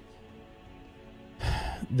have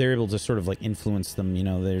they're able to sort of like influence them. You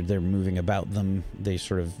know, they're moving about them. They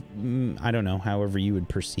sort of, I don't know, however you would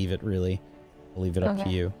perceive it. Really, I'll leave it up to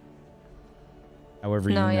you.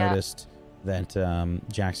 However you noticed that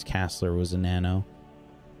Jax Castler was a nano.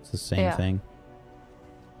 It's the same thing.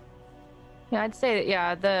 Yeah, I'd say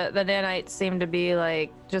that, the nanites seem to be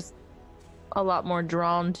like just a lot more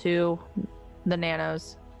drawn to the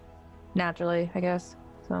nanos naturally, I guess.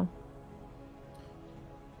 So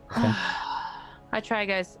okay. I try,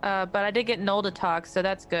 guys. But I did get Null to talk, so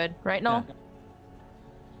that's good, right, Null?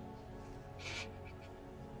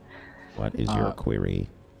 What is your query?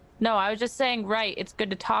 No, I was just saying, right. It's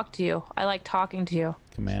good to talk to you. I like talking to you.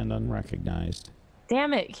 Command unrecognized.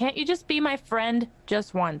 Damn it. Can't you just be my friend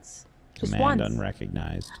just once? Just Command once.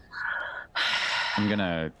 unrecognized. I'm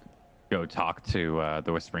gonna go talk to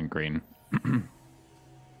the Whispering Green.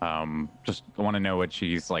 Just want to know what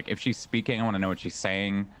she's like. If she's speaking, I want to know what she's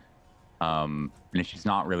saying. And if she's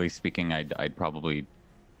not really speaking, I'd probably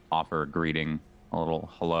offer a greeting, a little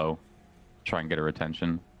hello, try and get her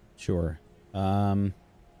attention. Sure.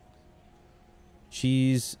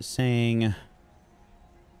 She's saying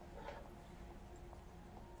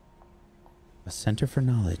a center for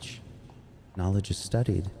knowledge. Knowledge is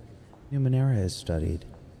studied. Numenera is studied.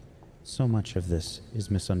 So much of this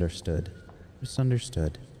is misunderstood.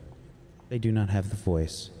 Misunderstood. They do not have the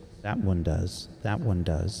voice. That one does. That one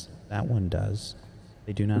does. That one does.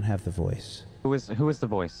 They do not have the voice. Who is the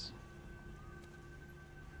voice?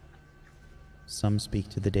 Some speak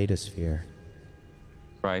to the data sphere.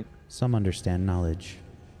 Right. Some understand knowledge.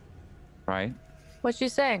 Right. What's she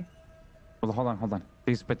saying? Well, hold on.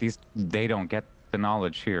 These they don't get the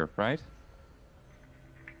knowledge here, right?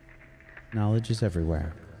 Knowledge is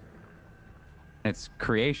everywhere. It's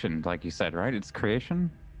creation, like you said, right? It's creation?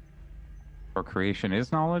 Or creation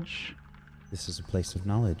is knowledge? This is a place of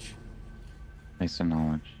knowledge. Place of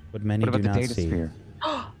knowledge. But many What do about the not data see. sphere?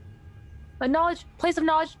 A knowledge, place of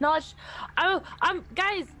knowledge. Oh,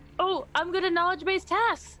 guys. Oh, I'm good at knowledge-based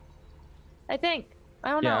tasks. I think. I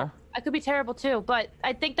don't Yeah. know. I could be terrible too, but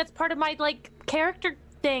I think that's part of my like character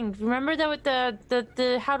thing. Remember that with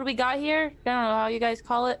the how do we got here? I don't know how you guys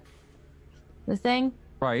call it. The thing.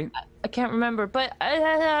 Right. I can't remember, but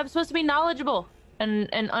I'm supposed to be knowledgeable and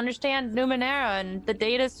understand Numenera and the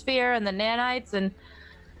data sphere and the nanites and.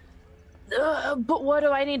 But what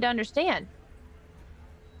do I need to understand?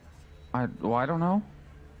 I don't know.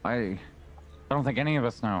 I don't think any of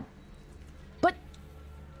us know. But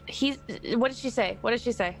what did she say? What did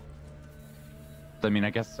she say? I mean,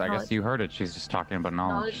 I guess Knowledge. you heard it. She's just talking about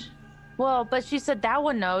knowledge. Well, but she said that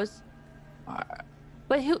one knows.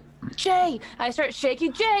 But who? Jay! I start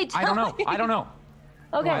shaking. Jay, I don't know. tell me. I don't know.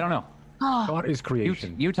 Okay. I don't know. Oh, Thought is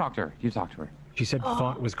creation. You talk to her. You talk to her. She said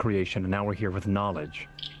thought was creation, and now we're here with knowledge.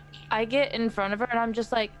 I get in front of her and I'm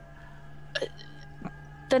just like,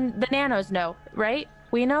 the nanos know, right?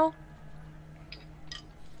 We know.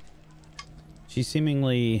 She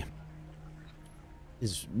seemingly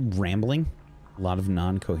is rambling. A lot of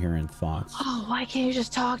non-coherent thoughts. Oh, why can't you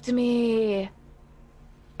just talk to me?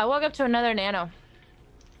 I walk up to another nano.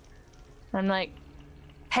 I'm like,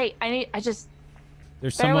 hey, There's bear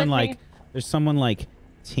someone with me. there's someone like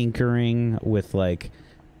tinkering with like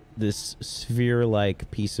this sphere-like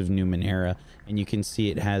piece of Numenera, and you can see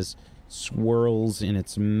it has swirls in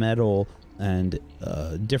its metal, and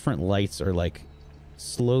different lights are like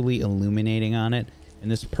slowly illuminating on it. And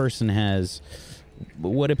this person has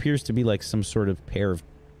what appears to be like some sort of pair of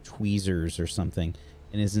tweezers or something,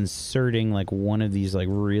 and is inserting like one of these like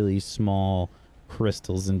really small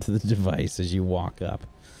crystals into the device as you walk up.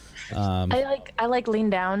 I like lean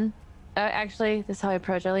down. Actually, this is how I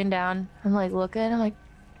approach. I lean down. I'm like looking. I'm like,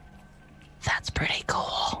 that's pretty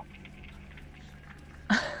cool.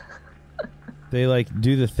 They like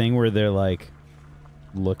do the thing where they're like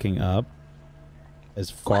looking up as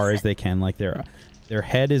far as they can, like their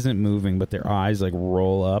head isn't moving, but their eyes like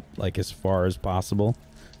roll up like as far as possible.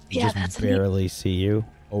 Yeah, Just that's barely see you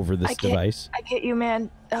over this device. I get you, man.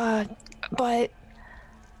 But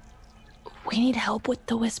we need help with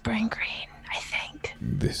the Whispering Green, I think.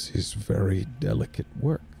 This is very delicate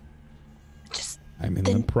work. Just I'm in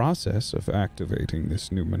the process of activating this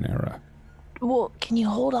Numenera. well, can you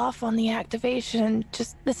hold off on the activation?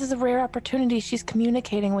 Just this is a rare opportunity. She's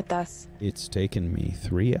communicating with us. It's taken me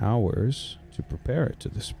 3 hours to prepare it to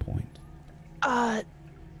this point.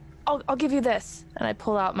 I'll give you this, and I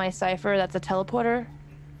pull out my cipher. That's a teleporter.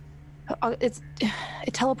 It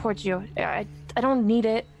teleports you. I don't need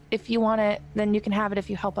it. If you want it, then you can have it if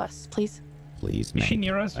you help us, please. Please Is she make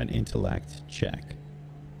near us? an intellect check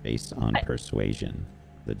based on persuasion.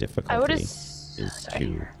 The difficulty is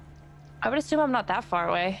 2. I would assume I'm not that far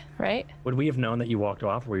away, right? Would we have known that you walked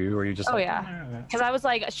off? Were you just Oh, like, yeah. Because I was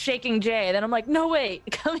like shaking Jay. Then I'm like, no, wait,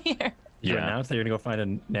 come here. You Yeah. announced that you're going to go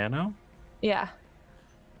find a nano? Yeah.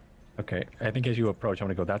 Okay. I think as you approach, I'm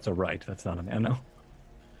going to go, that's a right. That's not a nano.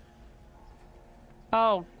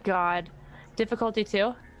 Oh, God. Difficulty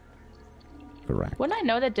 2? Correct. Wouldn't I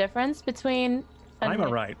know the difference between I'm a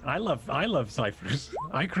right. I love ciphers.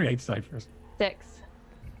 I create ciphers. 6?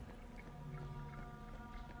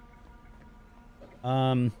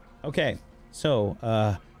 Okay.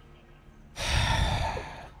 So,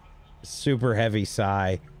 super heavy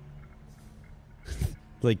sigh.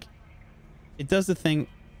 like, it does the thing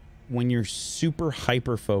when you're super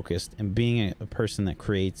hyper focused, and being a person that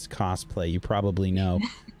creates cosplay, you probably know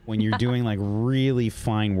when you're doing like really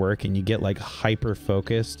fine work and you get like hyper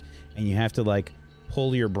focused and you have to like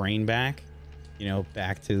pull your brain back, you know,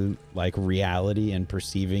 back to like reality and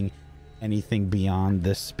perceiving anything beyond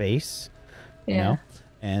this space, you know?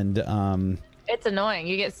 And it's annoying.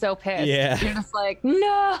 You get so pissed. Yeah. You're just like,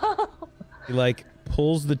 no. he like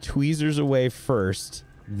pulls the tweezers away first,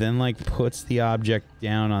 then like puts the object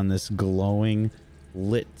down on this glowing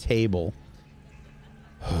lit table.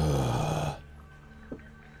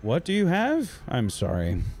 What do you have? I'm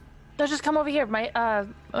sorry. No, just come over here.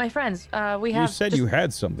 My friends. We have. You said you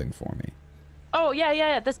had something for me. Oh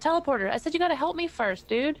yeah. This teleporter. I said you gotta help me first,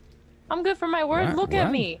 dude. I'm good for my word. Right, Look at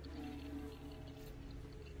right. me.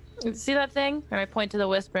 See that thing? And I point to the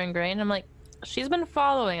Whispering Grain. I'm like, she's been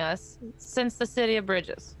following us since the City of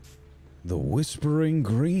Bridges. The Whispering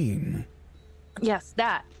Green. Yes,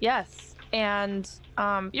 that. Yes. And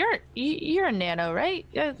you're a nano, right?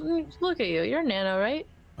 Yeah, look at you. You're a nano, right?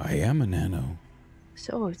 I am a nano.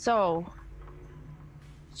 So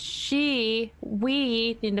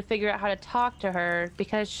we need to figure out how to talk to her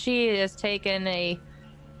because she has taken a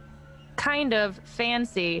kind of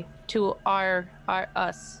fancy to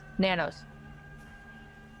us nanos.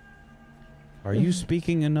 Are you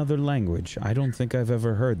speaking another language? I don't think I've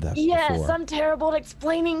ever heard that Yes, before. I'm terrible at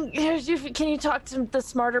explaining. Can you talk to the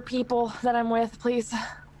smarter people that I'm with, please?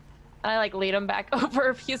 I like lead him back over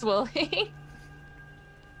if he's willing.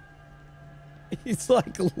 He's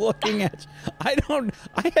like looking at you.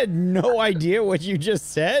 I had no idea what you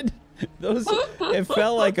just said. It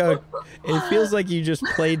feels like you just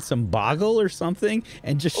played some Boggle or something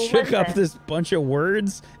and just shook up this bunch of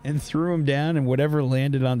words and threw them down, and whatever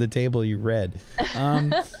landed on the table you read.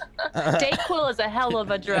 Dayquil is a hell of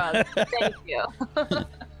a drug. Thank you.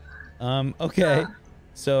 Okay.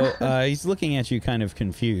 So he's looking at you kind of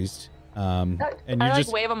confused. And you I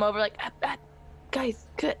just wave him over like, guys,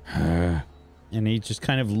 good. and he just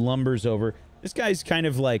kind of lumbers over. This guy's kind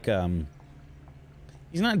of like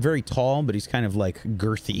he's not very tall, but he's kind of like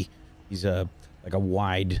girthy. He's like a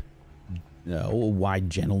wide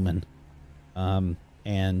gentleman. And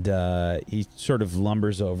he sort of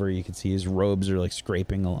lumbers over. You can see his robes are like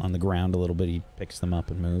scraping on the ground a little bit. He picks them up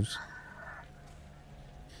and moves.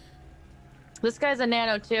 This guy's a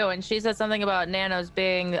nano too, and she said something about nanos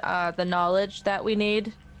being the knowledge that we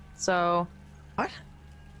need. So, What?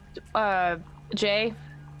 Jay,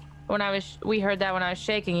 we heard that when I was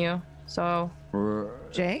shaking you. So,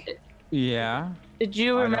 Jay? Yeah. did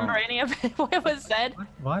you remember any of it? What was said?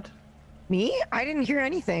 What? Me? I didn't hear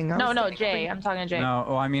anything. No, Jay. I'm talking to Jay. No,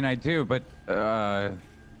 well, I mean, I do, but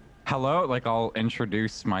hello. Like, I'll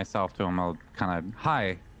introduce myself to him. I'll kind of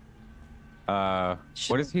hi.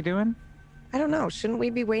 What is he doing? I don't know. Shouldn't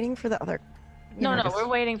we be waiting for the other? No, we're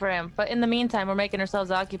waiting for him. But in the meantime, we're making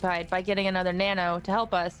ourselves occupied by getting another nano to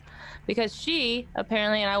help us, because she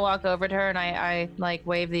apparently, and I walk over to her and I like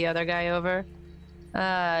wave the other guy over,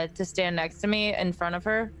 to stand next to me in front of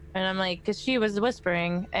her, and I'm like, because she was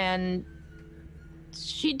whispering, and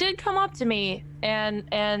she did come up to me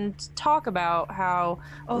and talk about how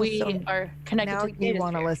we are connected Now to the you data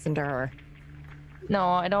want to sphere. listen to her. No,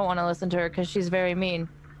 I don't want to listen to her because she's very mean.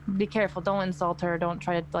 Be careful. Don't insult her. Don't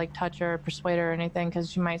try to like touch her or persuade her or anything, because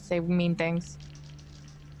she might say mean things.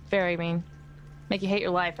 Very mean. Make you hate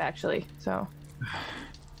your life, actually. So.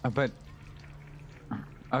 But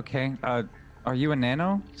okay. Are you a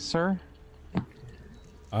nano, sir?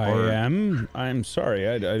 I am. I'm sorry.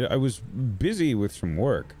 I was busy with some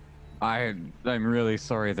work. I'm really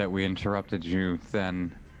sorry that we interrupted you.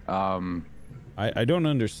 Then, I don't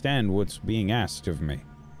understand what's being asked of me.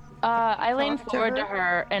 I lean Talk to forward to her?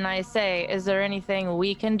 her and I say, "Is there anything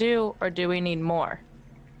we can do, or do we need more?"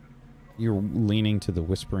 You're leaning to the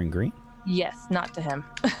Whispering Green? Yes, not to him.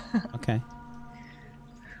 Okay.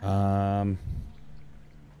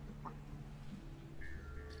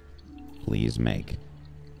 Please make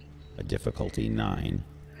a difficulty 9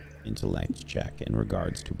 intellect check in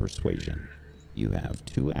regards to persuasion. You have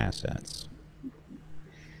 2 assets.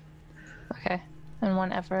 Okay, and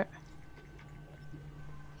 1 effort.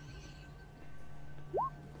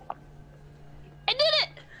 I did it!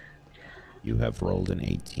 You have rolled an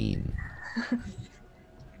 18.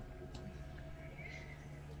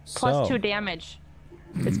 Plus So- 2 damage.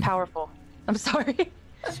 It's powerful. I'm sorry.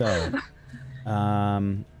 So,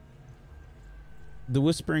 the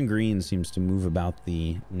Whispering Green seems to move about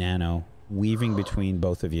the nano, weaving between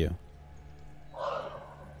both of you.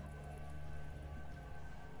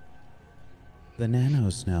 The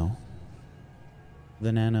nanos know.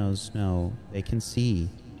 The nanos know. They can see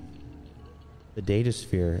The data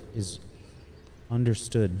sphere is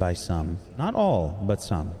understood by some. Not all, but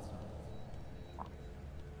some.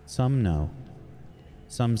 Some know.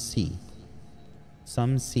 Some see.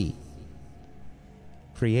 Some see.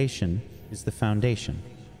 Creation is the foundation.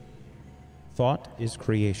 Thought is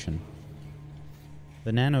creation.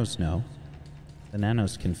 The nanos know. The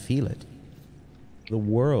nanos can feel it. The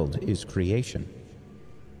world is creation.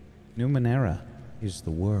 Numenera is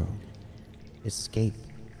the world. Escape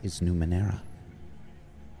is Numenera.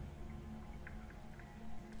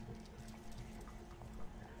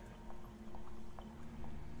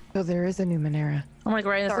 So there is a Numenera. I'm like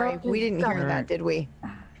writing this Sorry, up. we didn't hear that, did we?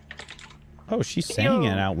 Oh, she's saying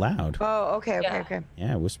it out loud. Oh, okay, okay, Yeah. okay.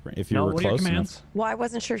 Yeah, whispering. If you No, were what are your close enough. commands? Well, I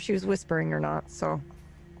wasn't sure if she was whispering or not, so.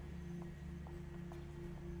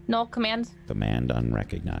 Null commands. Command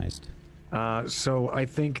unrecognized. So I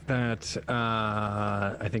think that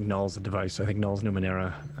I think Null's a device. I think Null's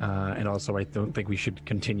Numenera, and also I don't think we should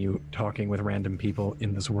continue talking with random people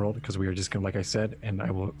in this world because we are just going, like I said, and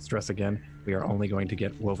I will stress again, we are only going to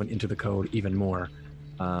get woven into the code even more.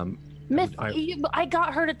 Myth, I- I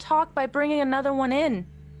got her to talk by bringing another one in.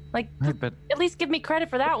 Like, Right, but at least give me credit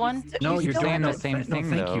for that one. No, You're you're saying doing the same thing,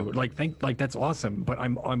 Thank though. you. Like that's awesome. But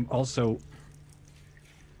I'm also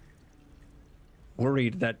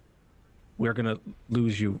worried that we're gonna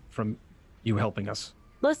lose you from you helping us.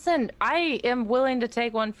 Listen, I am willing to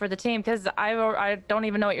take one for the team because I don't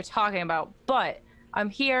even know what you're talking about. But I'm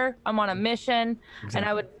here. I'm on a mission, and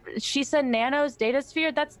I would. She said nanos, data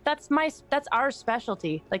sphere. That's our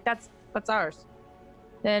specialty. Like that's ours.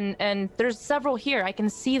 And there's several here. I can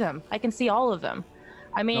see them. I can see all of them.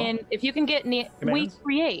 I mean, if you can get we Commands?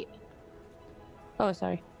 create. Oh,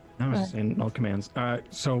 sorry. I was saying Null commands.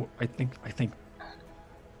 So I think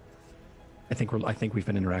we've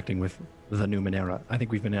been interacting with the Numenera. I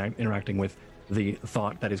think we've been interacting with the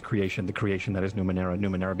thought that is creation, the creation that is Numenera,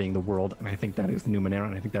 Numenera being the world, and I think that is the Numenera,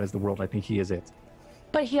 and I think that is the world. I think he is it.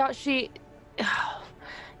 But she,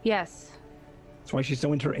 yes. That's why she's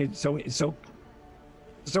so into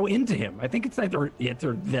him. I think it's either it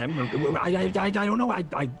or them. Or, I don't know.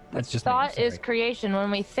 That's just me. I'm Thought is sorry. creation.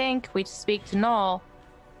 When we think, we speak to Null.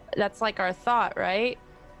 That's like our thought, right?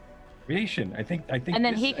 creation. I think. And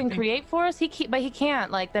then he can create for us. But he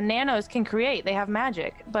can't. Like the nanos can create. They have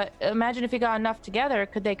magic. But imagine if you got enough together,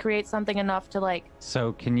 could they create something enough to like?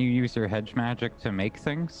 So can you use your hedge magic to make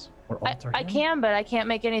things? Or alter I him? can, but I can't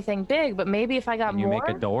make anything big. But maybe if I got Can you more,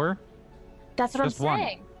 make a door? that's what Just I'm one.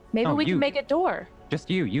 saying. Maybe No, we you. can make a door. Just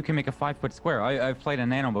you. You can make a 5-foot square. I've played a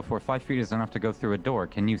nano before. 5 feet is enough to go through a door.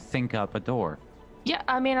 Can you think up a door? Yeah,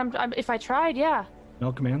 I mean, I'm if I tried, yeah.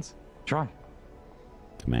 No commands. Try.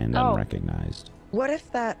 Command Oh. unrecognized. What if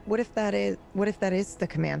that is the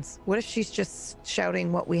commands? What if she's just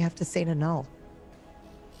shouting what we have to say to Null?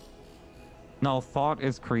 Null, thought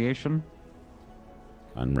is creation.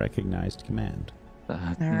 Unrecognized command.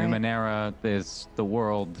 right. Numenera is the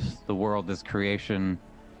world. The world is creation.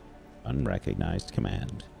 Unrecognized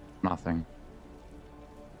command. Nothing.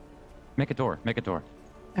 Make a door. Make a door.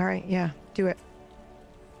 All right, yeah, do it.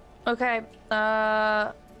 Okay.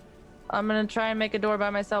 I'm gonna try and make a door by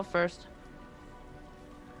myself first.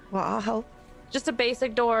 Well, I'll help. Just a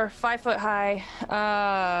basic door, 5 foot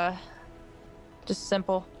high. Just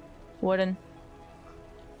simple, wooden.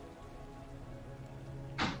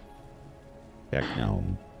 Check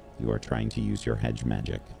gnome. You are trying to use your hedge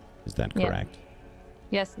magic. Is that Yeah. correct?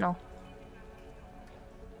 Yes, no.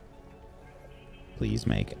 Please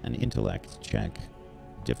make an intellect check.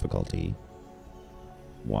 Difficulty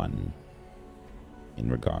 1 in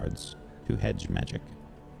regards to hedge magic.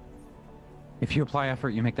 If you apply effort,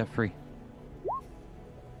 you make that free.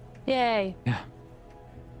 Yay. Yeah.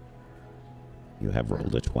 You have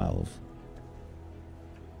rolled a 12.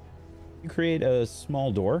 You create a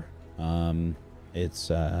small door. It's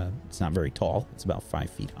not very tall. It's about 5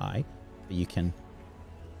 feet high. But you can,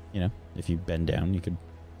 if you bend down, you could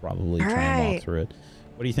probably try and walk Alright. through it.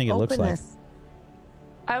 What do you think it looks Open like? this.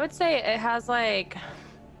 I would say it has like.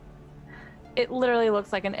 It literally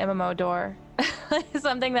looks like an MMO door.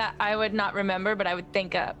 Something that I would not remember, but I would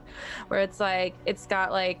think up. Where it's like, it's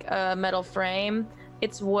got like a metal frame.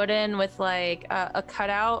 It's wooden with like a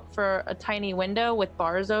cutout for a tiny window with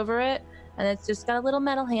bars over it. And it's just got a little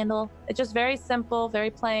metal handle. It's just very simple, very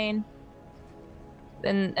plain.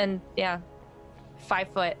 And yeah, 5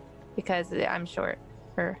 foot because I'm short.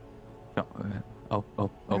 Or Open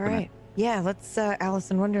All right. Yeah, let's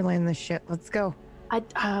Alice in Wonderland this shit. Let's go. I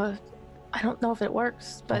don't know if it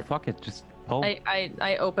works, Oh, but fuck it. Just pull.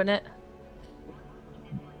 I open it.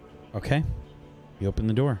 Okay. You open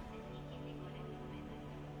the door.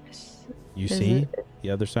 You Is see it- the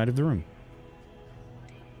other side of the room.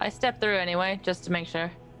 I stepped through anyway, just to make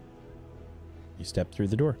sure. You step through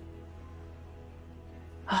the door.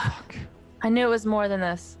 Fuck. I knew it was more than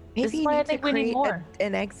this. Maybe This is you why I need to think we need create more.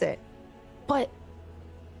 an exit. But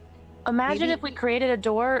imagine Maybe- if we created a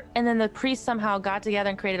door and then the priests somehow got together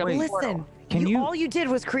and created a Wait. portal. Listen, Can you- all you did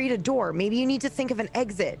was create a door. Maybe you need to think of an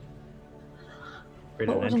exit. Create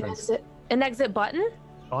What an would an entrance. exit? An exit button?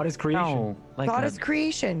 Thought is creation. No, like Thought a- is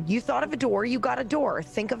creation. You thought of a door, you got a door.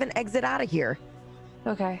 Think of an exit out of here.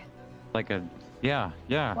 Okay. like a yeah.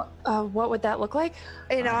 What would that look like?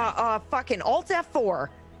 In fucking Alt F4.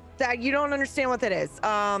 That you don't understand what that is.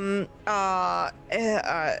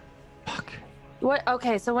 Fuck. What?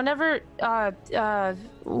 Okay, so whenever,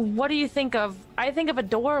 what do you think of? I think of a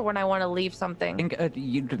door when I want to leave something.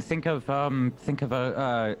 You think of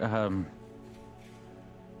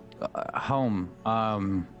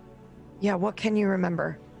home. Yeah, what can you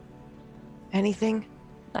remember? Anything?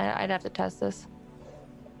 I'd have to test this.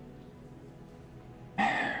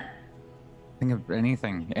 Think of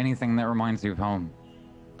anything that reminds you of home.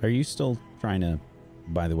 Are you still trying to,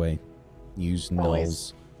 by the way, use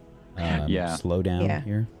Always. Null's Yeah. slow down Yeah.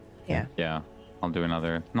 here? Yeah, I'll do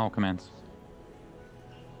another null commands.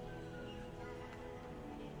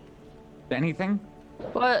 Anything?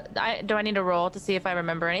 What? Do I need to roll to see if I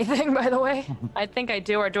remember anything? By the way, I think I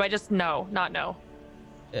do, or do I just not know?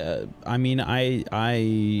 I mean,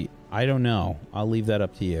 I don't know. I'll leave that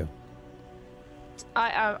up to you.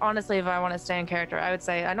 I honestly, if I want to stay in character, I would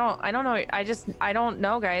say I don't know. I don't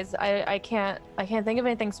know, guys. I can't think of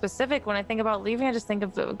anything specific. When I think about leaving, I just think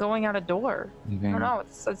of going out a door. I don't know.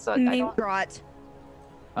 It's I don't, Draught.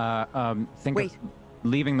 Think Wait. of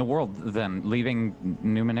leaving the world then. Leaving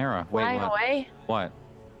Numenera. Wait, flying what? away. What?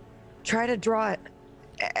 Try to draw it.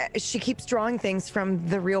 She keeps drawing things from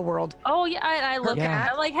the real world. Oh yeah, I look Yeah. at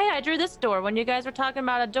it. I'm like, hey, I drew this door when you guys were talking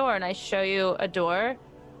about a door, and I show you a door,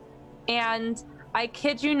 and I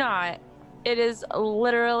kid you not, it is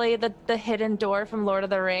literally the hidden door from Lord of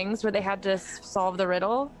the Rings where they had to solve the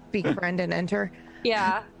riddle. Speak friend and enter.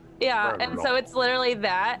 Yeah, and so it's literally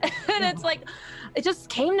that, and it's like, it just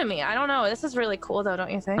came to me. I don't know. This is really cool, though,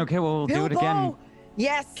 don't you think? Okay, well, we'll do it again. Bilbo!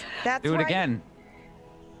 Yes, that's Do it right. again.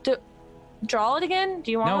 Draw it again? Do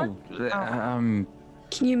you want No. one?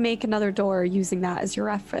 Can you make another door using that as your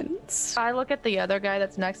reference? I look at the other guy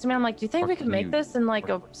that's next to me. I'm like, do you think Or we can can make you- this in like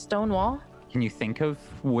a stone wall? Can you think of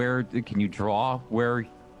where? Can you draw where?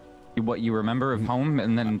 What you remember of home,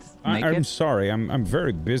 and then make I'm it? sorry. I'm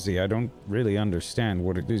very busy. I don't really understand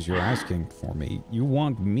what it is you're asking for me. You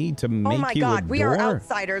want me to make Oh my you god, a we door? are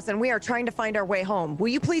outsiders and we are trying to find our way home. Will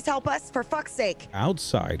you please help us, for fuck's sake?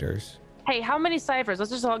 Outsiders? Hey, how many ciphers?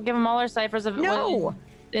 Let's just give him all our ciphers of No!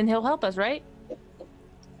 and he'll help us, right?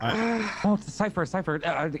 Oh, it's a cipher.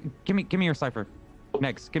 Give me your cipher.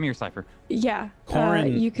 Next, give me your cipher. Yeah.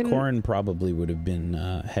 Corin, you can. Corin probably would have been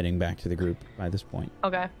heading back to the group by this point.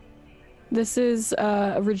 Okay. This is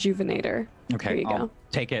a rejuvenator. Okay, There you I'll go.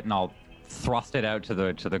 take it and I'll thrust it out to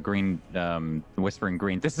the green, whispering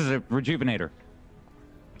green. This is a rejuvenator.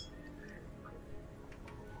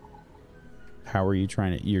 How are you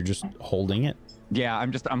trying to? You're just holding it? Yeah,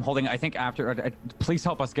 I'm holding. I think after. Please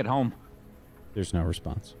help us get home. There's no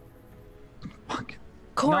response. Fuck.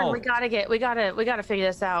 Corin, No. we gotta figure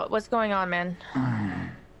this out. What's going on, man?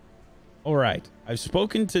 All right. I've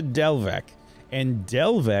spoken to Delvec, and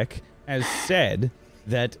Delvec has said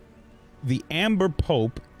that the Amber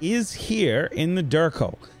Pope is here in the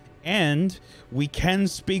Durko, and we can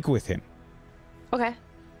speak with him. Okay.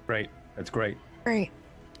 Great. That's great. Great.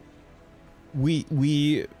 We'll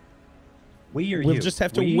We are you. just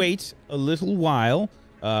have to wait a little while.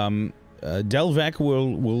 Delvec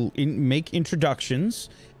will make introductions,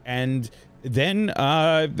 and then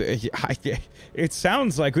it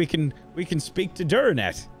sounds like we can speak to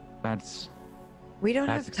Duranet. That's We don't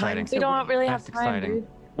That's have time exciting. to We don't really have that's time, exciting. dude.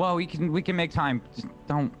 Well, we can make time. Just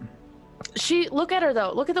don't. Look at her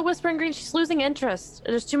though. Look at the Whispering Green. She's losing interest.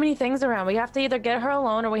 There's too many things around. We have to either get her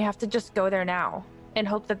alone or we have to just go there now and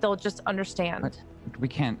hope that they'll just understand. We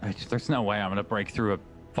can't. There's no way I'm gonna break through a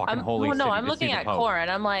fucking holy well, no, city I'm to see looking the at Pope. Corin.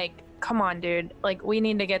 I'm like, come on, dude. Like, we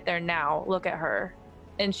need to get there now. Look at her.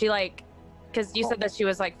 And she because you said that she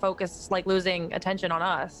was focused, losing attention on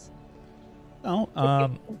us. Oh,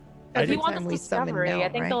 If Every you want time this we summon discovery, Null, I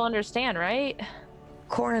think right? they'll understand, right?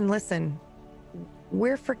 Corin, listen.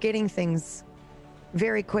 We're forgetting things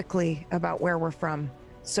very quickly about where we're from.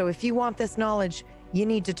 So if you want this knowledge, you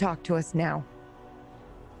need to talk to us now.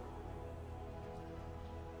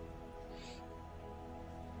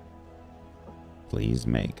 please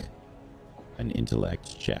make an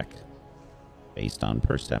intellect check based on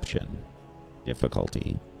perception.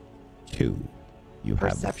 Difficulty 2. You have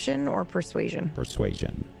Perception or persuasion?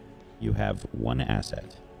 persuasion. You have one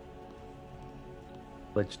asset.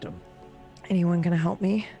 Wisdom. Anyone gonna help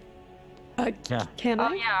me? Yeah. Can I?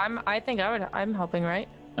 Oh yeah, I'm helping, right?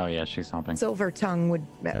 Oh yeah, she's helping. Silver tongue would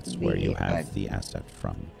That's be where you have good. the asset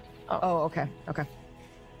from. Oh, okay. Okay.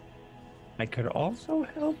 I could also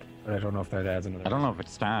help, but I don't know if that adds another. I don't know if it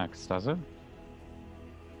stacks, does it?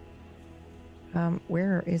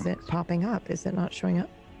 Where is it popping up? Is it not showing up?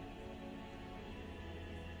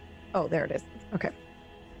 Oh, there it is. Okay.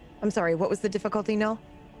 I'm sorry. What was the difficulty, Null?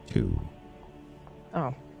 2.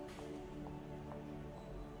 Oh.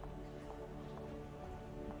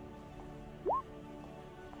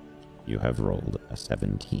 You have rolled a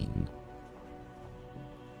 17.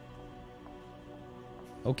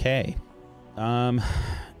 Okay.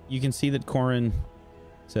 You can see that Corin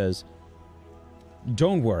says,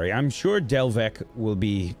 "Don't worry. I'm sure Delvec will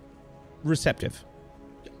be receptive.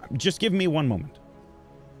 Just give me one moment."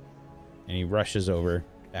 And he rushes over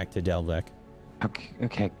back to Delvec,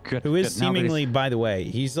 Okay, good. who is good. Now that he's- seemingly, by the way,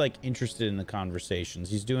 he's like interested in the conversations.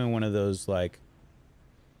 He's doing one of those like,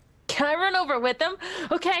 Can I run over with them?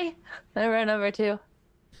 Okay. I run over too.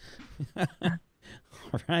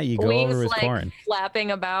 all right, you go Wings over with like Corin.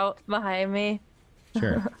 flapping about behind me.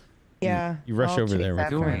 Sure. Yeah. You rush I'll over there chase with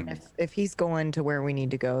after Corin. him. If he's going to where we need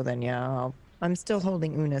to go, then yeah, I'm still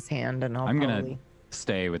holding Una's hand, and I'm gonna probably...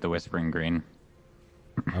 stay with the Whispering Green.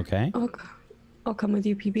 Okay. I'll come with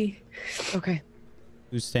you, PB. Okay.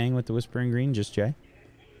 Who's staying with the Whispering Green? Just Jay?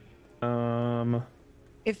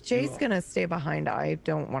 If Jay's gonna stay behind, I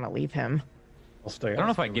don't want to leave him. I'll stay. I don't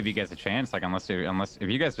know if I can give you guys a chance, like unless if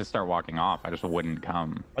you guys just start walking off, I just wouldn't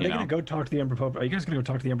come. Are you they know? gonna go talk to the Emperor Pope? Are you guys gonna go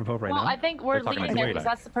talk to the Emperor Pope right Well, now? I think we're They're talking leaving like there way because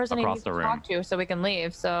back that's the person he across needs the to room. talk to, so we can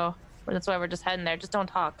leave. So that's why we're just heading there. Just don't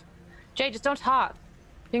talk. Jay, just don't talk.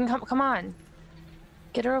 You can come on.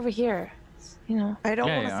 Get her over here. You know. I don't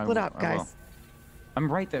Yeah, want to yeah, split I up, will. guys.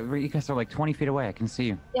 I'm right there. You guys are like 20 feet away. I can see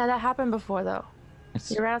you. Yeah, that happened before though. It's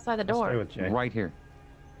You're right outside the I'll stay door. with Jay. right here.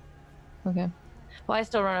 Okay. Well, I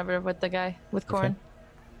still run over with the guy with Okay. Corin.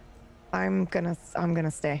 I'm gonna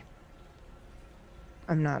stay.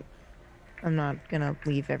 I'm not gonna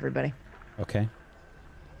leave everybody. Okay.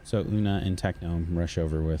 So Una and Techno rush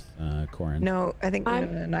over with Corin. No, I think I'm-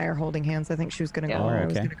 Una and I are holding hands. I think she was gonna Yeah. go. Oh, I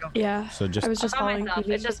was okay. gonna go. Yeah. So just I was just By following myself.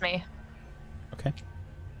 PB. It's just me. okay.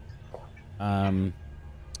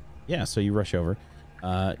 Yeah, so you rush over.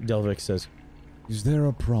 Delvic says, Is there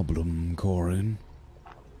a problem, Corin?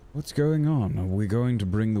 What's going on? Are we going to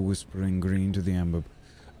bring the Whispering Green to the Amber?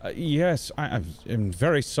 Yes, I'm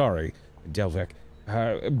very sorry, Delvec.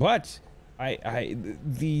 But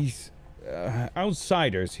these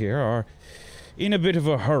outsiders here are in a bit of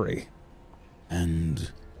a hurry.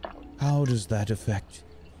 And how does that affect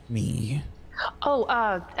me? Oh,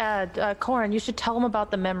 Corin, you should tell him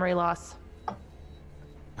about the memory loss.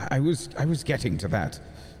 I was getting to that.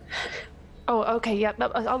 Oh, okay. Yep.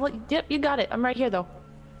 Yep. You got it. I'm right here, though.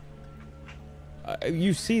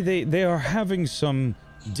 You see, they are having some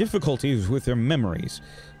difficulties with their memories.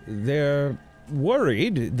 They're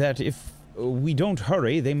worried that if we don't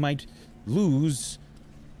hurry, they might lose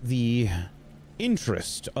the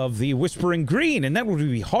interest of the Whispering Green, and that would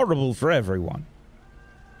be horrible for everyone.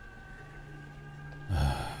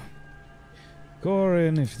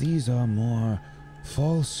 Corin, if these are more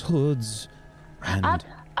falsehoods and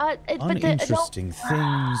uninteresting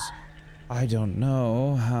things, I don't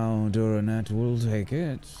know how Duranet will take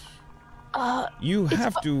it. You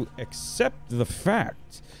have to accept the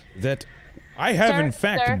fact that I have Sir, in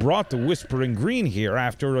fact sir. brought the Whispering Green here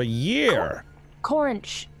after a year. Corin,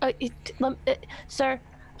 sir,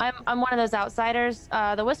 I'm one of those outsiders.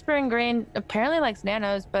 The Whispering Green apparently likes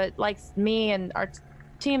nanos, but likes me and our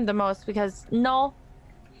team the most because Null.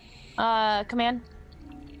 Command.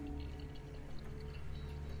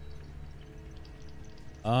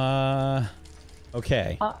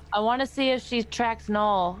 okay. I want to see if she tracks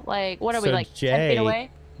Null. Like, what are we, So like 10 feet away?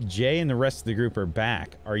 Jay and the rest of the group are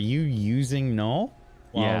back. Are you using Null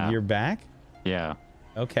while Yeah. you're back? Yeah.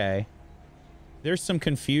 Okay. There's some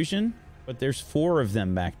confusion, but there's 4 of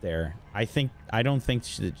them back there. I don't think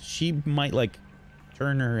she might like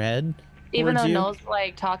turn her head Even towards though you. Null's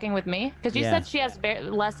like talking with me? Because you Yeah. said she has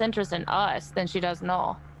less interest in us than she does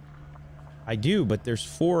Null. I do, but there's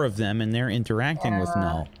 4 of them and they're interacting with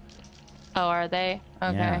Null. Oh, are they?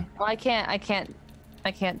 Okay. Yeah. Well, I can't, I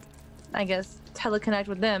guess, teleconnect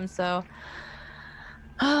with them, so.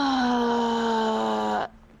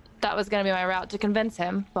 That was going to be my route to convince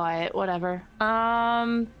him, but whatever.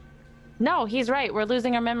 No, he's right. We're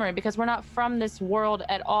losing our memory because we're not from this world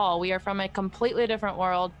at all. We are from a completely different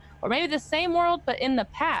world or maybe the same world, but in the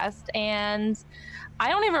past. And I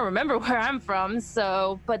don't even remember where I'm from,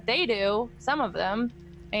 but they do, some of them,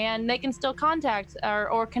 and they can still contact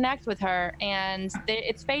or connect with her, and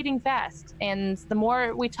it's fading fast. And the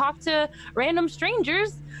more we talk to random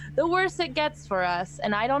strangers, the worse it gets for us.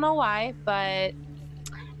 And I don't know why, but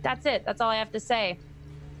that's it. That's all I have to say.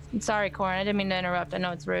 I'm sorry, Corin. I didn't mean to interrupt. I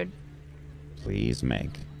know it's rude. Please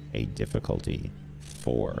make a difficulty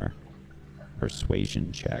 4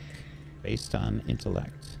 persuasion check based on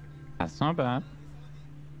intellect. That's not bad.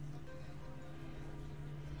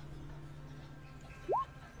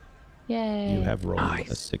 Yay. You have rolled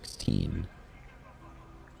a 16.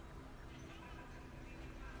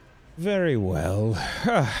 Very well.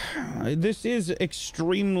 This is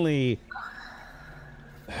extremely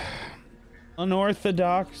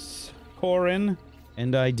unorthodox, Corin,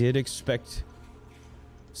 and I did expect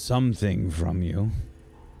something from you.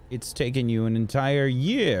 It's taken you an entire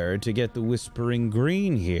year to get the Whispering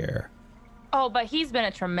Green here. Oh, but he's been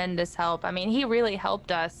a tremendous help. I mean, he really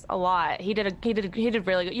helped us a lot. He did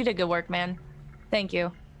really good. You did good work, man. Thank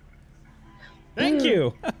you. Thank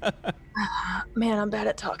you. Man, I'm bad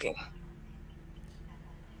at talking.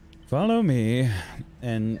 Follow me,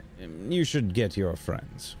 and you should get your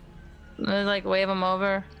friends. Like wave them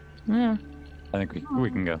over. Yeah. I think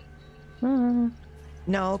we can go.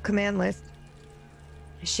 No, command list.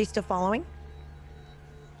 Is she still following?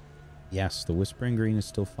 Yes, the Whispering Green is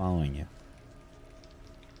still following you.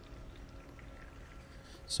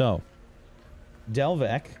 So,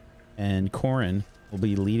 Delvec and Corin will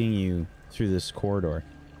be leading you through this corridor.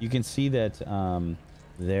 You can see that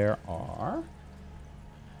there are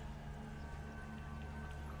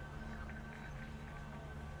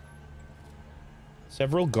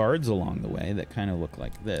several guards along the way that kind of look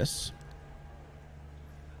like this.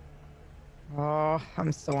 Oh,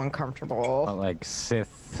 I'm so uncomfortable. Like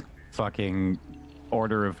Sith fucking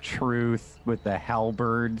Order of Truth with the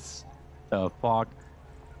halberds. The fuck?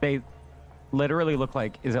 They literally look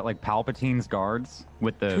like, is it like Palpatine's guards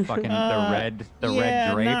with the fucking red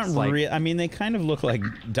drapes? Not I mean, they kind of look like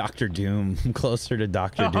Doctor Doom, closer to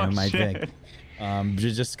Doctor Doom, I think.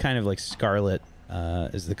 Just kind of like scarlet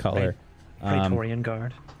is the color. Praetorian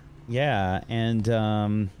Guard. Yeah, and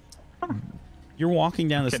you're walking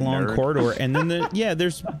down this long corridor, and then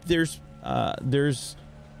there's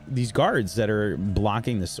these guards that are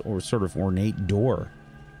blocking this sort of ornate door,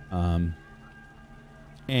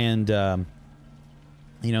 and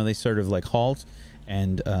they sort of like halt,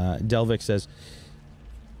 and Delvec says,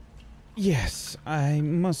 "Yes, I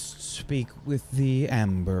must speak with the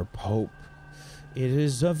Amber Pope. It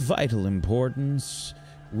is of vital importance.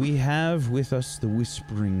 We have with us the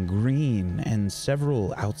Whispering Green and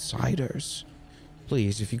several outsiders.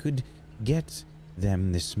 Please, if you could get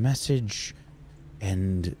them this message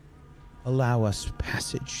and allow us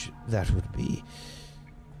passage, that would be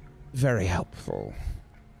very helpful.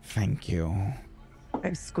 Thank you."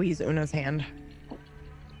 I squeeze Una's hand.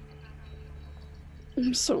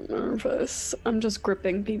 I'm so nervous. I'm just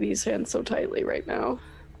gripping PB's hand so tightly right now.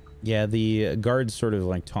 Yeah, the guards sort of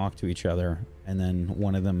like talk to each other, and then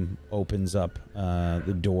one of them opens up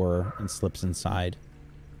the door and slips inside.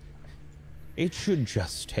 It should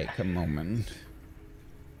just take a moment.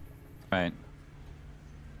 Right.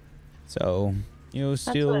 So, you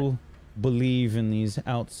still believe in these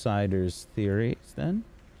outsiders' theories, then?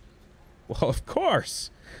 Well, of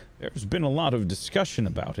course. There's been a lot of discussion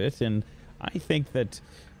about it, and I think that,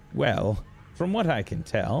 well, from what I can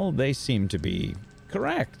tell, they seem to be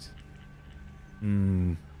correct.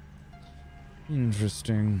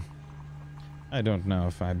 Interesting. I don't know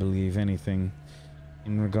if I believe anything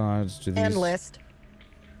in regards to these... And list.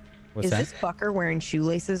 What's Is that? this fucker wearing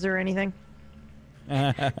shoelaces or anything?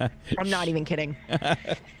 I'm not even kidding.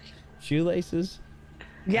 Shoelaces?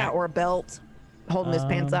 Yeah, or a belt. Holding his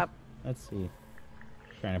pants up. Let's see.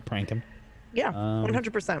 Trying to prank him. Yeah,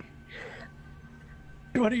 100%.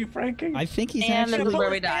 What are you pranking? I think he's And actually... this is where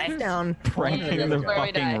we Pull his die. pants down. Pranking This the is where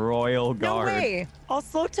we die. fucking royal No guard. way. I'll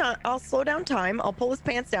slow down time. I'll pull his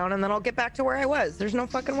pants down, and then I'll get back to where I was. There's no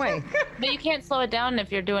fucking way. But you can't slow it down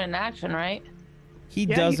if you're doing an action, right? He Yeah,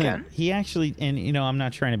 you doesn't. can. He actually, and I'm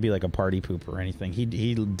not trying to be like a party pooper or anything. He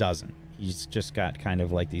doesn't. He's just got kind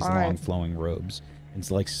of like these All long right. flowing robes. It's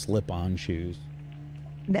like slip-on shoes.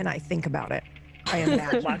 Then I think about it. I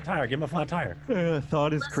imagine. Flat tire. Give him a flat tire.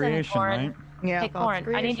 Thought is Listen, creation, Corin. right? Yeah. Hey, thoughts,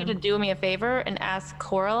 Corin, I need you to creation. do me a favor and ask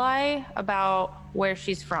Coralie about where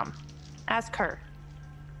she's from. Ask her.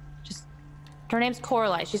 Just, her name's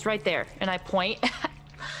Coralie. She's right there. And I point.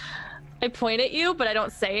 I point at you, but I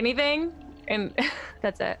don't say anything. And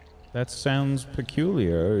that's it. That sounds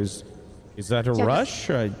peculiar. Is that a Yeah. rush?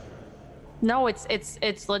 No,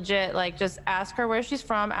 it's legit. Like, just ask her where she's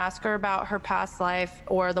from. Ask her about her past life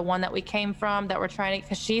or the one that we came from that we're trying to.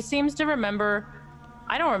 Because she seems to remember.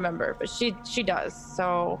 I don't remember, but she does.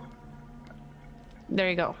 So there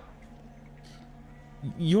you go.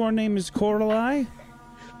 Your name is Coralie?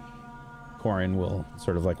 Corin will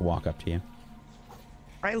sort of like walk up to you.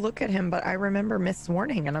 I look at him, but I remember Miss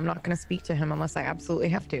Warning, and I'm not going to speak to him unless I absolutely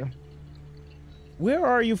have to. Where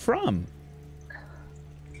are you from?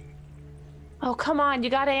 Oh, come on.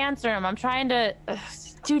 You got to answer him. I'm trying to...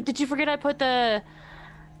 Dude, did you forget I put the...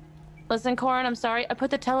 Listen, Corin, I'm sorry. I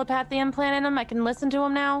put the telepathy implant in him. I can listen to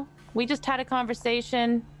him now. We just had a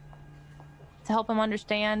conversation to help him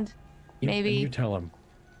understand. Maybe. You tell him.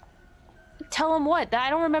 Tell him what? That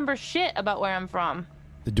I don't remember shit about where I'm from.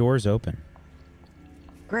 The door's open.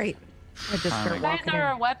 Great. I just start You guys walking are in.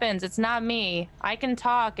 our weapons. It's not me. I can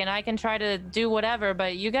talk and I can try to do whatever,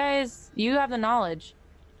 but you guys, you have the knowledge.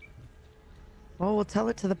 Well, we'll tell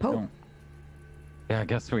it to the Pope. Don't- Yeah, I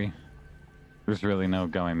guess there's really no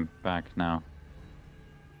going back now.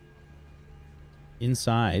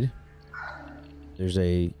 Inside, there's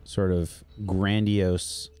a sort of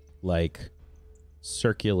grandiose, like,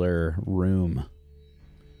 circular room.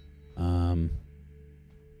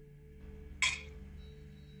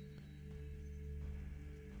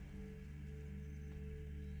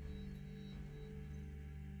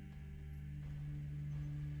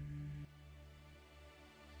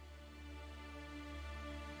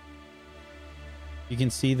 You can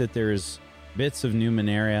see that there's bits of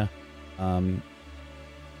Numenera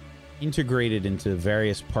integrated into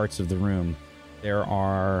various parts of the room. There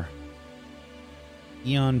are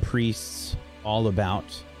Aeon Priests all about.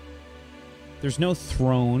 There's no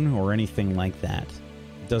throne or anything like that.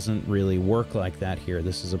 It doesn't really work like that here.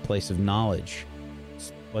 This is a place of knowledge.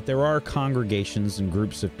 But there are congregations and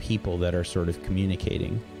groups of people that are sort of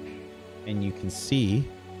communicating. And you can see,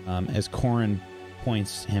 as Corin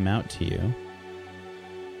points him out to you,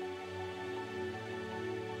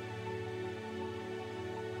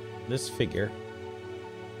 this figure,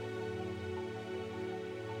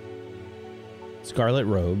 scarlet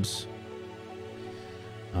robes,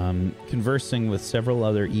 conversing with several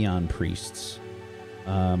other Aeon Priests.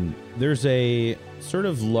 There's a sort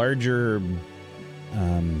of larger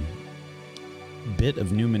bit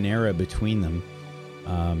of Numenera between them.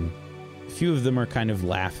 A few of them are kind of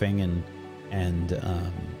laughing, and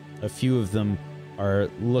a few of them are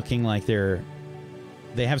looking like they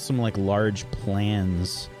have some like large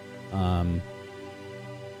plans on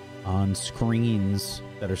screens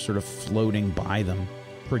that are sort of floating by them,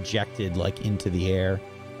 projected like into the air,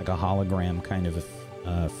 like a hologram kind of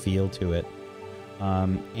a feel to it.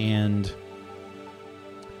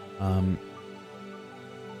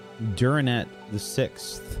 Duranet the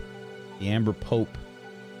Sixth, the Amber Pope,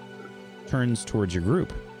 turns towards your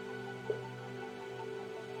group.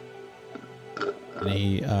 And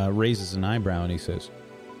he raises an eyebrow and he says,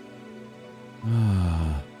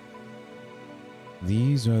 Ah,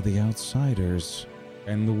 these are the outsiders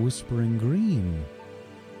and the Whispering Green.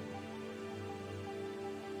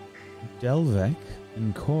 Delvec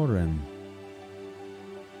and Corin.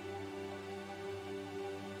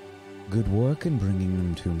 Good work in bringing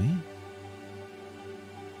them to me.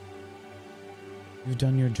 You've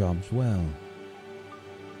done your jobs well.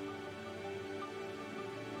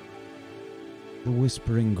 The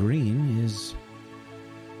Whispering Green is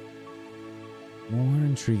more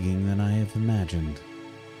intriguing than I have imagined.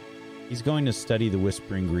 he's going to study the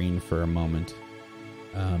Whispering Green for a moment,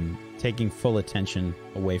 taking full attention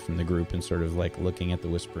away from the group and sort of like looking at the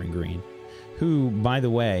Whispering Green, who, by the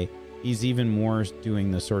way, he's even more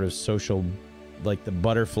doing the sort of social, like the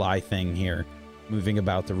butterfly thing here, moving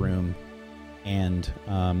about the room. And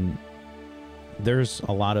there's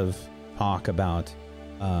a lot of talk about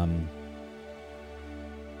the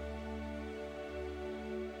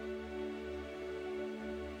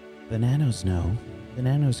nanos know. The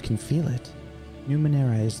nanos can feel it.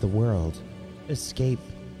 Numenera is the world. Escape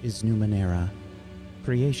is Numenera.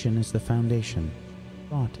 Creation is the foundation.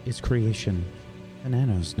 Thought is creation. The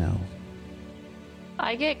nanos know.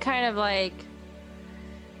 I get kind of like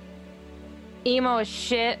emo as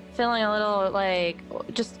shit, feeling a little like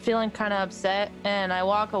just feeling kind of upset, and I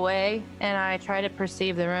walk away and I try to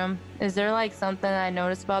perceive the room. Is there like something I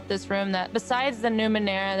noticed about this room that besides the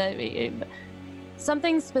Numenera, that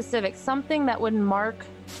something specific, something that would mark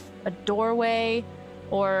a doorway,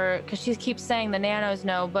 or because she keeps saying the nanos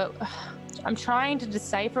know, but I'm trying to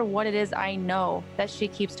decipher what it is I know that she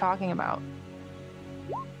keeps talking about.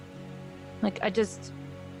 Like, I just...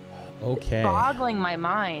 Okay. Boggling my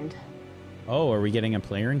mind. Oh, are we getting a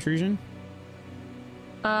player intrusion?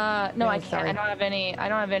 No, No, I can't. sorry. I don't have any.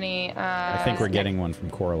 I think we're getting one from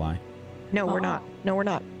Coralie. No, we're Oh. not. No, we're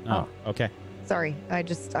not. Oh, okay. Sorry.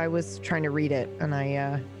 I was trying to read it and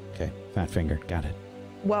Okay. Fat finger. Got it.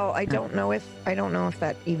 well, I don't know if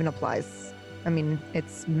that even applies. I mean,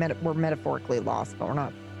 we're metaphorically lost, but we're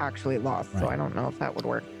not actually lost. So Right. I don't know if that would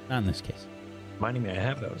work. Not in this case. Reminding me, I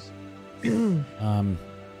have those.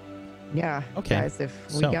 Yeah. Okay, Guys, if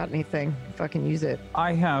we so- got anything, fucking use it.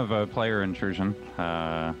 I have a player intrusion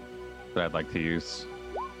that I'd like to use.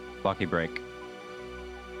 Lucky break.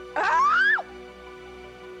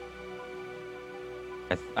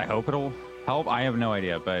 I hope it'll help. I have no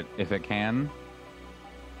idea, but if it can.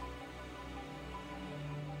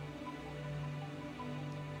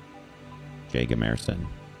 Jay Gamerson,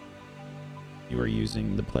 you are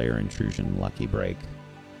using the player intrusion lucky break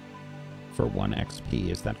for 1 XP.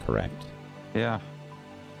 Is that correct? Yeah.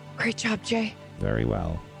 Great job, Jay. Very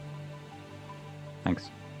well. Thanks.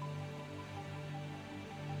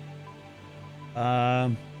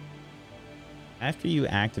 After you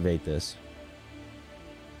activate this,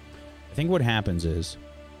 I think what happens is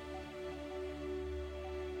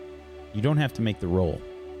you don't have to make the roll,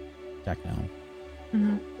 Techno.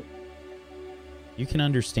 Mhm. You can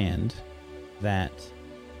understand that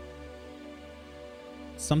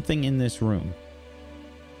something in this room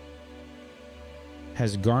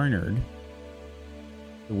has garnered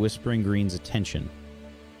the Whispering Green's attention.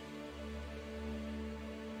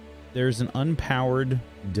 There's an unpowered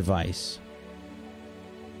device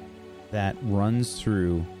that runs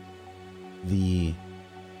through the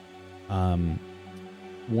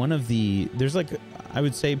one of the, there's like, I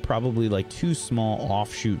would say probably like 2 small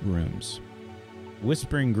offshoot rooms.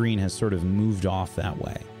 Whispering Green has sort of moved off that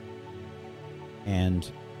way, and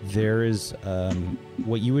there is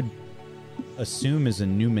what you would assume is a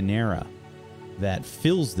Numenera that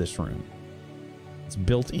fills this room. It's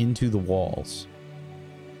built into the walls,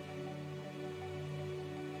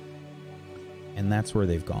 and that's where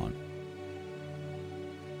they've gone.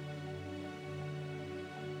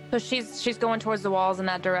 So she's going towards the walls in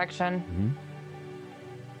that direction.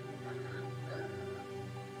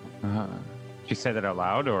 Did you say that out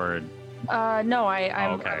loud, or? No,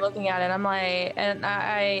 I'm Okay. looking at it. I'm like, and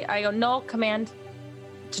I go Null command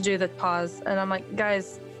to do the pause, and I'm like,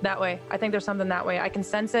 guys, that way. I think there's something that way. I can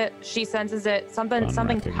sense it. She senses it. Something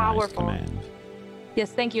Unrecognized powerful. command.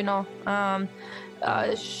 Yes, thank you, Null.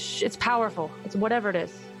 It's powerful. It's whatever it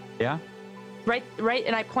is. Yeah. Right,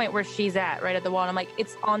 and I point where she's at, right at the wall. And I'm like,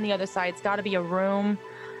 it's on the other side. It's got to be a room.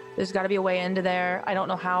 There's got to be a way into there. I don't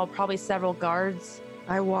know how. Probably several guards.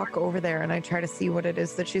 I walk over there and I try to see what it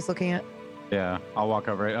is that she's looking at. Yeah. I'll walk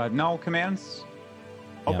over it. Null commands.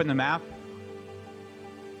 Open the map.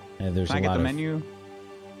 There's Can I a get lot the of menu?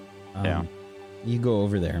 Yeah. You go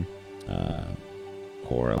over there.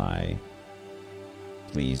 Coralie,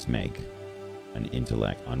 please make an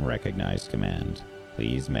intellect unrecognized command.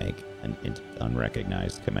 Please make an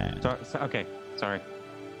unrecognized command. Okay. Sorry.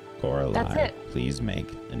 Coralie, That's it. please make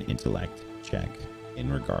an intellect check in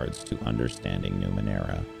regards to understanding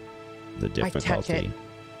Numenera. The I touch difficulty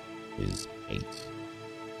is 8.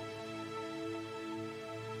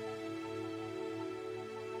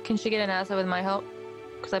 Can she get an asset with my help?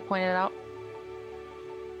 Because I pointed it out.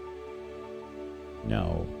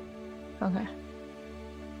 No. Okay.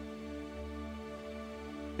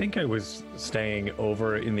 I think I was staying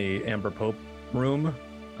over in the Amber Pope room,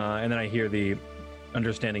 and then I hear the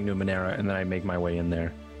Understanding Numenera, and then I make my way in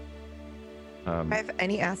there. I have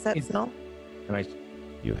any assets, Null? And I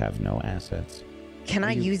You have no assets. Can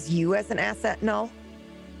I You- use you as an asset, Null?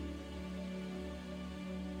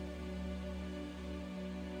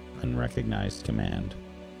 Unrecognized command.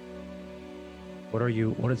 What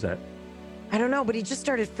is that? I don't know, but he just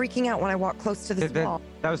started freaking out when I walked close to this wall.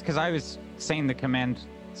 That was because I was saying the command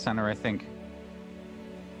center, I think.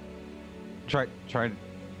 Tried.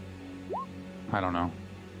 I don't know.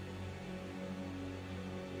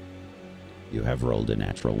 You have rolled a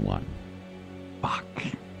natural 1. Fuck.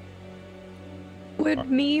 Would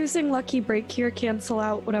me using Lucky Break here cancel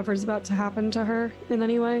out whatever's about to happen to her in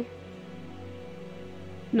any way?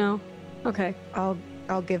 No? Okay. I'll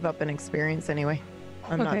give up an experience anyway.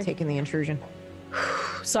 I'm not Okay. taking the intrusion.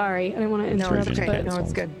 Sorry, I didn't want to No, interrupt, it's okay. but No,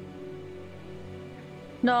 it's good.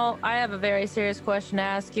 No, I have a very serious question to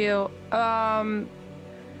ask you.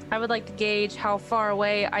 I would like to gauge how far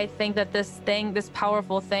away I think that this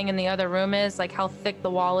powerful thing in the other room is, like how thick the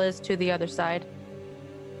wall is to the other side.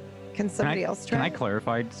 Can somebody else try? Can I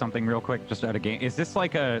clarify something real quick, just out of game? Is this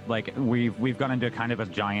like we've gone into kind of a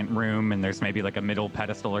giant room, and there's maybe like a middle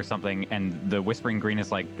pedestal or something, and the Whispering Green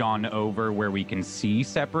is like gone over where we can see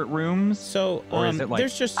separate rooms? So or is it like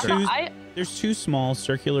there's just there's two small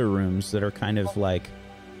circular rooms that are kind of like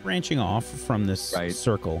branching off from this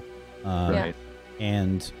circle. Right.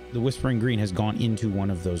 And the Whispering Green has gone into one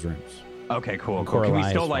of those rooms. Okay, cool. Can we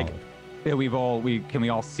still like? Yeah, can we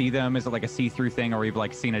all see them? Is it like a see-through thing, or we've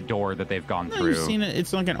like seen a door that they've gone through? You've seen it.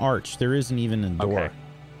 It's like an arch. There isn't even a door.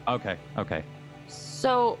 Okay.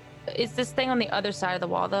 So, is this thing on the other side of the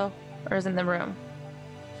wall though, or is it in the room?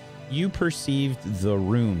 You perceived the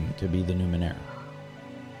room to be the Numenera.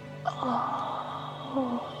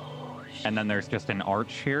 Oh. And then there's just an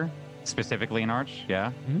arch here, specifically an arch.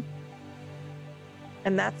 Yeah. Mm-hmm.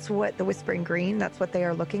 And that's what the Whispering Green. That's what they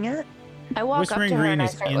are looking at. I walk Whispering up to her Green and I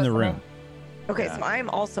is start in the listening. room. Okay, Yeah. so I'm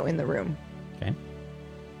also in the room. Okay.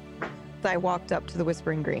 So I walked up to the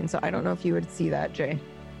Whispering Green, so I don't know if you would see that, Jay.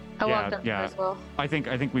 I walked up to her as well. I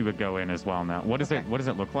think we would go in as well now. What does it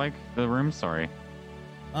look like? The room? Sorry.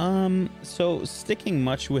 So sticking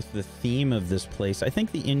much with the theme of this place, I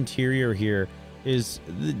think the interior here is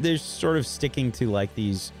they're sort of sticking to like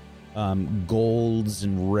these golds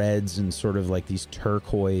and reds and sort of like these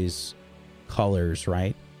turquoise colors,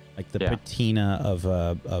 right? Like the patina of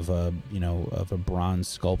a bronze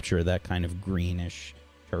sculpture, that kind of greenish,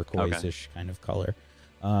 turquoise-ish kind of color.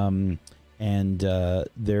 The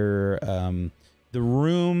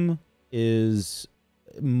room is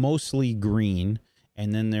mostly green,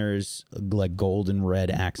 and then there's like gold and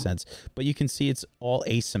red accents, but you can see it's all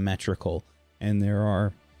asymmetrical, and there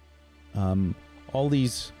are all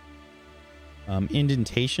these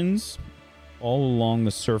indentations all along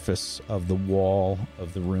the surface of the wall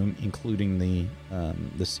of the room, including the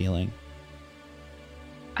ceiling.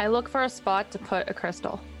 I look for a spot to put a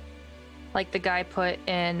crystal, like the guy put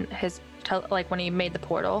in his like when he made the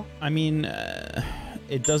portal. I mean,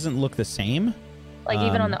 it doesn't look the same. Like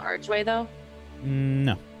even on the archway, though.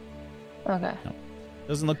 No. Okay. No,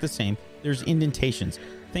 doesn't look the same. There's indentations.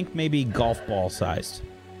 Think maybe golf ball sized.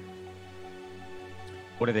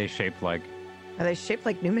 What are they shaped like? Are they shaped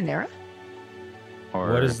like Numenera?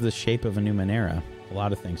 Or what is the shape of a Numenera? A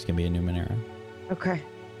lot of things can be a Numenera. Okay.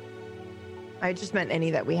 I just meant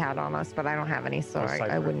any that we had on us, but I don't have any, so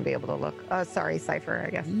I wouldn't be able to look. Sorry, Cypher, I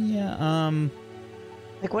guess. Yeah.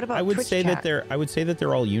 Like what about I would Twitch say chat? that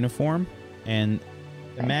they're all uniform, and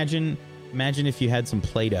imagine if you had some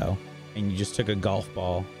Play-Doh and you just took a golf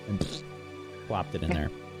ball and plopped it in there.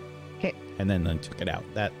 Okay. And then took it out.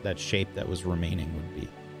 That shape that was remaining would be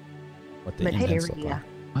what the indents look like.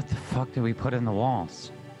 What the fuck did we put in the walls?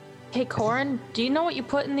 Hey, Corin, do you know what you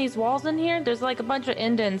put in these walls in here? There's like a bunch of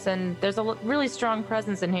indents, and there's a really strong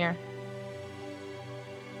presence in here.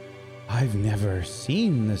 I've never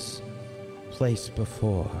seen this place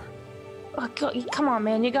before. Oh, come on,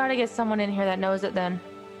 man. You gotta get someone in here that knows it then.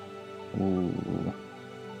 Ooh.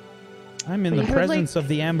 I'm in the presence of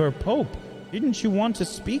the Amber Pope. Didn't you want to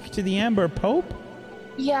speak to the Amber Pope?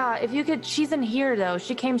 Yeah, if you could. She's in here, though.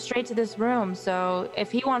 She came straight to this room, so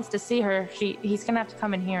if he wants to see her, he's gonna have to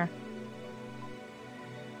come in here.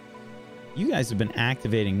 You guys have been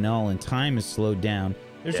activating Null, and time has slowed down.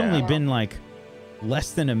 There's only been like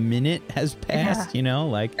less than a minute has passed, you know,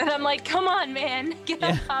 like. And I'm like, come on, man, get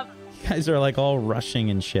up. You guys are like all rushing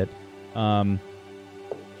and shit. The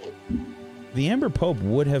Amber Pope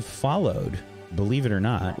would have followed, believe it or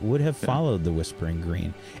not, would have followed the Whispering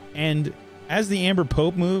Green. And as the Amber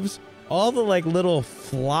Pope moves, all the like little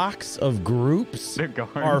flocks of groups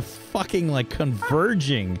are fucking like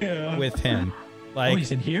converging with him. Like,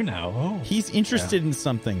 he's in here now. Oh, he's interested in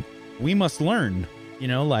something. We must learn, you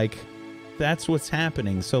know, like that's what's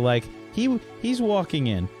happening. So like he's walking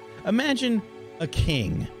in. Imagine a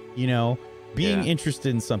king, you know, being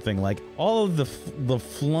interested in something. Like all of the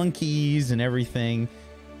flunkies and everything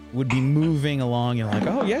would be moving along and like,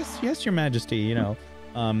 oh yes, your majesty, you know.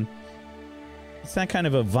 It's that kind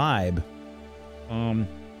of a vibe. And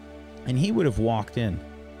he would have walked in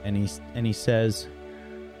and he says,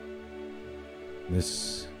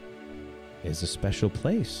 "This is a special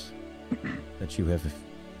place that you have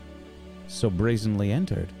so brazenly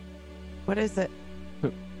entered." What is it?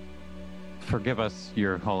 Forgive us,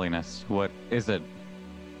 Your Holiness. What is it?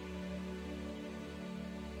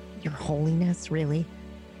 Your Holiness, really?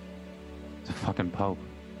 It's a fucking Pope.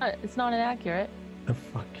 It's not inaccurate. the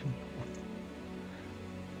fucking.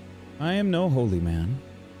 I am no holy man.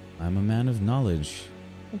 I'm a man of knowledge.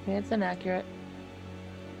 Okay, it's inaccurate.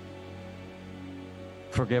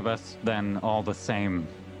 Forgive us, then, all the same.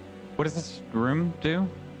 What does this room do,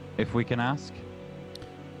 if we can ask?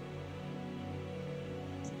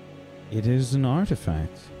 It is an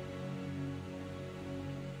artifact.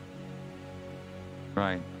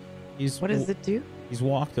 Right. What does it do? He's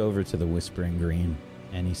walked over to the Whispering Green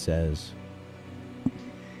and he says,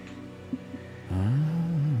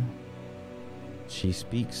 she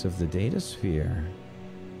speaks of the data sphere.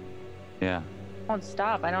 Yeah. Won't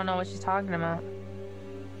stop. I don't know what she's talking about.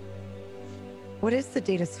 What is the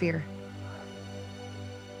data sphere?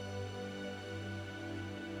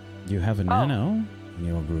 You have a nano in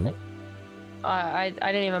your group. I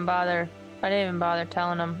didn't even bother. I didn't even bother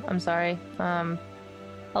telling him. I'm sorry. I'll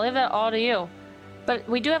leave that all to you. But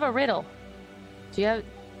we do have a riddle. Are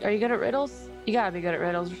you good at riddles? You gotta be good at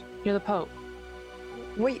riddles. You're the Pope.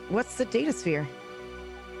 Wait, what's the data sphere?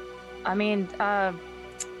 I mean,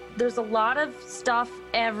 there's a lot of stuff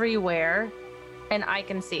everywhere, and I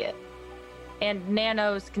can see it. And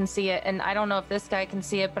nanos can see it, and I don't know if this guy can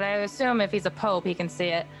see it, but I assume if he's a Pope, he can see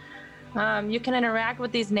it. You can interact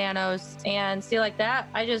with these nanos, and see like that,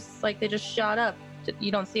 they just shot up.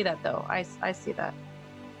 You don't see that, though. I see that.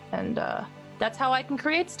 And that's how I can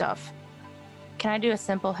create stuff. Can I do a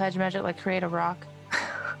simple hedge magic, like create a rock?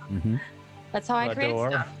 Mm-hmm. That's how I create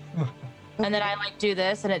stuff. And then I do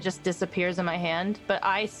this and it just disappears in my hand. But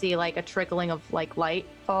I see a trickling of light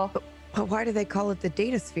fall. But why do they call it the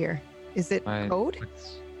data sphere? Is it code?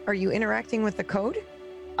 Are you interacting with the code?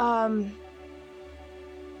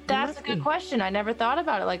 That's a good question. I never thought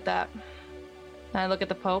about it like that. And I look at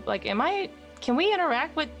the Pope can we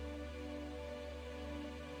interact with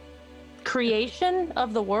creation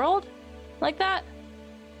of the world like that?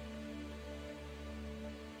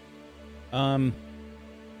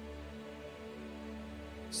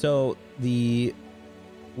 So the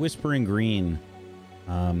Whispering Green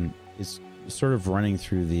is sort of running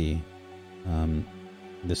through the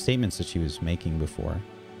statements that she was making before.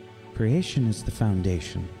 Creation is the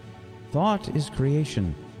foundation. Thought is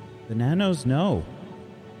creation. The nanos know.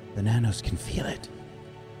 The nanos can feel it.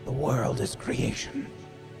 The world is creation.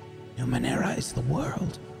 Numenera is the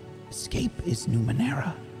world. Escape is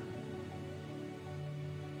Numenera.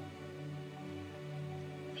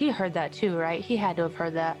 He heard that too, right? He had to have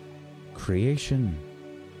heard that. Creation.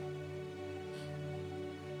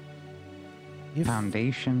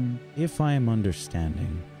 Foundation. If I am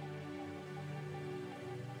understanding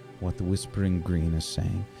what the Whispering Green is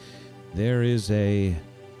saying, there is a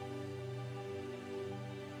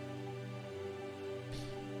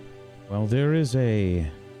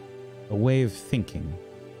way of thinking,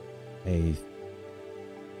 a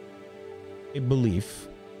belief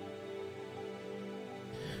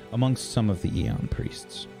amongst some of the Aeon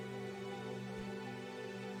Priests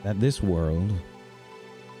that this world,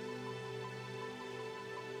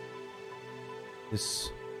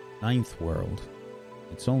 this ninth world,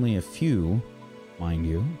 it's only a few, mind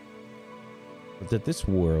you, but that this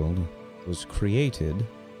world was created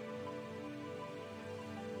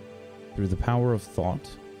through the power of thought,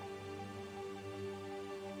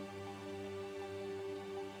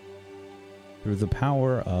 through the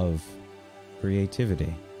power of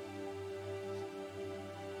creativity.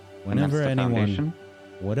 Whenever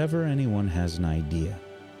anyone has an idea,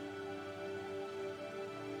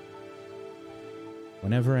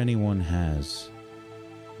 whenever anyone has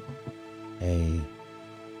a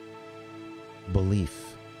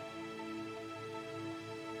belief,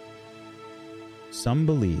 some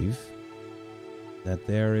believe that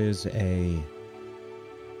there is a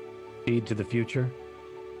Seed to the future.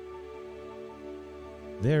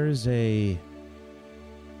 There is a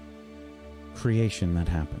creation that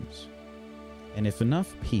happens. And if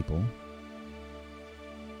enough people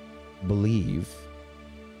believe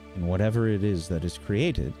in whatever it is that is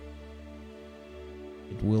created,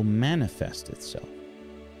 it will manifest itself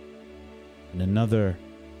in another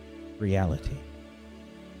reality.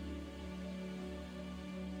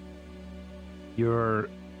 You're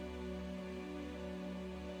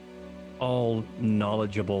all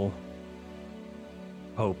knowledgeable,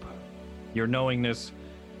 Hope. Your knowingness.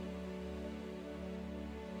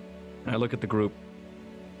 I look at the group.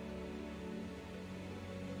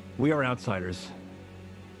 We are outsiders.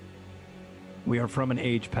 We are from an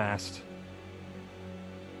age past.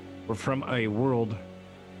 We're from a world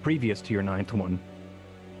previous to your ninth one.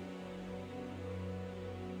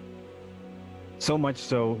 So much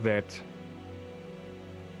so that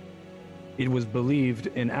it was believed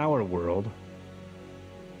in our world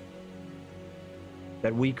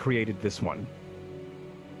that we created this one.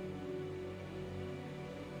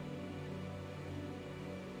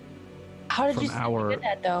 How did From you get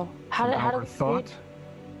that though? How did our we thought create-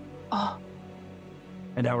 Oh,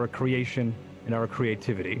 and our creation and our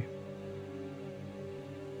creativity.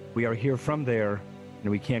 We are here from there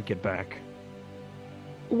and we can't get back.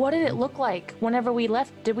 What did it look like whenever we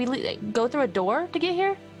left? Did we go through a door to get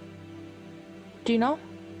here? Do you know?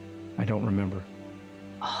 I don't remember.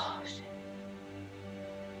 Oh, shit.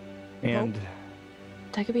 And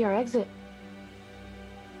That could be our exit.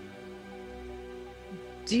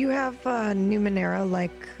 Do you have Numenera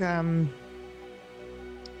like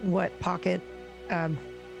what Pocket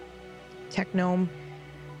Technome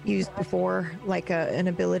used before, like an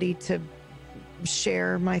ability to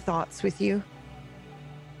share my thoughts with you?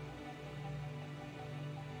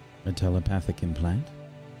 A telepathic implant?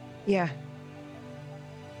 Yeah.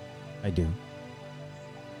 I do.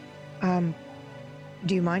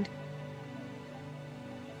 Do you mind?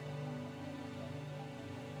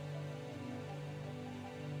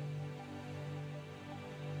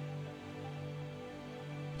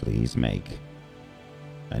 Please make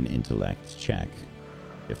an intellect check,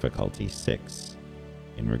 difficulty 6,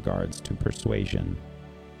 in regards to persuasion.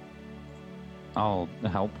 I'll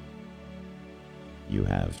help. You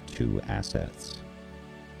have 2 assets.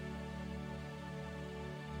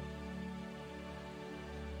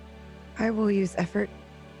 I will use effort.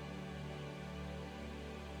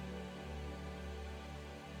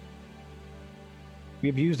 we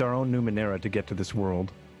have used our own Numenera to get to this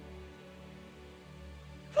world.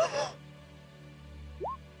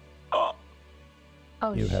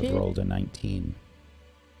 Oh, You shit. have rolled a 19.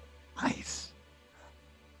 Nice.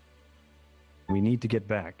 We need to get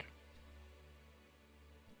back.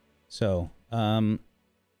 So, the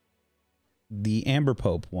Amber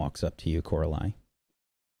Pope walks up to you, Coralie,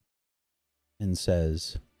 and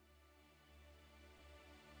says,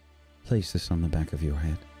 Place this on the back of your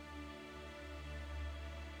head.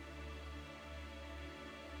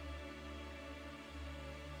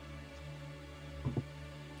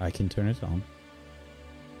 I can turn it on.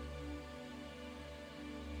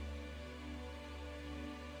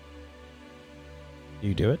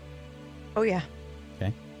 You do it? Oh yeah.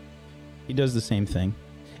 He does the same thing.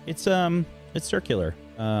 It's circular.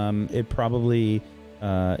 It probably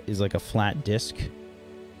is like a flat disc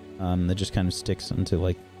that just kind of sticks into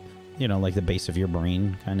like the base of your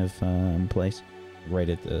brain kind of place, right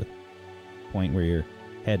at the point where your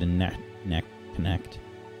head and neck connect,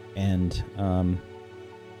 and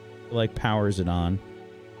like powers it on.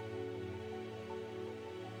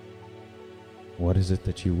 What is it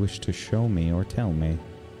that you wish to show me or tell me?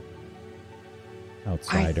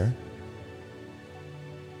 Outsider.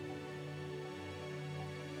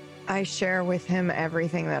 I share with him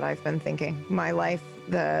everything that I've been thinking. My life,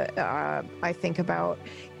 I think about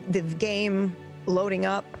the game loading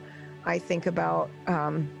up. I think about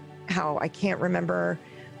how I can't remember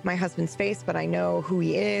my husband's face, but I know who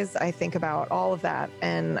he is. I think about all of that,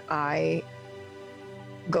 and I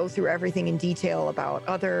go through everything in detail about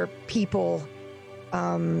other people. You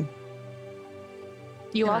and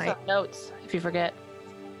also have notes, if you forget.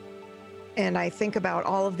 And I think about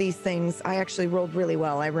all of these things. I actually rolled really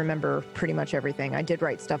well. I remember pretty much everything. I did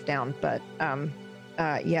write stuff down, but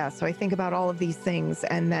yeah, so I think about all of these things,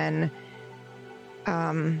 and then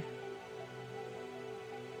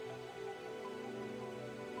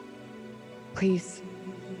please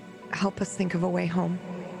help us think of a way home.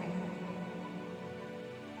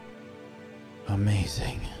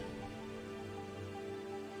 Amazing.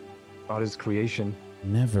 God is creation.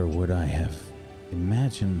 Never would I have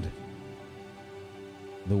imagined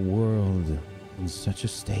the world in such a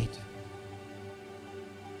state.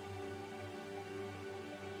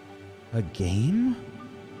 A game?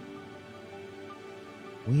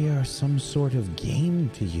 We are some sort of game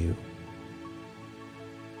to you.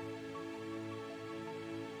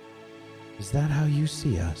 Is that how you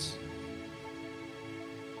see us?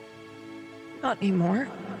 Not anymore.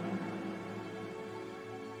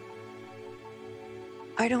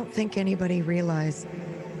 I don't think anybody realized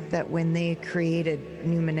that when they created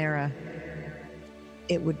Numenera,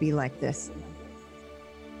 it would be like this.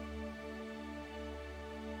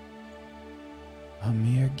 A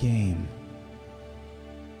mere game.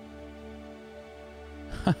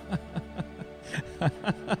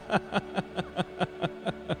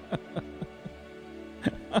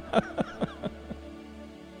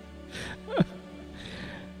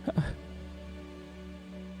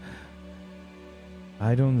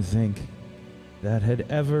 I don't think that had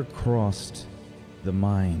ever crossed the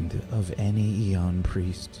mind of any Aeon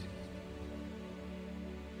Priest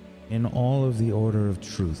in all of the Order of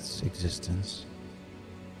Truth's existence.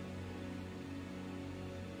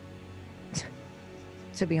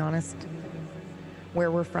 To be honest,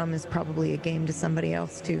 where we're from is probably a game to somebody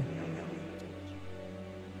else too.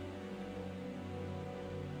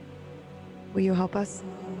 Will you help us?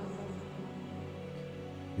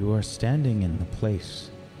 You are standing in the place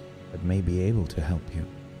that may be able to help you.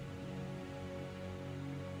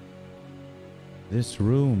 This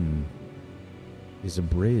room is a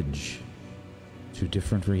bridge to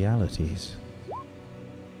different realities.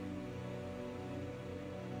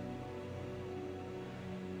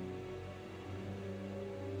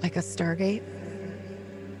 Like a Stargate?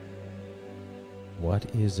 What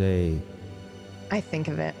is a... I think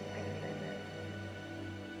of it.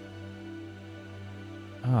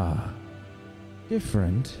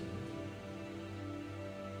 different,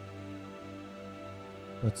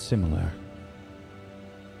 but similar.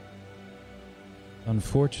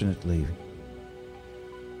 Unfortunately,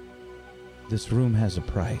 this room has a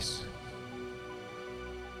price.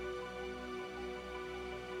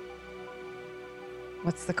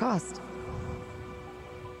 What's the cost?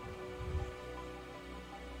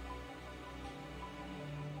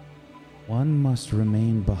 One must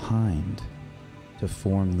remain behind to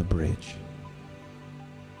form the bridge.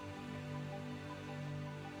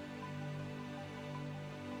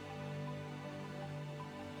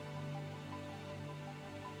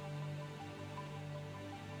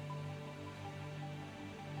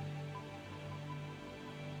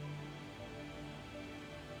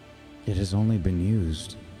 It has only been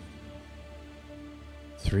used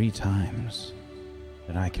 3 times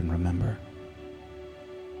that I can remember.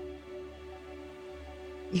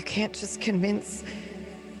 You can't just convince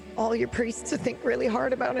all your priests to think really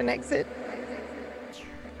hard about an exit.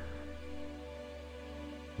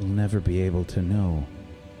 We'll never be able to know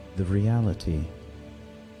the reality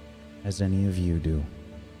as any of you do,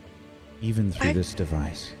 even through this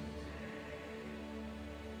device.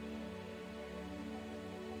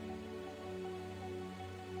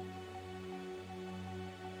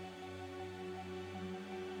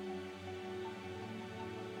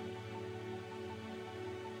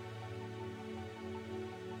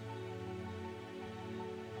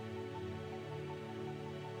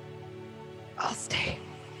 I'll stay.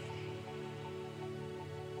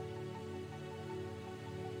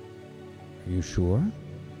 Are you sure?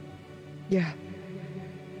 Yeah.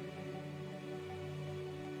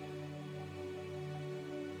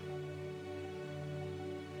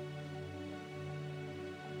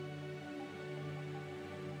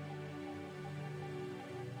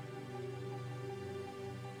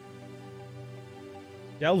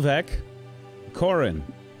 Delvec, Corin,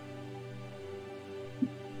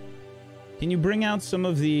 can you bring out some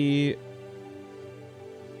of the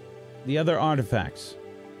other artifacts?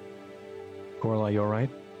 Corla, you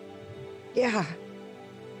alright? Yeah.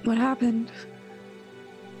 What happened?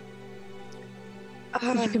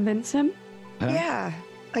 Did you convince him? Yeah,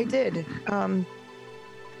 I did.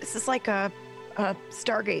 This is like a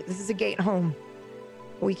Stargate. This is a gate home.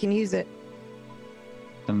 We can use it.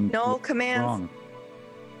 Then Null what's commands. wrong?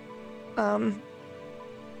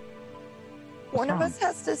 One of wrong? us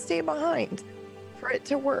has to stay behind for it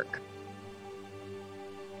to work.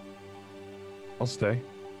 I'll stay.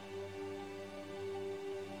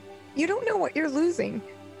 You don't know what you're losing.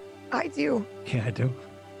 I do. Yeah, I do.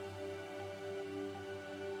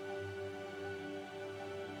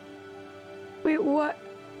 Wait, what?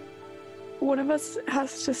 One of us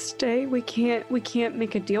has to stay. We can't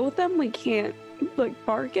make a deal with them. We can't like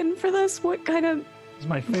bargain for this. What kind of? It's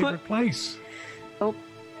my favorite place. Oh.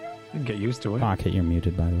 You can get used to it. Pocket, you're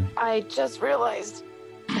muted, by the way. I just realized.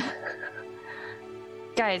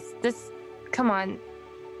 Guys, come on.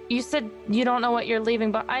 You said you don't know what you're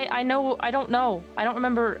leaving, but I know. I don't know. I don't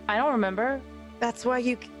remember. That's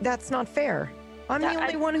why that's not fair. I'm the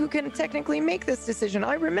only one who can technically make this decision.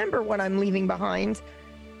 I remember what I'm leaving behind.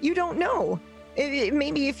 You don't know.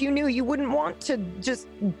 Maybe if you knew, you wouldn't want to just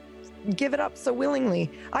give it up so willingly.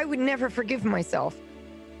 I would never forgive myself.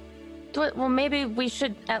 Well, maybe we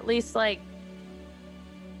should at least, like,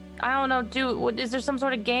 I don't know, is there some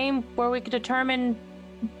sort of game where we could determine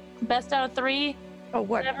best out of 3? Oh,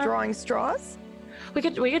 what? Whatever. Drawing straws? We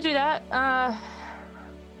could do that.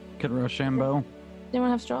 Could Rochambeau? Anyone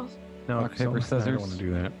have straws? No, Rock, paper, I scissors. don't want to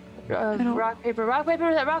do that. don't- Rock,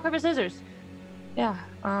 paper, scissors. Yeah.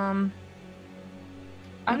 I'm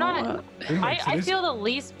not. I feel the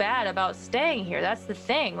least bad about staying here. That's the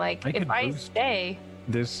thing. Like, I if could I boost stay,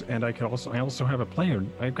 this, and I also have a player.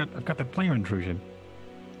 I've got the player intrusion.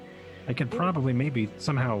 I could probably maybe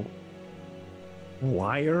somehow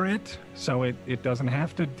wire it so it doesn't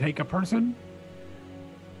have to take a person.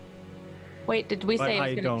 wait, did we But say I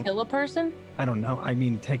it's gonna don't- kill a person? I don't know. I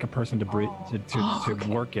mean, take a person to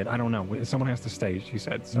Okay. work it. I don't know. Someone has to stay. She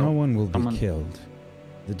said. So No one will be Someone- killed.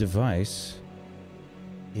 The device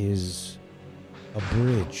is a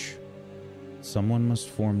bridge. Someone must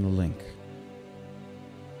form the link.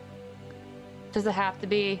 Does it have to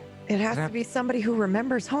be? It has to be somebody who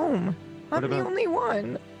remembers home. I'm the only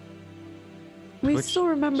one. We Twitch still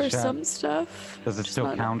remember chat. some stuff. Does it just still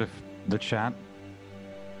not- count if the chat?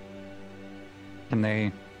 Can they?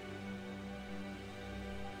 I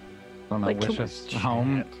don't know. Like, Wish can us we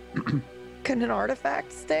home. Can an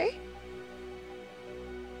artifact stay?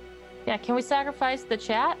 Yeah, can we sacrifice the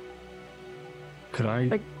chat? Could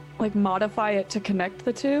I? Like modify it to connect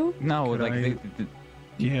the two? No, Could like I-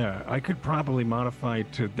 Yeah, I could probably modify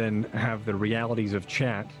it to then have the realities of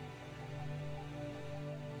chat.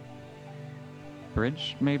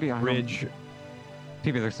 bridge, maybe. I don't- Bridge.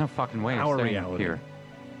 Maybe there's no fucking way Our of staying reality. here.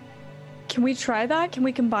 Can we try that? Can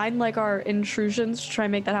we combine like our intrusions to try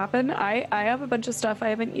and make that happen? I have a bunch of stuff I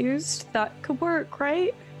haven't used. That could work,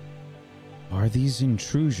 right? Are these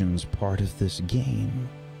intrusions part of this game?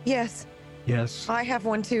 Yes, Yes. I have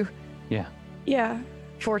one too. Yeah.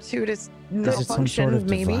 Fortuitous Is it some sort malfunction, of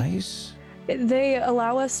maybe. device? They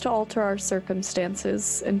allow us to alter our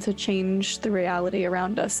circumstances and to change the reality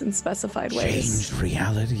around us in specified ways. Change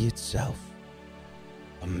reality itself.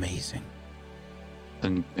 Amazing.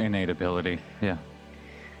 An innate ability. Yeah.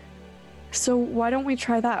 So why don't we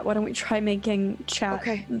try that? Why don't we try making chat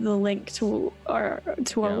Okay. the link to our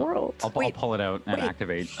Yeah. world? I'll Wait, pull it out and wait.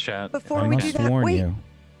 activate chat. Before I we do must that, warn wait. you.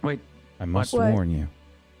 Wait. I must What? warn you.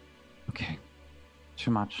 Okay.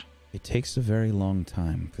 Too much. It takes a very long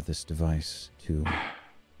time for this device to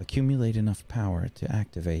accumulate enough power to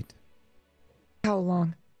activate. How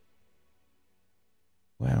long?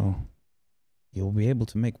 Well, you'll be able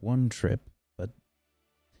to make one trip, but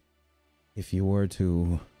if you were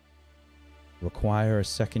to require a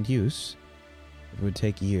second use, it would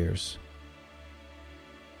take years.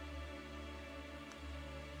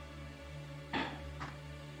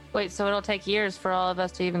 Wait, so it'll take years for all of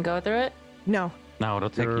us to even go through it? No, No,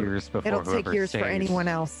 it'll take You're- years before it'll take whoever years for stays. anyone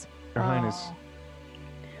else. Your Highness. Oh. You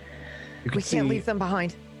We could can't see- leave them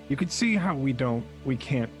behind. You could see how we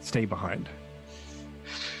can't stay behind.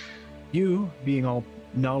 You, being all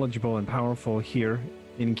knowledgeable and powerful here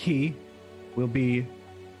in Key, will be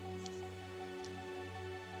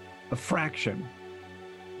a fraction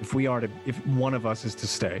if one of us is to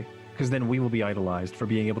stay, because then we will be idolized for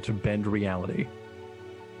being able to bend reality.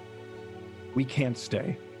 We can't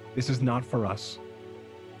stay. This is not for us.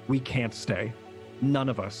 We can't stay. None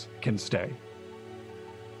of us can stay.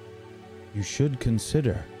 You should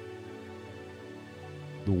consider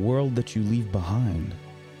the world that you leave behind.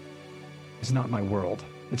 It's not my world.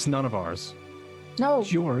 It's none of ours. No,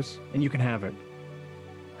 It's yours, and you can have it.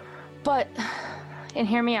 but, and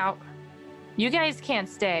hear me out. You guys can't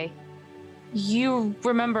stay. You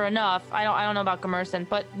remember enough. I don't know about Gummerson,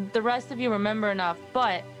 but the rest of you remember enough.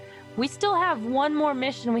 But we still have one more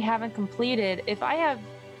mission we haven't completed. If I have,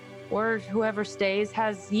 or whoever stays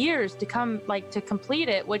has years to to complete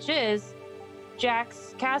it, which is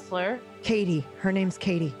Jax Kassler. Katie. Her name's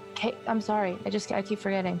Katie. I'm sorry. I keep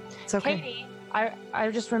forgetting. It's okay. Katie. I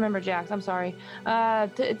just remember Jax. I'm sorry.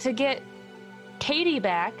 To get Katie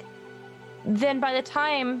back, then by the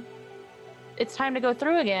time it's time to go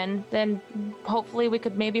through again, then hopefully we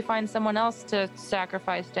could maybe find someone else to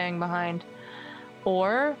sacrifice staying behind.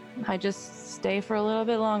 Or I just stay for a little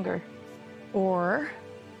bit longer. Or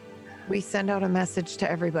we send out a message to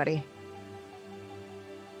everybody.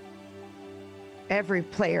 Every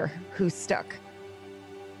player who's stuck.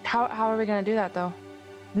 How are we going to do that, though?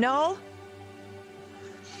 Null?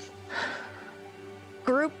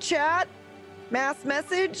 Group chat? Mass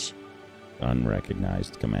message?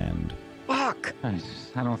 Unrecognized command. Fuck.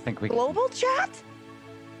 I don't think we can. Global chat?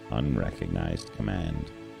 Unrecognized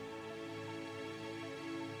command.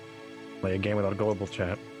 Play a game without a global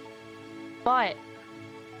chat. But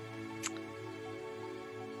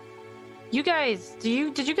you guys,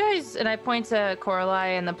 did you guys, and I point to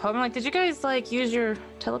Coralie and the Pope, I'm like, did you guys use your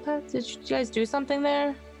telepath? Did you guys do something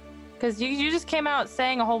there? Because you just came out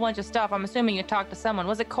saying a whole bunch of stuff. I'm assuming you talked to someone.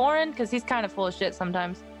 Was it Corin? Because he's kind of full of shit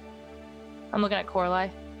sometimes. I'm looking at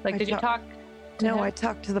Coralie. Did you talk to No, him? I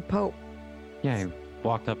talked to the Pope. Yeah, he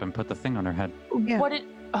walked up and put the thing on her head. Yeah.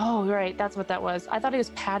 Oh, right, that's what that was. I thought he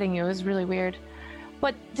was patting you. It was really weird.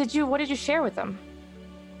 But what did you share with him?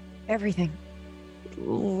 Everything.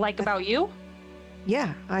 About you?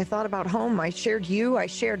 Yeah, I thought about home. I shared you. I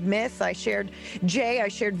shared Myth. I shared Jay. I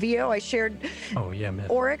shared Vio. I shared Oh yeah, myth.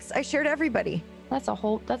 Oryx. I shared everybody. That's a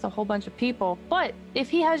whole bunch of people. But if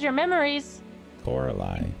he has your memories,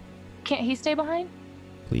 Coralie, can't he stay behind?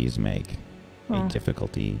 please make a Oh.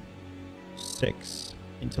 difficulty 6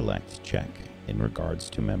 intellect check in regards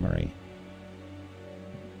to memory.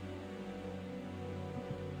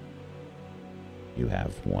 You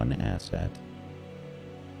have one asset.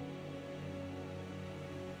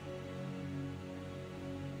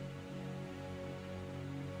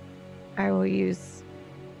 I will use.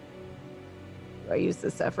 I use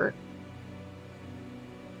this effort.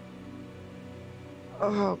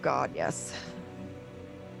 Oh God, yes.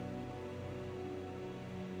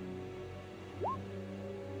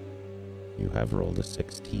 You have rolled a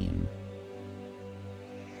 16.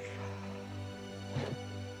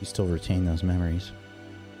 You still retain those memories.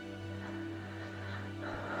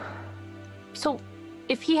 So,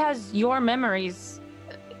 if he has your memories,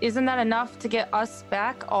 isn't that enough to get us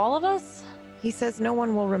back, all of us? He says no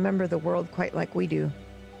one will remember the world quite like we do,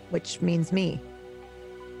 which means me.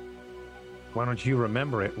 Why don't you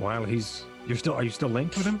remember it while he's... Are you still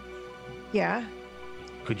linked with him? Yeah.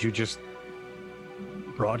 Could you just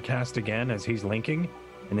broadcast again as he's linking,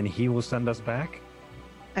 and then he will send us back?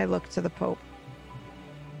 I look to the Pope.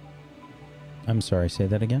 I'm sorry, say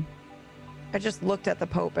that again? I just looked at the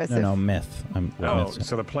Pope as No, myth.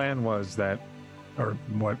 So the plan was that, or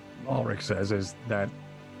what Ulrich says is that,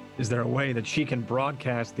 is there a way that she can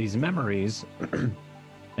broadcast these memories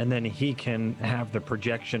and then he can have the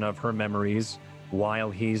projection of her memories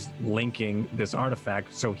while he's linking this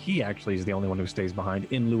artifact, so he actually is the only one who stays behind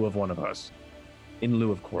in lieu of one of us, in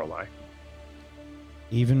lieu of Coralie.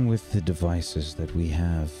 Even with the devices that we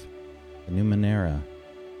have, the Numenera,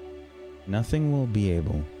 nothing will be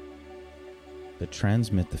able to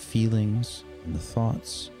transmit the feelings and the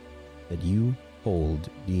thoughts that you hold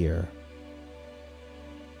dear.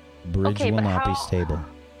 The bridge will not be stable.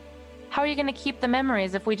 How are you going to keep the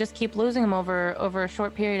memories if we just keep losing them over a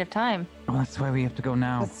short period of time? Well, that's why we have to go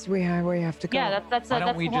now. That's where we have to go. Yeah, Why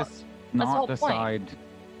don't we just not decide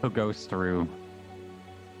who goes through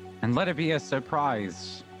and let it be a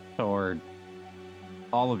surprise? Or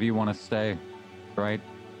all of you want to stay, right?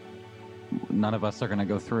 None of us are going to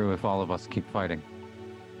go through if all of us keep fighting.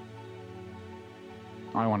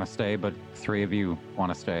 I want to stay, but 3 of you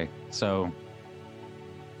want to stay. So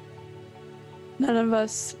None of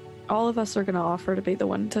us, all of us are going to offer to be the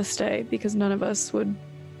one to stay because none of us would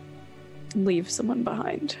leave someone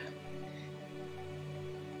behind.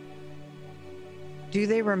 Do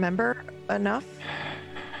they remember enough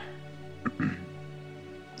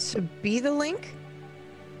to be the link?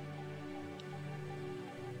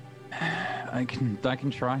 I can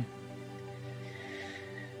try.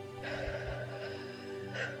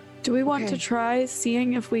 Do we want to Okay. try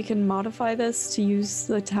seeing if we can modify this to use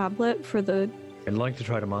the tablet for the... I'd like to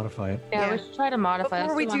try to modify it. Yeah, we should try to modify.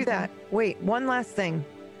 Before we do that, wait, one last thing.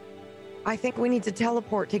 I think we need to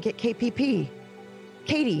teleport to get KPP.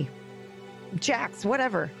 Katie. Jax,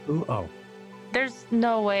 whatever. Ooh, oh. There's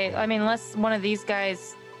no way. I mean, unless one of these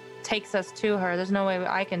guys takes us to her, there's no way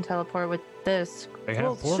I can teleport with this. They have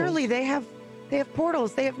Well, portals. surely they have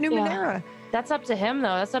portals. They have Numenera. That's up to him,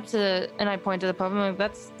 though. That's up to, and I point to the Pope. I'm like,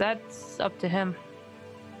 that's up to him.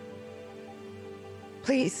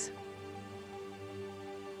 Please.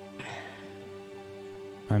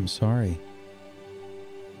 I'm sorry.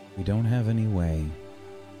 We don't have any way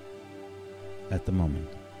at the moment.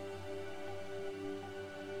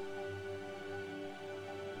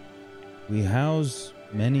 We house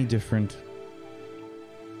many different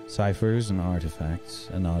ciphers and artifacts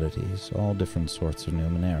and oddities, all different sorts of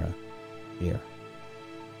Numenera here.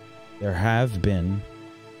 There have been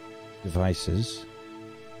devices,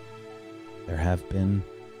 there have been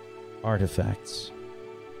artifacts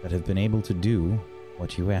that have been able to do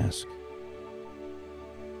what you ask,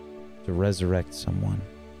 to resurrect someone.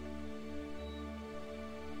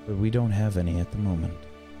 But we don't have any at the moment.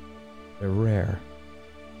 They're rare.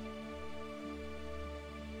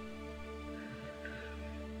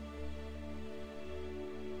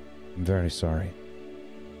 I'm very sorry.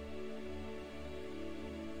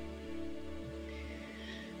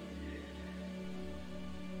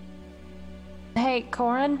 Hey,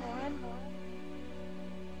 Corin?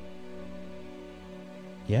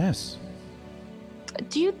 Yes.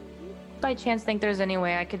 Do you, by chance, think there's any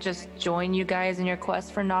way I could just join you guys in your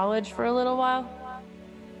quest for knowledge for a little while?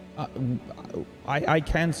 I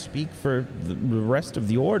can't speak for the rest of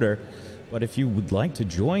the Order, but if you would like to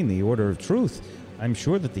join the Order of Truth, I'm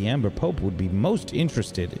sure that the Amber Pope would be most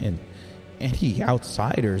interested in any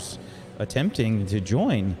outsiders attempting to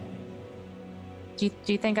join. Do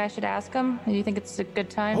you think I should ask him? Do you think it's a good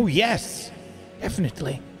time? Oh, yes!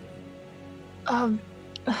 Definitely.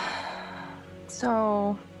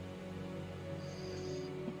 So,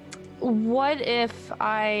 what if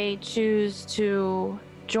I choose to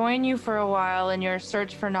join you for a while in your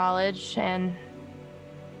search for knowledge and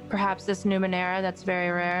perhaps this Numenera that's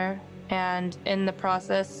very rare, and in the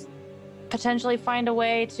process potentially find a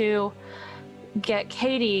way to get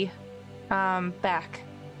Katie back?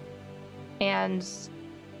 And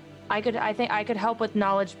I think I could help with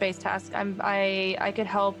knowledge-based tasks. I could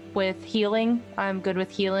help with healing. I'm good with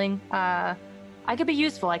healing. I could be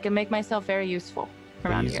useful. I could make myself very useful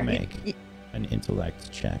around Please here. make an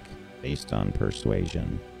intellect check based on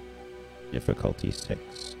persuasion. Difficulty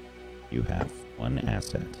 6. You have 1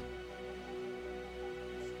 asset.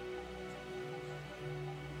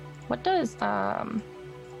 What does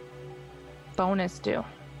bonus do?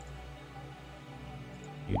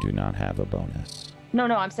 You do not have a bonus. No,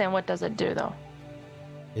 I'm saying what does it do though?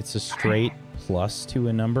 It's a straight plus to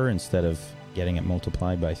a number instead of getting it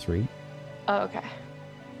multiplied by 3. Oh, okay.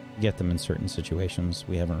 Get them in certain situations.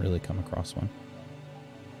 We haven't really come across one.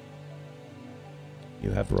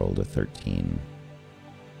 You have rolled a 13.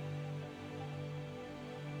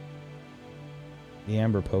 The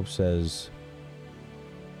Amber Pope says,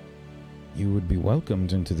 you would be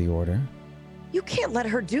welcomed into the order. You can't let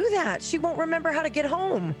her do that. She won't remember how to get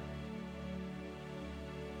home.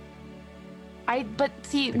 But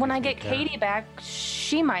see, when I get Katie back,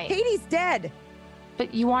 she might. Katie's dead. But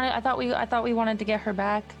I thought we wanted to get her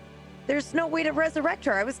back. There's no way to resurrect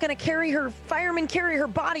her. I was gonna carry her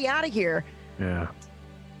body out of here. Yeah.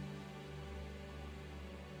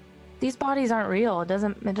 These bodies aren't real. It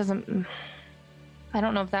doesn't. I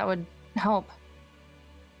don't know if that would help.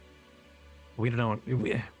 We don't know.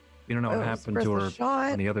 We don't know what happened to her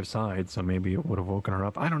on the other side, so maybe it would have woken her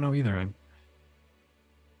up. I don't know either.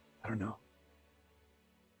 I don't know.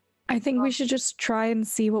 I think we should just try and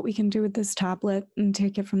see what we can do with this tablet and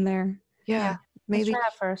take it from there. Yeah, maybe. Let's try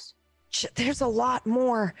that first. There's a lot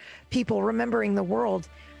more people remembering the world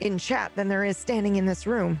in chat than there is standing in this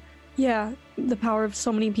room. Yeah, the power of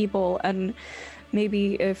so many people, and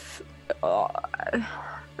maybe if all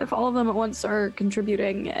of them at once are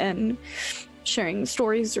contributing and sharing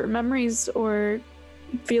stories or memories or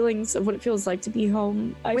feelings of what it feels like to be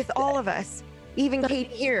home. With all of us, even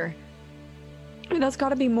Katie here. That's got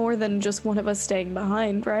to be more than just one of us staying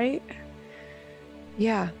behind, right?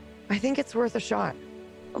 Yeah, I think it's worth a shot.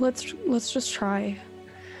 Let's just try.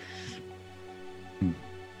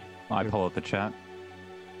 I pull out the chat.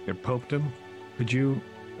 Your popedom, could you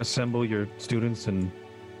assemble your students and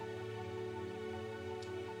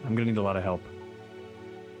I'm gonna need a lot of help.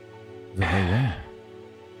 Very well.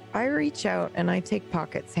 I reach out and I take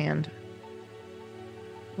Pocket's hand.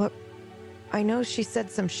 Look, I know she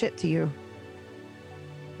said some shit to you,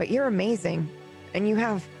 but you're amazing, and you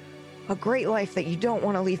have a great life that you don't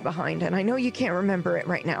want to leave behind, and I know you can't remember it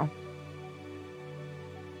right now.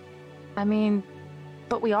 I mean,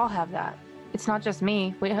 but we all have that. It's not just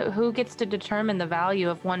me. Who gets to determine the value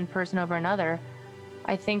of one person over another?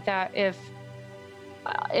 I think that if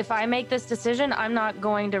I make this decision, I'm not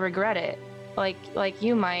going to regret it. Like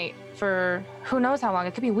you might for who knows how long.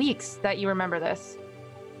 It could be weeks that you remember this.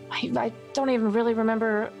 I don't even really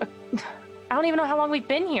remember. I don't even know how long we've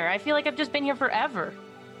been here. I feel like I've just been here forever.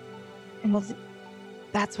 Well,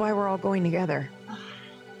 that's why we're all going together.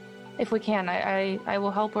 If we can, I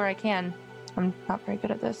will help where I can. I'm not very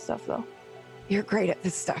good at this stuff, though. You're great at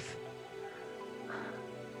this stuff.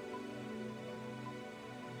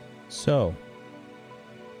 So,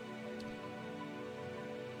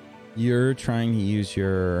 you're trying to use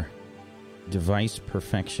your device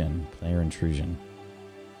perfection, player intrusion.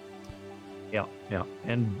 Yeah.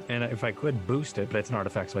 And if I could boost it, but it's an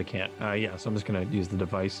artifact, so I can't. Yeah, so I'm just going to use the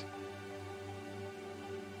device.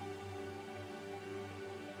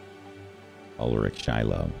 Ulrich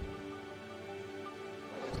Shiloh,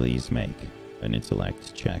 please make an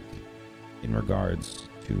intellect check in regards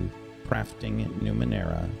to crafting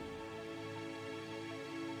Numenera.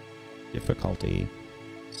 Difficulty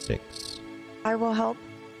 6. I will help.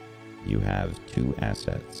 You have 2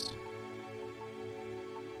 assets.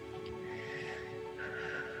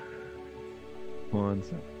 One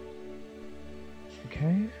sec.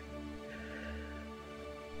 Okay.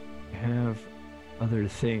 I have other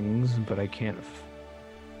things, but I can't.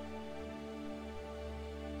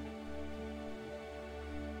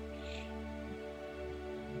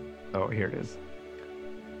 Oh, here it is.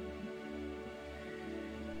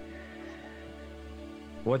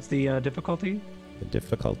 What's the difficulty? The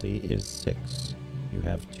difficulty is 6. You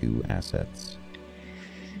have 2 assets.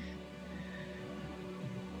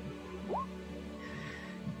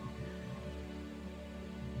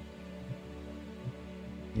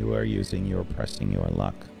 You are using your pressing your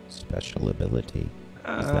luck special ability.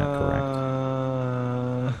 Is that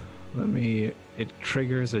correct? It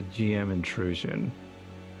triggers a GM intrusion.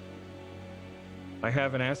 I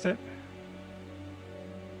have an asset?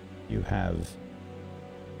 You have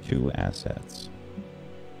 2 assets.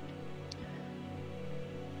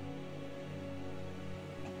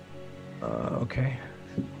 Okay.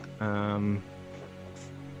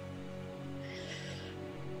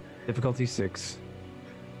 Difficulty 6.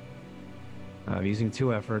 I'm using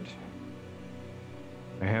 2 effort.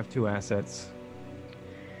 I have 2 assets.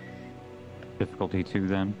 Difficulty 2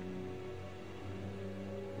 then.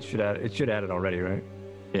 It should add it already, right?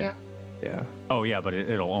 Yeah. Yeah. Oh yeah, but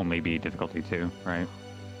it'll only be difficulty 2, right?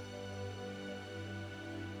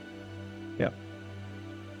 Yep.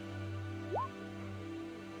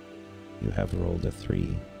 You have rolled a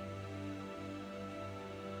 3.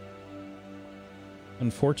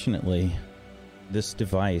 Unfortunately, this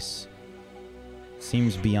device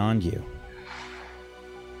seems beyond you.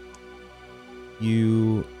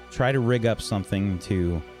 You try to rig up something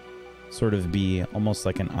to sort of be almost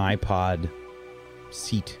like an iPod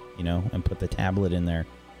seat, you know, and put the tablet in there.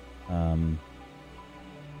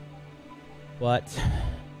 But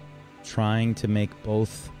trying to make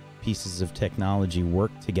both pieces of technology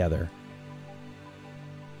work together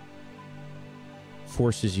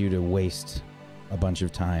forces you to waste a bunch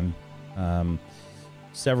of time.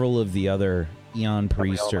 Several of the other Aeon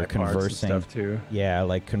Priests are conversing. Stuff too. Yeah,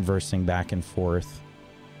 like conversing back and forth.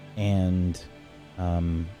 And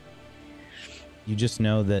you just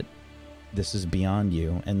know that this is beyond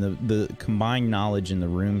you. And the combined knowledge in the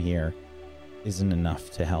room here isn't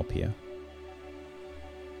enough to help you.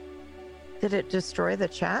 Did it destroy the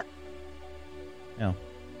chat? No.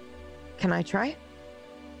 Can I try?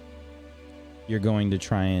 You're going to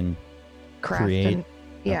try and Craft create. and,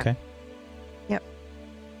 yeah. Okay.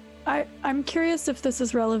 I'm curious if this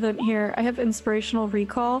is relevant here. I have inspirational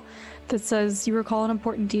recall that says you recall an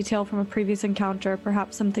important detail from a previous encounter,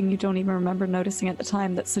 perhaps something you don't even remember noticing at the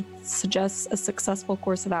time that suggests a successful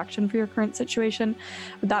course of action for your current situation.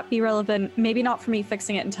 Would that be relevant? Maybe not for me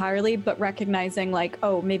fixing it entirely, but recognizing like,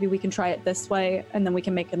 oh, maybe we can try it this way and then we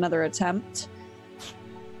can make another attempt.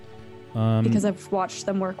 Because I've watched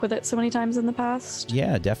them work with it so many times in the past.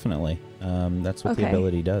 Yeah, definitely. That's what the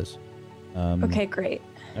ability does. Okay, great.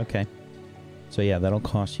 Okay. So yeah, that'll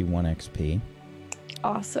cost you 1 XP.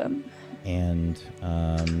 Awesome. And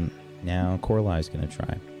now Coralai's going to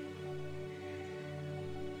try.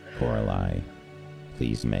 Coralai,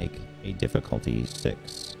 please make a difficulty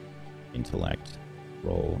 6 intellect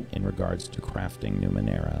roll in regards to crafting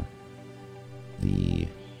Numenera.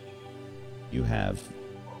 You have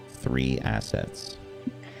 3 assets.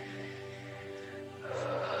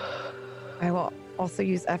 I will also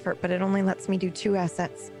use effort, but it only lets me do 2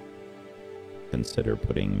 assets. Consider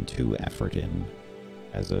putting 2 effort in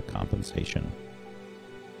as a compensation.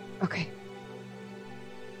 Okay.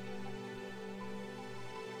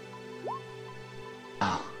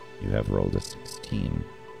 You have rolled a 16.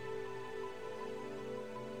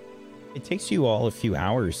 It takes you all a few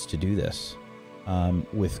hours to do this,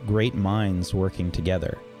 with great minds working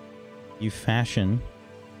together. You fashion,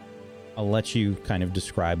 I'll let you kind of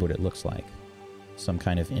describe what it looks like. Some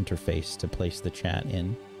kind of interface to place the chat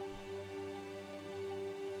in.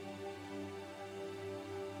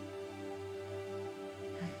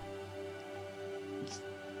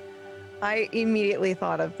 I immediately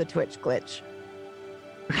thought of the Twitch glitch.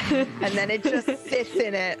 And then it just sits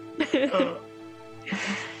in it.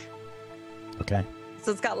 Okay.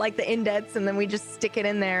 So it's got like the indents, and then we just stick it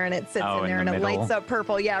in there, and it sits in there, and it middle? lights up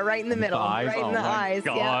purple. Yeah, right in the middle. Right in the eyes.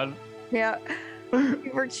 God. Yeah.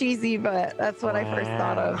 Super cheesy, but that's what I first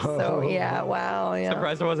thought of. So yeah, wow. Yeah.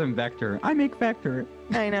 Surprised it wasn't Vector. I make Vector.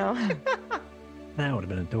 I know. That would have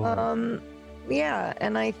been adorable. Yeah,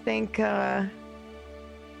 and I think yeah,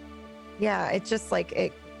 it's just like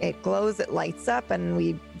it glows, it lights up, and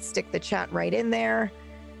we stick the chat right in there.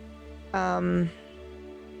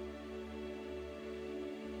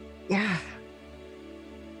 Yeah.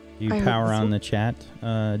 Do you power on the chat,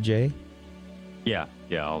 Jay? Yeah,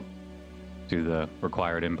 I'll do the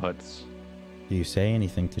required inputs. Do you say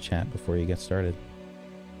anything to chat before you get started?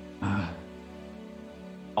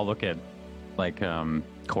 I'll look at like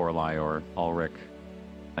Coralai or Ulrich.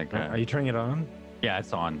 Like, Are you turning it on? yeah,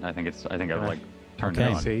 it's on. I think I've like turned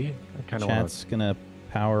Okay. it on. See, I kind of Chat's gonna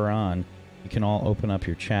power on. You can all open up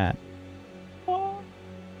your chat.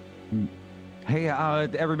 Hey,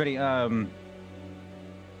 everybody,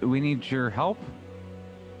 we need your help.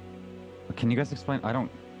 Can you guys explain?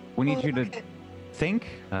 We need you to think.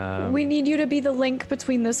 We need you to be the link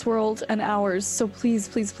between this world and ours. So please,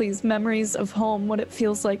 please, please, memories of home, what it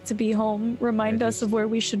feels like to be home. Remind us of where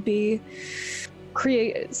we should be.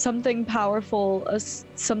 Create something powerful,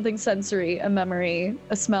 something sensory, a memory,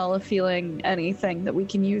 a smell, a feeling, anything that we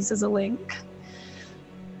can use as a link.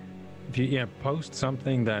 If you, post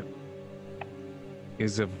something that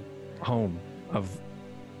is of home, of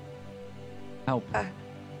help.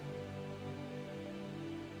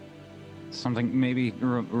 Something maybe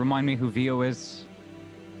remind me who Vio is.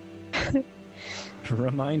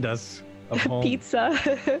 Remind us of home.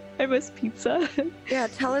 Pizza. I miss pizza. Yeah,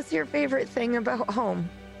 tell us your favorite thing about home.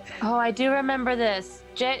 Oh, I do remember this.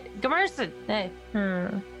 Gamerson. Hey.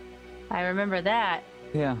 I remember that.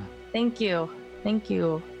 Yeah. Thank you. Thank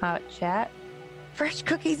you, chat. Fresh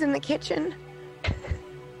cookies in the kitchen.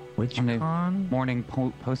 Which Monday con? morning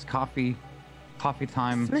post coffee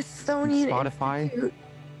time. Smithsonian Spotify Institute.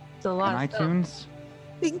 It's a lot and of stuff. iTunes.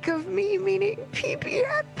 Think of me meaning PB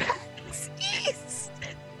at PAX East.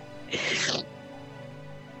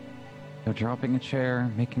 They're dropping a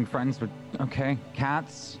chair, making friends with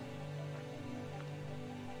cats.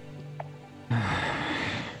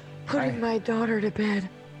 Putting my daughter to bed.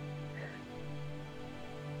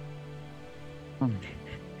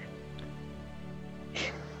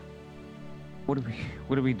 What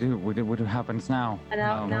do we do? What happens now? I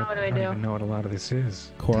don't know. What do I I don't do? even know what a lot of this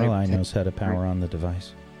is. Coraline knows how to power on the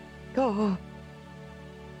device. Oh.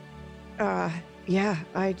 Yeah,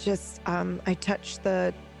 I just, I touch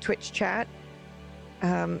the Twitch chat,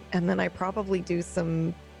 and then I probably do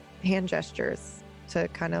some hand gestures to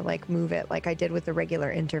kind of like move it like I did with the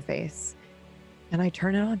regular interface. And I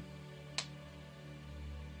turn it on.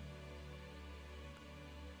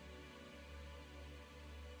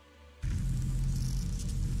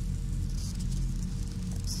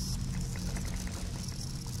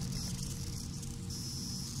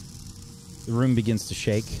 The room begins to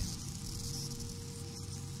shake.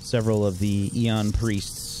 Several of the Aeon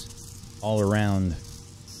Priests all around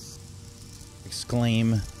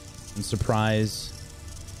exclaim in surprise.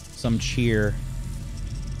 Some cheer.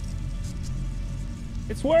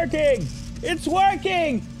 It's working! It's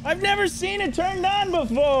working! I've never seen it turned on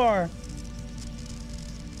before!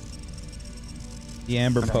 The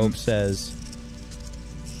Amber Pope says,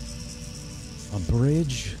 "A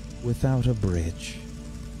bridge without a bridge.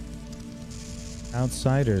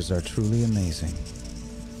 Outsiders are truly amazing."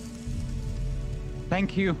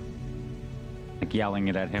 Thank you. Like yelling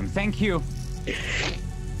it at him. Thank you.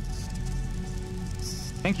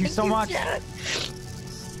 Thank you so much. Chat.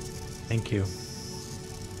 Thank you.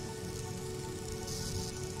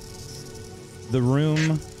 The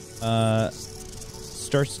room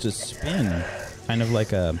starts to spin, kind of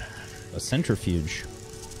like a centrifuge.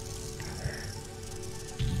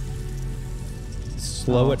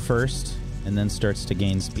 Slow at first, and then starts to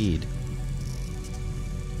gain speed.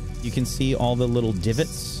 You can see all the little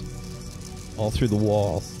divots all through the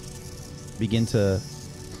wall begin to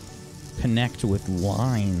connect with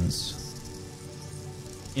lines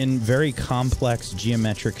in very complex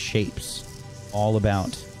geometric shapes, all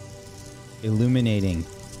about illuminating.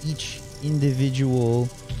 Each individual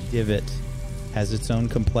divot has its own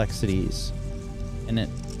complexities, and it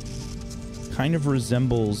kind of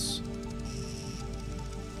resembles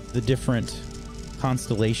the different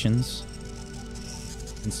constellations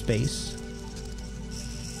in space.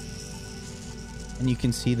 And you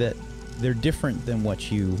can see that they're different than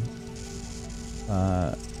what you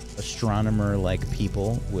astronomer like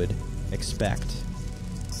people would expect.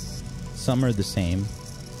 Some are the same,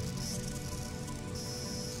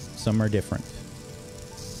 some are different,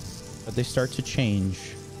 but they start to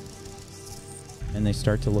change and they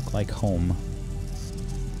start to look like home.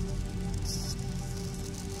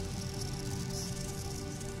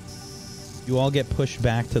 You all get pushed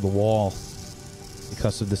back to the wall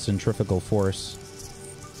because of the centrifugal force.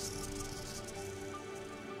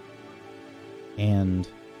 And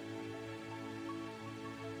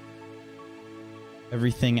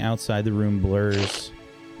everything outside the room blurs.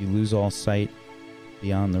 You lose all sight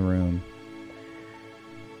beyond the room.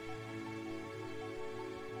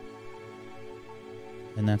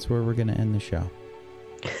 And that's where we're going to end the show.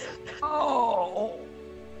 Oh.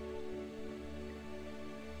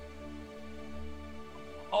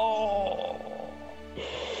 Oh.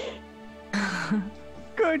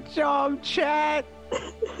 Good job, chat.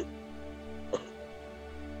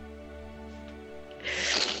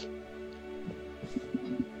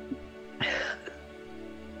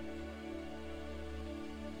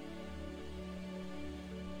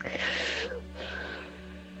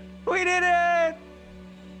 We did it!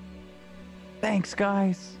 Thanks,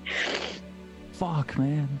 guys. Fuck,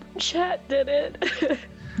 man. Chat did it.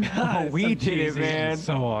 Oh, we did it, man.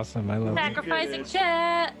 So awesome. I love it. Sacrificing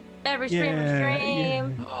chat. Every streamer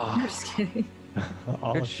stream. I'm just kidding.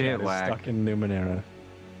 All Good of shit, that is Wack. stuck in Numenera.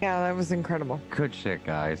 Yeah, that was incredible. Good shit,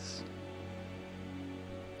 guys.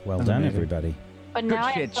 Well done, Amazing. everybody. But Good now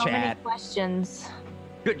I shit, have so many chat. questions.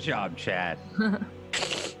 Good job, chat.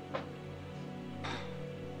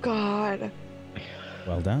 God.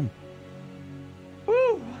 Well done.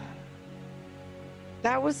 Woo!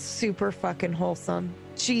 That was super fucking wholesome.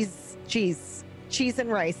 Cheese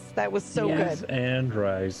and rice. That was so Yes, good. and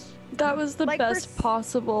rice. That was the Like best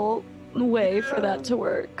possible way for that to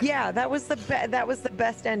work. Yeah, that was the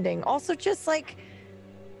best ending. Also, just like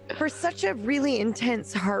for such a really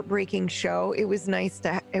intense, heartbreaking show, it was nice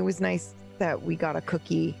that we got a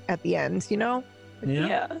cookie at the end. You know?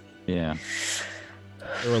 Yeah. Yeah.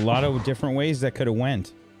 There were a lot of different ways that could have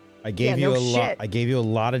went. I gave you no a lot. shit. I gave you a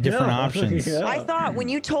lot of different options. Yeah. I thought when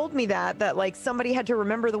you told me that like somebody had to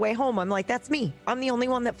remember the way home, I'm like, that's me. I'm the only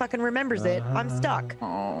one that fucking remembers it. I'm stuck.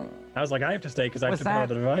 Oh. I was like, I have to stay because I have What's to power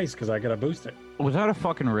that? the device because I gotta boost it. Was that a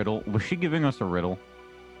fucking riddle? Was she giving us a riddle?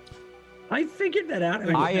 I figured that out.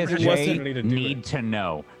 and I, never as had the Jay, opportunity to do need it. to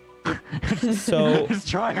know. So, It's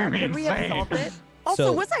driving me Could we have insane. solved it? Also,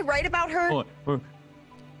 So- was I right about her? Was it a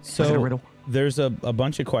so riddle? there's a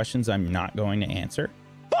bunch of questions I'm not going to answer.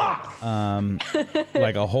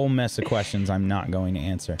 Like a whole mess of questions I'm not going to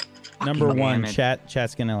answer. Number Fucking one, damn it.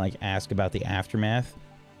 chat's gonna like ask about the aftermath.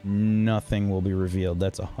 Nothing will be revealed.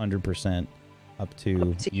 That's 100% up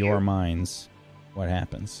to your minds. What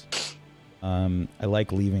happens? I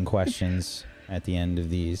like leaving questions at the end of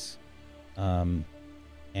these, and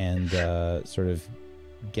sort of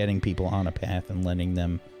getting people on a path and letting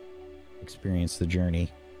them experience the journey.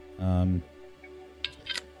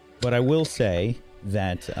 But I will say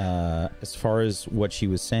that as far as what she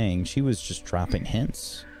was saying, she was just dropping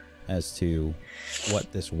hints as to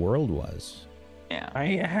what this world was.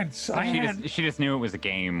 Yeah. She just knew it was a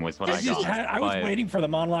game, was what I got. I was but- waiting for the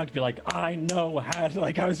monologue to be like, I know how to,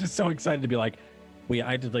 like, I was just so excited to be like,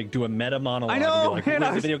 I had to like do a meta monologue. I know, and be and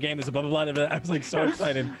like, I what is was- the video game? Is blah blah blah. I was like so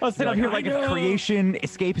excited. I was sitting up here like, I know. creation,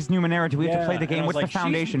 escape is Numenera. Do we have to play the and I game? was What's like, the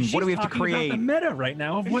foundation? she's What do we have to talking about create? the meta right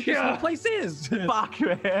now of what this Yeah. whole place is. Fuck,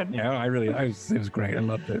 man. Yeah, it was great. I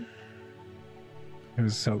loved it. It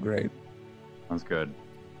was so great. That was good.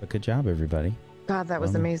 But good job, everybody. God, that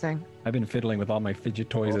was amazing. I've been fiddling with all my fidget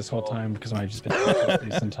toys this whole time because I've just been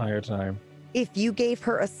this entire time. If you gave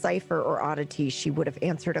her a cipher or oddity, she would have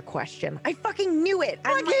answered a question. I fucking knew it.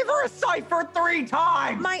 I And gave her a cipher 3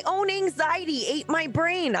 times. my own anxiety ate my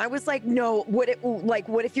brain. I was like, no, what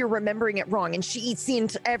if you're remembering it wrong? And she eats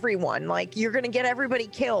into everyone. Like, you're gonna get everybody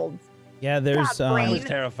killed. Yeah, there's God, I brain. was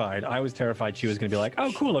terrified. I was terrified she was going to be like,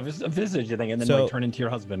 "Oh, cool, a visage thing," and then So- like turn into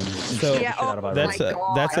your husband. And so- beat the Yeah, shit out of oh, Irene. that's my a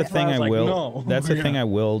God. that's a That's thing why I I was like, will no. that's a Yeah. thing I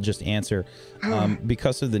will just answer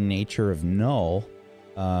because of the nature of Null.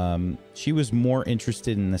 She was more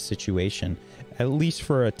interested in the situation, at least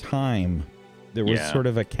for a time. There was Yeah. sort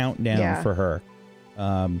of a countdown Yeah. for her,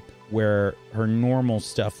 where her normal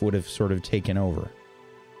stuff would have sort of taken over.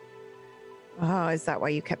 Oh, is that why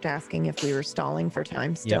you kept asking if we were stalling for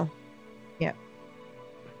time still?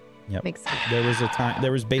 Yep. Makes sense. There was a time.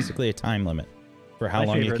 There was basically a time limit for how My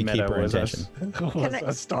long you favorite could keep meta her was attention. Can I-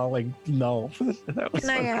 a stalling null. That was Can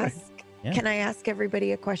I so great. ask? Yeah. Can I ask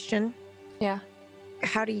everybody a question? Yeah.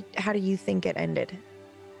 How do you think it ended?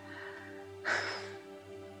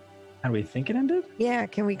 How do we think it ended? Yeah,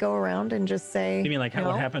 can we go around and just say? You mean like how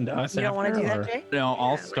no? it happened to us? You don't want to after, do or- that, Jay? No,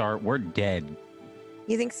 I'll start. We're dead.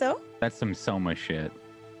 You think so? That's some Soma shit.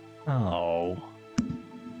 Oh,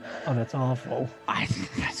 that's awful.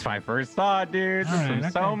 That's my first thought, dude. All That's right,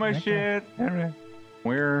 some Soma okay. shit. All right.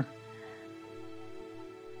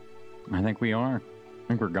 I think we are. I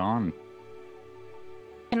think we're gone.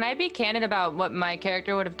 Can I be candid about what my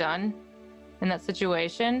character would have done in that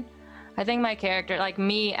situation? I think my character, like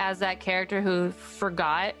me as that character who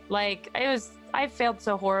forgot, I failed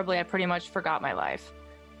so horribly, I pretty much forgot my life.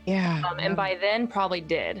 Yeah. And by then, probably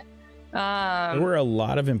did. There were a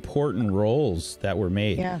lot of important roles that were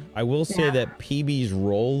made. Yeah. I will say Yeah. that PB's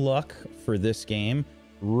role luck for this game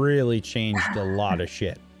really changed a lot of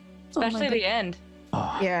shit. Especially the end.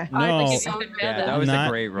 Yeah. No, I think it was Yeah, that was Not- a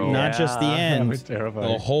great roll. not just the Yeah, end, That was terrifying.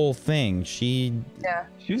 the whole thing. She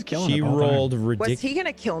She was killing she it the whole time. rolled Was ridiculous. he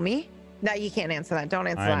gonna kill me? No, you can't answer that. Don't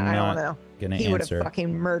answer I'm that. I don't not want to know. Gonna He would have answer.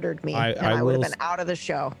 fucking murdered me, I and I would have will been out of the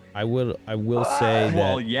show. I will say that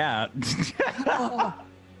Well, yeah.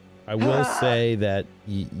 I will say that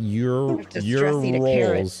your Just stress eat a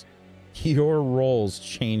carrot. roles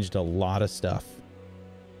changed a lot of stuff.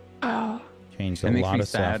 Changed a It makes lot me of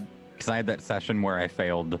stuff. sad because I had that session where I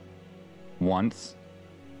failed once,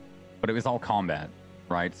 but it was all combat,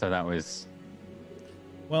 right? So that was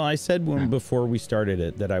Well, I said before we started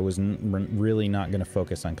it that I was really not going to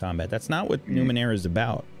focus on combat. That's not what Numenera is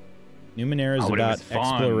about. Numenera is Oh, but it about was fun.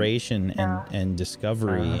 exploration and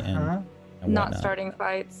discovery and Not whatnot. starting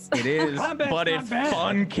fights. it is, Combat's but not it's bad.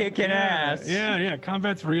 fun kicking ass. Yeah,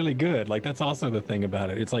 combat's really good. Like that's also the thing about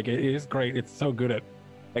it. It's like it is great. It's so good at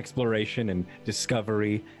exploration and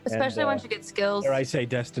discovery, Especially and, once you get skills. dare I say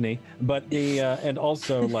destiny, but the and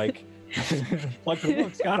also like like the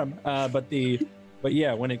books got him. But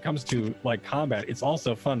yeah, when it comes to like combat, it's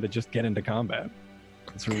also fun to just get into combat.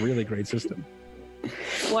 It's a really great system.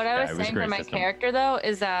 What I Yeah, was it was a saying for great my system. character though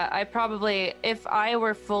is that I probably, if I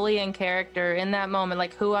were fully in character in that moment,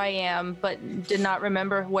 like who I am, but did not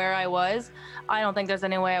remember where I was, I don't think there's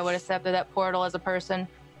any way I would have stepped through that portal as a person.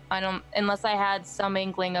 I don't, unless I had some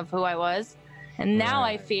inkling of who I was. And now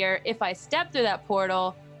I fear if I step through that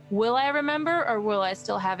portal, will I remember or will I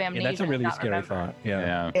still have amnesia? Yeah, that's a and really not scary remember? thought.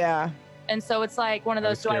 Yeah. Yeah. And so it's like one of I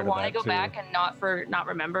those, was do I scared of want to that go too. back and not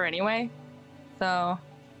remember anyway? So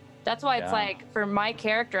that's why it's Yeah. like for my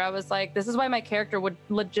character, I was like, this is why my character would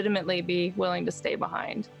legitimately be willing to stay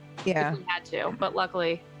behind Yeah. if we had to. But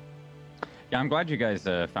luckily, Yeah, I'm glad you guys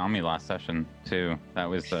found me last session too. That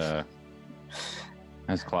was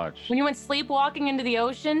clutch. when you went sleepwalking into the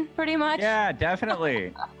ocean, pretty much. Yeah,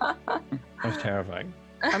 definitely. That was terrifying.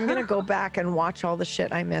 I'm gonna go back and watch all the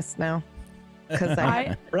shit I missed now. Because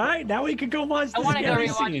I Right now we could go watch. I the want to go scary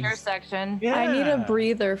rewatch scenes. your section. Yeah. I need a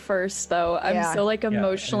breather first, though. I'm Yeah. still like Yeah, in a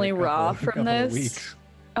emotionally couple- raw a from couple of this. weeks.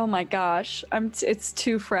 Oh my gosh, it's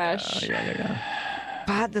too fresh. Yeah.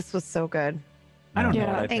 God, this was so good. I don't know Yeah.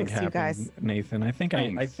 what I think Thanks, you happened, guys. Nathan. I think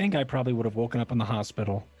Thanks. I probably would have woken up in the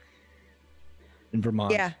hospital in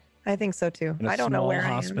Vermont. Yeah, I think so too. In a I don't know small where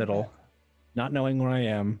hospital, not knowing where I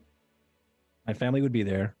am. My family would be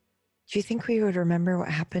there. Do you think we would remember what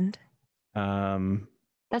happened?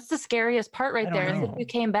 That's the scariest part right I don't there. Is know. if you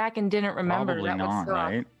came back and didn't remember, Probably that not, would suck.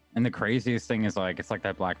 right? And the craziest thing is like it's like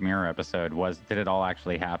that Black Mirror episode. Did it all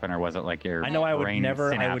actually happen, or was it like your? I know I would brain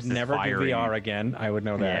never synapses do firing? VR again. I would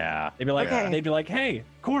know that. Yeah. They'd be like, hey,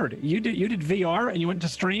 Cord, you did VR and you went to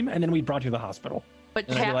stream and then we brought you to the hospital. But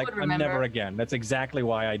And I'd be chat like, would I'm remember. never again. That's exactly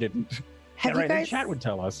why I didn't. Have Yeah, you right, and guys? chat would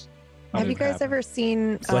tell us. Have you guys ever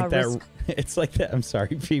seen? It's like that. Risk- It's like that. I'm sorry,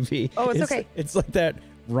 PB. Oh, it's okay. It's like that.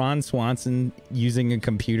 Ron Swanson using a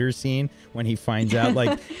computer scene when he finds out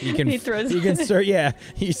like he can He throws- he can start. Yeah,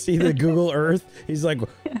 you see the Google Earth. He's like,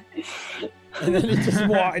 and then it just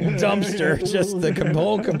dumpster. Just the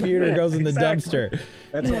whole computer goes in the dumpster.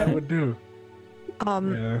 That's what I would do.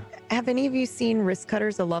 Yeah. Have any of you seen Risk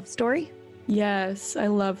Cutters: A Love Story? Yes, I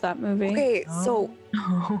love that movie. Okay, so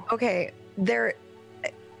okay, there.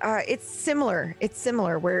 It's similar. It's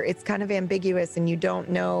similar where it's kind of ambiguous and you don't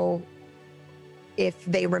know if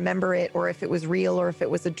they remember it or if it was real or if it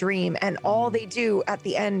was a dream. And all they do at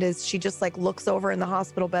the end is she just like looks over in the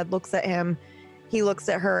hospital bed, looks at him, he looks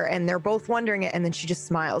at her, and they're both wondering it, and then she just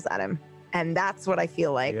smiles at him. And that's what I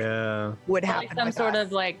feel like would happen. Like some with sort us.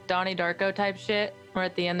 of like Donnie Darko type shit, where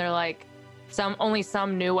at the end they're like, only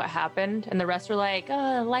some knew what happened, and the rest were like,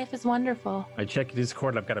 "Oh, life is wonderful." I checked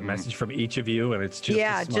Discord. I've got a message from each of you, and it's just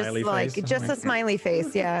yeah, a just smiley like face. just a smiley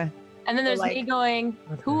face. Yeah. And then there's Like- me going,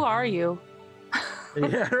 "Who are you?"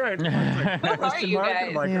 Yeah, right. Who are you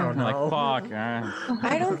guys? Like, Yeah. oh, no. Like fuck.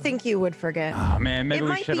 I don't think you would forget. Oh man, maybe It we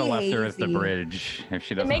might should have be left her as the hazy. bridge if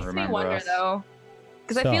she It doesn't makes me remember wonder us. though,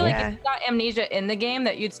 because I So- feel like Yeah. if you got amnesia in the game,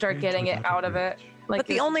 that you'd start getting it out of it. Like But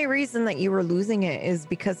the only reason that you were losing it is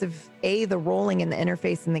because of the rolling in the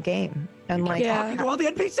interface in the game, and like Yeah. To all the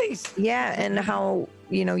NPCs. yeah, and how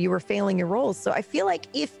you were failing your rolls. So I feel like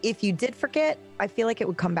if you did forget, I feel like it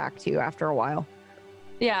would come back to you after a while.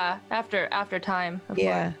 yeah, after time. of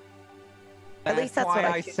Yeah, course. At least that's why what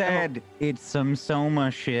I I feel. said it's some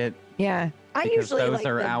Soma shit. yeah. I Because usually those like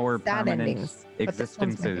are the our sad permanent endings, but this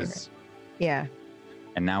one's my favorite. existences. Yeah,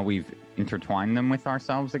 And now we've intertwined them with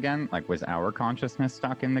ourselves again. Like, was our consciousness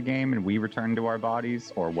stuck in the game and we returned to our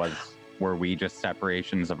bodies, or were we just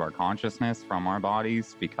separations of our consciousness from our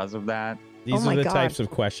bodies because of that? These Oh my are the God. types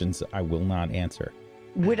of questions I will not answer.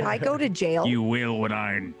 would I go to jail? You will when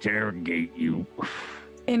I interrogate you.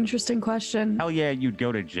 Interesting question. Hell yeah, you'd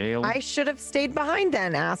go to jail. I should have stayed behind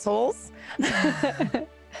then, assholes.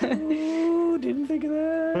 Ooh, didn't think of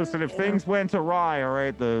that. Listen, if things went awry, all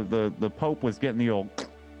right, the Pope was getting the old,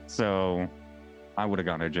 so I would have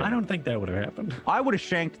gone to jail. I don't think that would have happened. I would have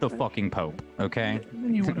shanked the fucking Pope. Okay,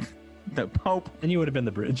 Then you would have. the Pope. Then you would have been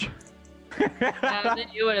the bridge. Yeah, then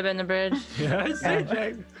you would have been the bridge. Yeah, I say,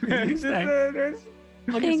 Jack. You say.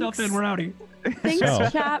 Plug yourself in. Thanks. We're outie. Thanks, So-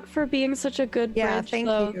 chat, for being such a good Yeah, bridge. thank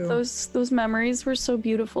though. you. Those memories were so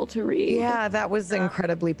beautiful to read. Yeah, that was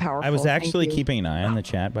incredibly powerful. I was Thank actually you. keeping an eye on the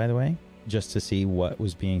chat, by the way, just to see what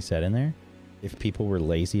was being said in there. If people were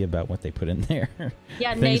lazy about what they put in there,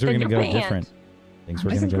 Yeah, things were Nathan, going to you're go banned. different. Things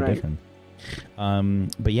were This going to is go great.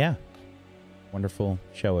 different. But yeah, wonderful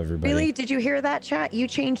show, everybody. Really? Did you hear that, chat? You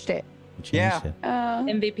changed it. We changed Yeah. it.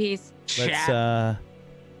 MVPs.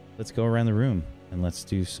 Let's go around the room. And let's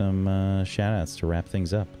do some shout outs to wrap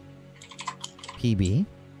things up. PB.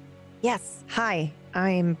 Yes. Hi,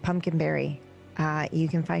 I'm Pumpkinberry. You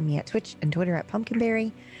can find me at Twitch and Twitter at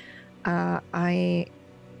Pumpkinberry. I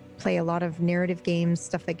play a lot of narrative games,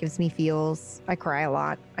 stuff that gives me feels. I cry a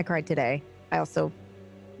lot. I cried today. I also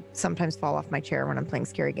sometimes fall off my chair when I'm playing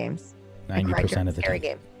scary games. 90% of the scary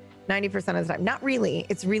time. game. 90% of the time. Not really.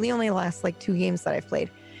 It's really only the last like 2 games that I've played.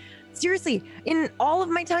 Seriously, in all of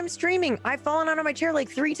my time streaming, I've fallen out of my chair like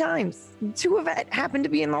 3 times. 2 of it happened to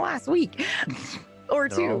be in the last week. Or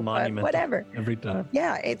They're all 2, but monumental. whatever. Every time.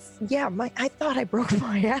 I thought I broke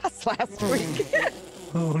my ass last week.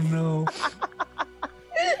 Oh no.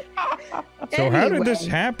 So how did this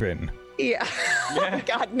Anyway. happen? Yeah. Yeah.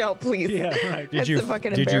 God, no, please. Yeah, right. Did That's you a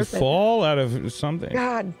fucking did you embarrassment. fall out of something?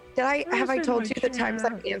 God, have I Where's told my you the times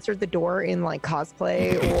chair? I've answered the door in like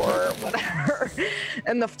cosplay or whatever?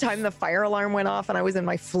 And the time the fire alarm went off and I was in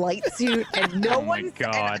my flight suit and no Oh my one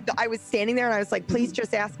God. I was standing there and I was like, please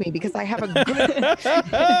just ask me because I have a good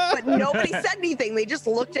but nobody said anything. They just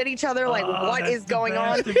looked at each other like, Oh, what that's is the going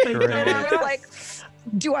on? best if they Great. And I don't. was like,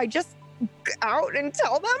 do I just out and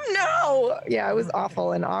tell them? No. Yeah, it was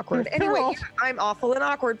awful and awkward. Anyway, yeah, I'm awful and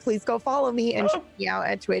awkward. Please go follow me and check me out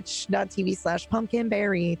at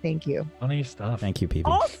twitch.tv/pumpkinberry. Thank you. Funny stuff. Thank you, PB.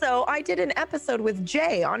 Also, I did an episode with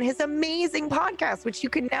Jay on his amazing podcast, which you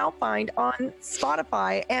can now find on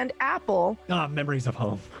Spotify and Apple. Ah, memories of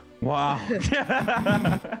home. Wow.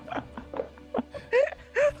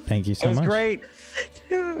 Thank you so It was much. great.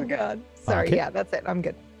 Oh, God. Sorry. Pocket? Yeah, that's it. I'm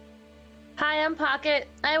good. Hi, I'm Pocket.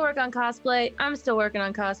 I work on cosplay. I'm still working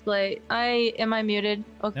on cosplay. Am I muted?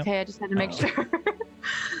 Okay, I just had to make sure.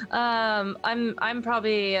 I'm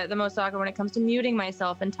probably the most awkward when it comes to muting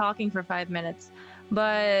myself and talking for 5 minutes.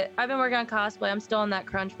 But I've been working on cosplay. I'm still on that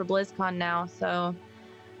crunch for BlizzCon now. So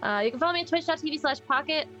you can follow me at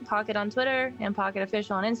twitch.tv/Pocket, Pocket on Twitter, and Pocket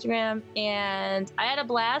Official on Instagram. And I had a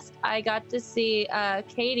blast. I got to see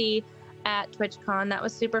Katie at TwitchCon. That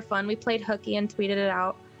was super fun. We played hooky and tweeted it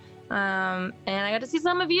out. And I got to see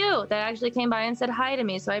some of you that actually came by and said hi to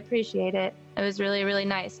me, so I appreciate it. It was really, really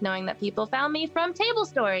nice knowing that people found me from Table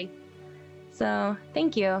Story. So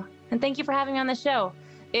thank you, and thank you for having me on the show.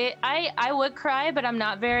 I would cry, but I'm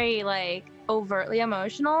not very like overtly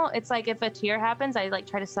emotional. It's like if a tear happens, I like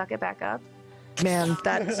try to suck it back up. Man,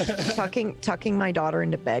 that tucking my daughter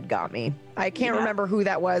into bed got me. I can't remember who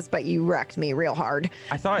that was, but you wrecked me real hard.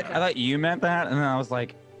 I thought you meant that, and then I was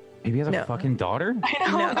like, maybe he has a No. fucking daughter? I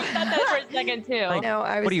know. No. I thought that for a second too. Like, No,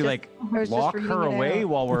 I was What do you just- like? I was just Lock reading her it away out.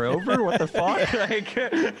 while we're over? What the fuck? Like,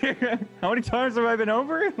 how many times have I been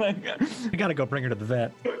over? Like, We gotta go bring her to the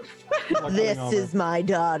vet. This is my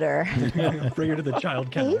daughter. Bring her to the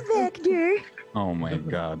child Hey, kennel. Vector. oh my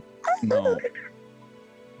god, no.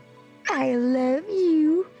 I love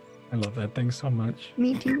you. I love that thing so much.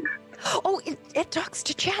 Me too. Oh, it talks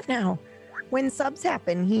to chat now. When subs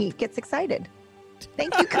happen, he gets excited.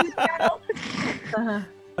 Thank you, Kumo.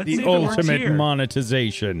 Let's see The if it works ultimate here.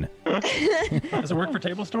 monetization. Does it work for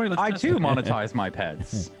Table Story? Let's I test too it. monetize my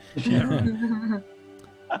pets. Yeah,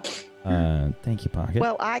 right. Thank you, Pocket.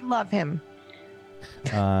 Well, I love him.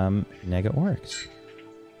 Nega Oryx.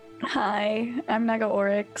 Hi, I'm Naga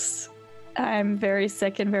Oryx. I'm very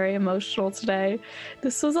sick and very emotional today.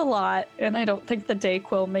 This was a lot, and I don't think the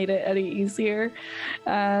Dayquil made it any easier.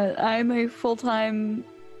 I'm a full-time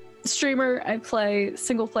streamer. I play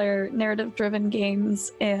single-player, narrative-driven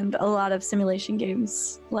games and a lot of simulation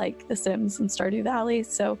games like The Sims and Stardew Valley.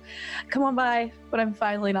 So come on by, but I'm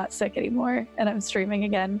finally not sick anymore, and I'm streaming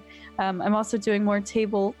again. I'm also doing more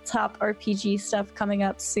tabletop RPG stuff coming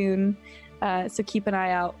up soon, so keep an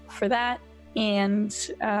eye out for that. And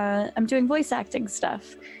I'm doing voice acting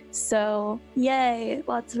stuff. So yay,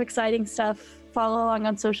 lots of exciting stuff. Follow along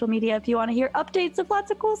on social media if you want to hear updates of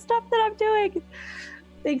lots of cool stuff that I'm doing.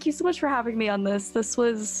 Thank you so much for having me on this. This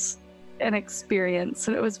was an experience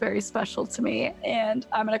and it was very special to me, and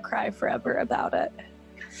I'm gonna cry forever about it.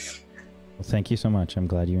 Well, thank you so much. I'm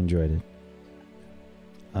glad you enjoyed it.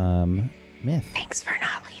 Myth. Thanks for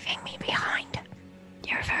not leaving me behind.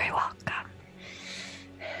 You're very welcome.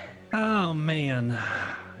 Oh man,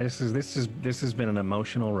 this has been an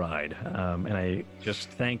emotional ride, and I just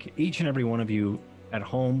thank each and every one of you at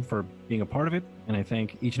home for being a part of it, and I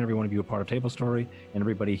thank each and every one of you a part of Table Story, and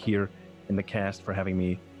everybody here in the cast for having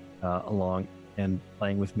me along and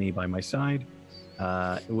playing with me by my side.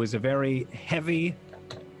 It was a very heavy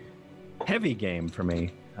game for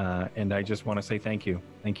me, and I just want to say thank you.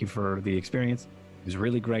 Thank you for the experience. It was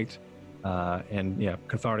really great, and yeah,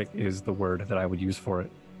 cathartic is the word that I would use for it.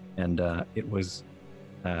 And it was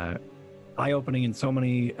eye-opening in so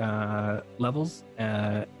many levels,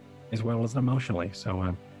 as well as emotionally.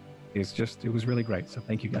 So it was really great. So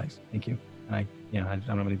thank you guys. Thank you. And I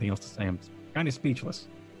don't have anything else to say. I'm kind of speechless.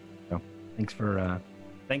 So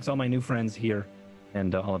thanks all my new friends here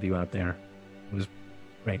and all of you out there. It was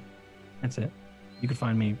great. That's it. You can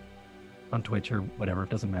find me on Twitch or whatever. It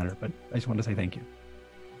doesn't matter. But I just wanted to say thank you.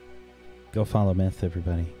 Go follow Myth,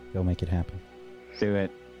 everybody. Go make it happen. Do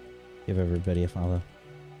it. Give everybody a follow.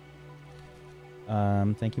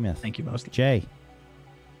 Thank you, Myth. Thank you, most. Jay.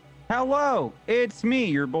 Hello, it's me,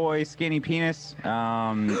 your boy Skinny Penis.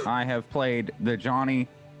 I have played the Johnny.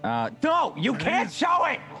 No, you can't show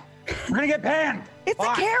it. We're gonna get banned. It's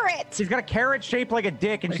Fuck. a carrot. She's got a carrot shaped like a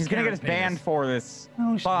dick, and Like she's gonna get us carrot banned penis. for this.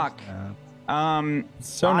 Oh, Fuck. So I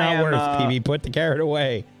not am, worth, PB. Put the carrot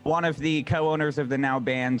away. One of the co-owners of the now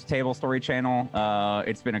banned Table Story channel.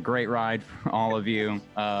 It's been a great ride for all of you.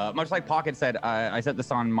 Much like Pocket said, I said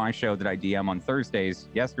this on my show that I DM on Thursdays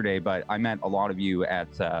yesterday, but I met a lot of you at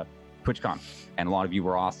TwitchCon, and a lot of you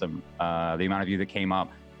were awesome. The amount of you that came up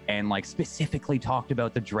and like specifically talked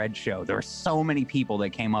about the Dread show. There were so many people that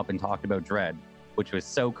came up and talked about Dread, which was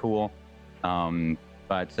so cool.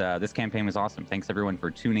 But this campaign was awesome. Thanks everyone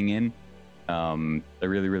for tuning in. I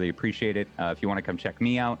really, really appreciate it. If you want to come check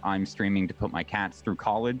me out, I'm streaming to put my cats through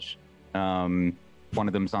college. One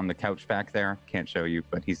of them's on the couch back there. Can't show you,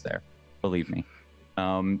 but he's there. Believe me.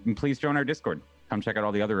 And please join our Discord. Come check out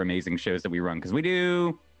all the other amazing shows that we run, because we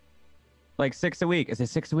do like 6 a week. Is it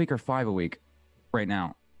 6 a week or 5 a week right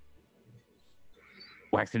now?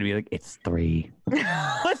 Wax gonna be like, it's 3.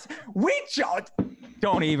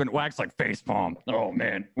 Don't even. Wax like facepalm. Oh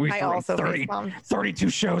man, we I throw also 30, facepalmed. 32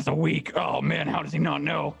 shows a week. Oh man, how does he not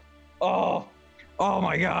know? Oh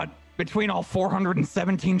my God. Between all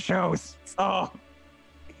 417 shows.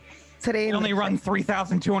 Today, We only run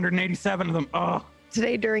 3,287 of them.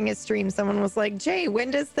 today during his stream, someone was like, "Jay, when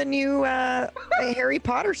does the new Harry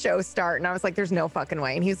Potter show start?" And I was like, "There's no fucking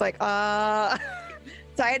way." And he was like,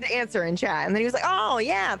 So I had to answer in chat, and then he was like, "Oh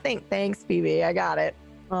yeah, thanks, PB, I got it."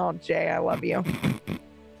 Oh, Jay, I love you.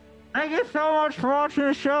 Thank you so much for watching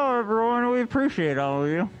the show, everyone. We appreciate all of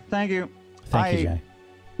you. Thank you. Thank you, Jay.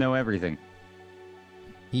 Know everything.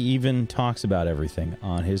 He even talks about everything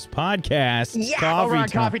on his podcast. Yeah, Over on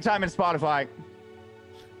Time. Coffee Time and Spotify.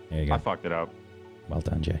 There you go. I fucked it up. Well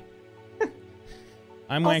done, Jay.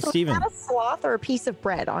 I'm Also, Wacksteven. is that a sloth or a piece of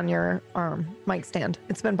bread on your mic stand?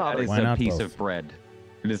 It's been That bothering is me. Why a not piece both? of bread.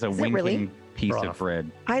 It is a Is it winking really? piece Broth. of bread.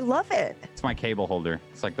 I love it. It's my cable holder.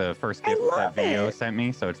 It's like the first I gift that love Video it. sent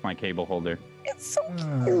me, so it's my cable holder. It's so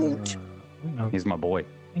cute. He's my boy.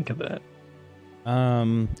 Think of that.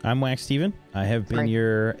 I'm Wacksteven. I have been Sorry.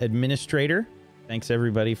 your administrator. Thanks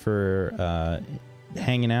everybody for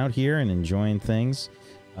hanging out here and enjoying things.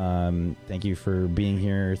 Thank you for being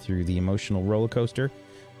here through the emotional roller coaster.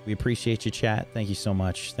 We appreciate you, chat. Thank you so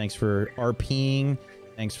much. Thanks for RPing.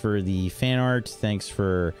 Thanks for the fan art. Thanks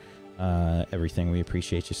for everything. We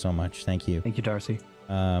appreciate you so much. Thank you. Thank you, Darcy.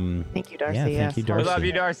 Thank you, Darcy. Yeah, thank yes. you, We Darcy. love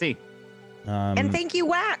you, Darcy. And thank you,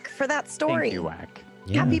 Whack, for that story. Thank you, Whack.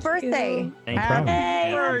 yeah, Happy birthday. Thank No problem.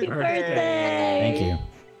 Happy birthday. Thank you.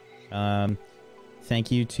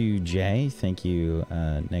 Thank you to Jay. Thank you,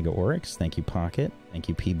 Nega Oryx. Thank you, Pocket. Thank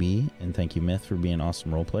you, PB. And thank you, Myth, for being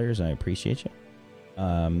awesome role players. I appreciate you.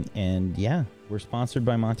 And yeah, we're sponsored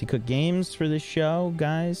by Monty Cook Games for this show,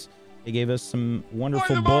 guys. They gave us some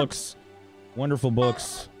wonderful books. Wonderful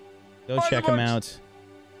books. Go check them out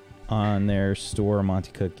on their store,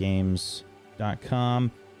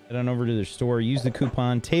 montycookgames.com. Head on over to their store. Use the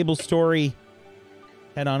coupon Table Story.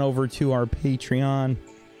 Head on over to our Patreon.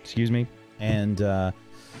 Excuse me. And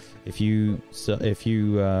if you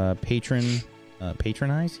patronize,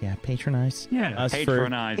 patronize. Yeah. Us for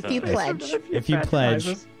Patronize If you us. pledge. if you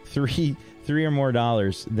pledge three or more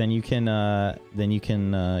dollars, then you can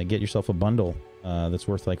get yourself a bundle that's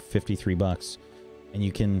worth like $53, and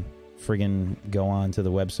you can friggin' go on to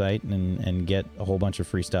the website and get a whole bunch of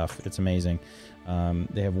free stuff. It's amazing.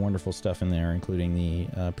 They have wonderful stuff in there, including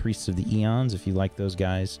the Priests of the Eons, if you like those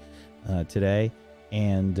guys today,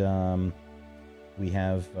 and we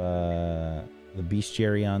have the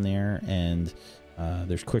Bestiary on there, and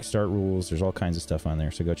there's quick start rules. There's all kinds of stuff on there,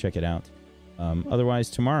 so go check it out. Otherwise,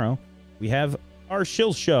 tomorrow we have our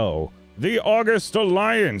shill show, the August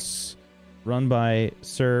Alliance, run by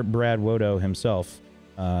Sir Brad Wodo himself.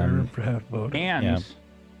 Brad Wodo. And Yeah.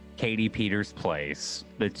 Katie Peters plays.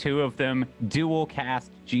 The two of them dual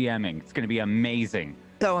cast GMing. It's going to be amazing.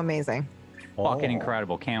 So amazing. Fucking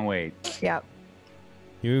incredible. Can't wait. Yep.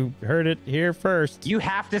 You heard it here first. You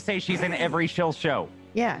have to say she's in every shill show.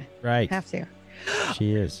 Yeah. Right. Have to.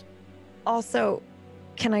 She is. Also,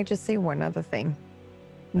 can I just say one other thing?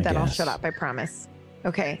 I Then I'll guess. shut up, I promise.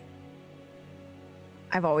 Okay.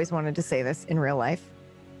 I've always wanted to say this in real life.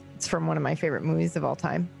 It's from one of my favorite movies of all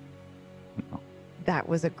time. That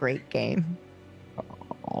was a great game.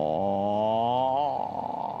 Oh.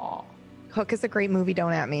 Hook is a great movie.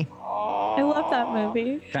 Don't at me. I love that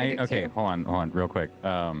movie. Okay, hold on, real quick.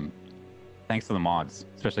 Thanks to the mods,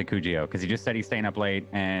 especially Kujio, because he just said he's staying up late,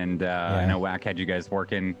 and I know Wack had you guys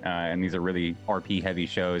working, and these are really RP heavy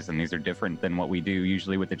shows, and these are different than what we do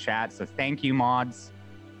usually with the chat. So thank you, mods.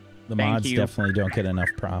 The mods definitely don't get enough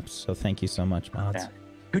props, so thank you so much, mods. Yeah.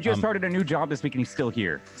 Kujio started a new job this week, and he's still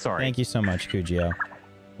here. Sorry. Thank you so much, Kujio.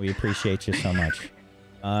 We appreciate you so much.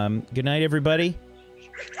 Good night, everybody.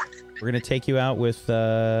 We're gonna take you out with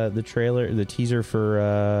the trailer, the teaser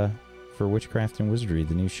for Witchcraft and Wizardry,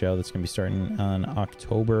 the new show that's gonna be starting on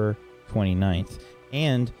October 29th.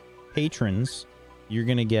 And patrons, you're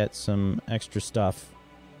gonna get some extra stuff.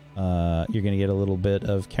 You're gonna get a little bit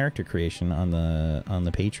of character creation on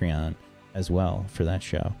the Patreon as well for that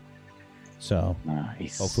show. So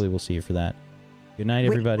nice. Hopefully we'll see you for that. Good night,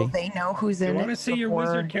 everybody. Will they know who's If in you it? want to see your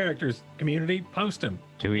wizard characters, community, post them.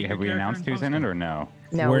 Have we announced who's in it or no?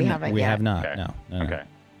 No, we haven't We yet. have not. Okay. No. Okay.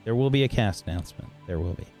 There will be a cast announcement. There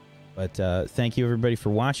will be. But thank you, everybody, for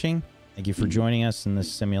watching. Thank you for joining us in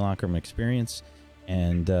this Simulacrum experience.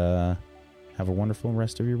 And have a wonderful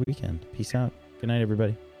rest of your weekend. Peace out. Good night,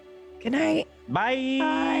 everybody. Good night. Bye.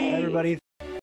 Bye. Everybody.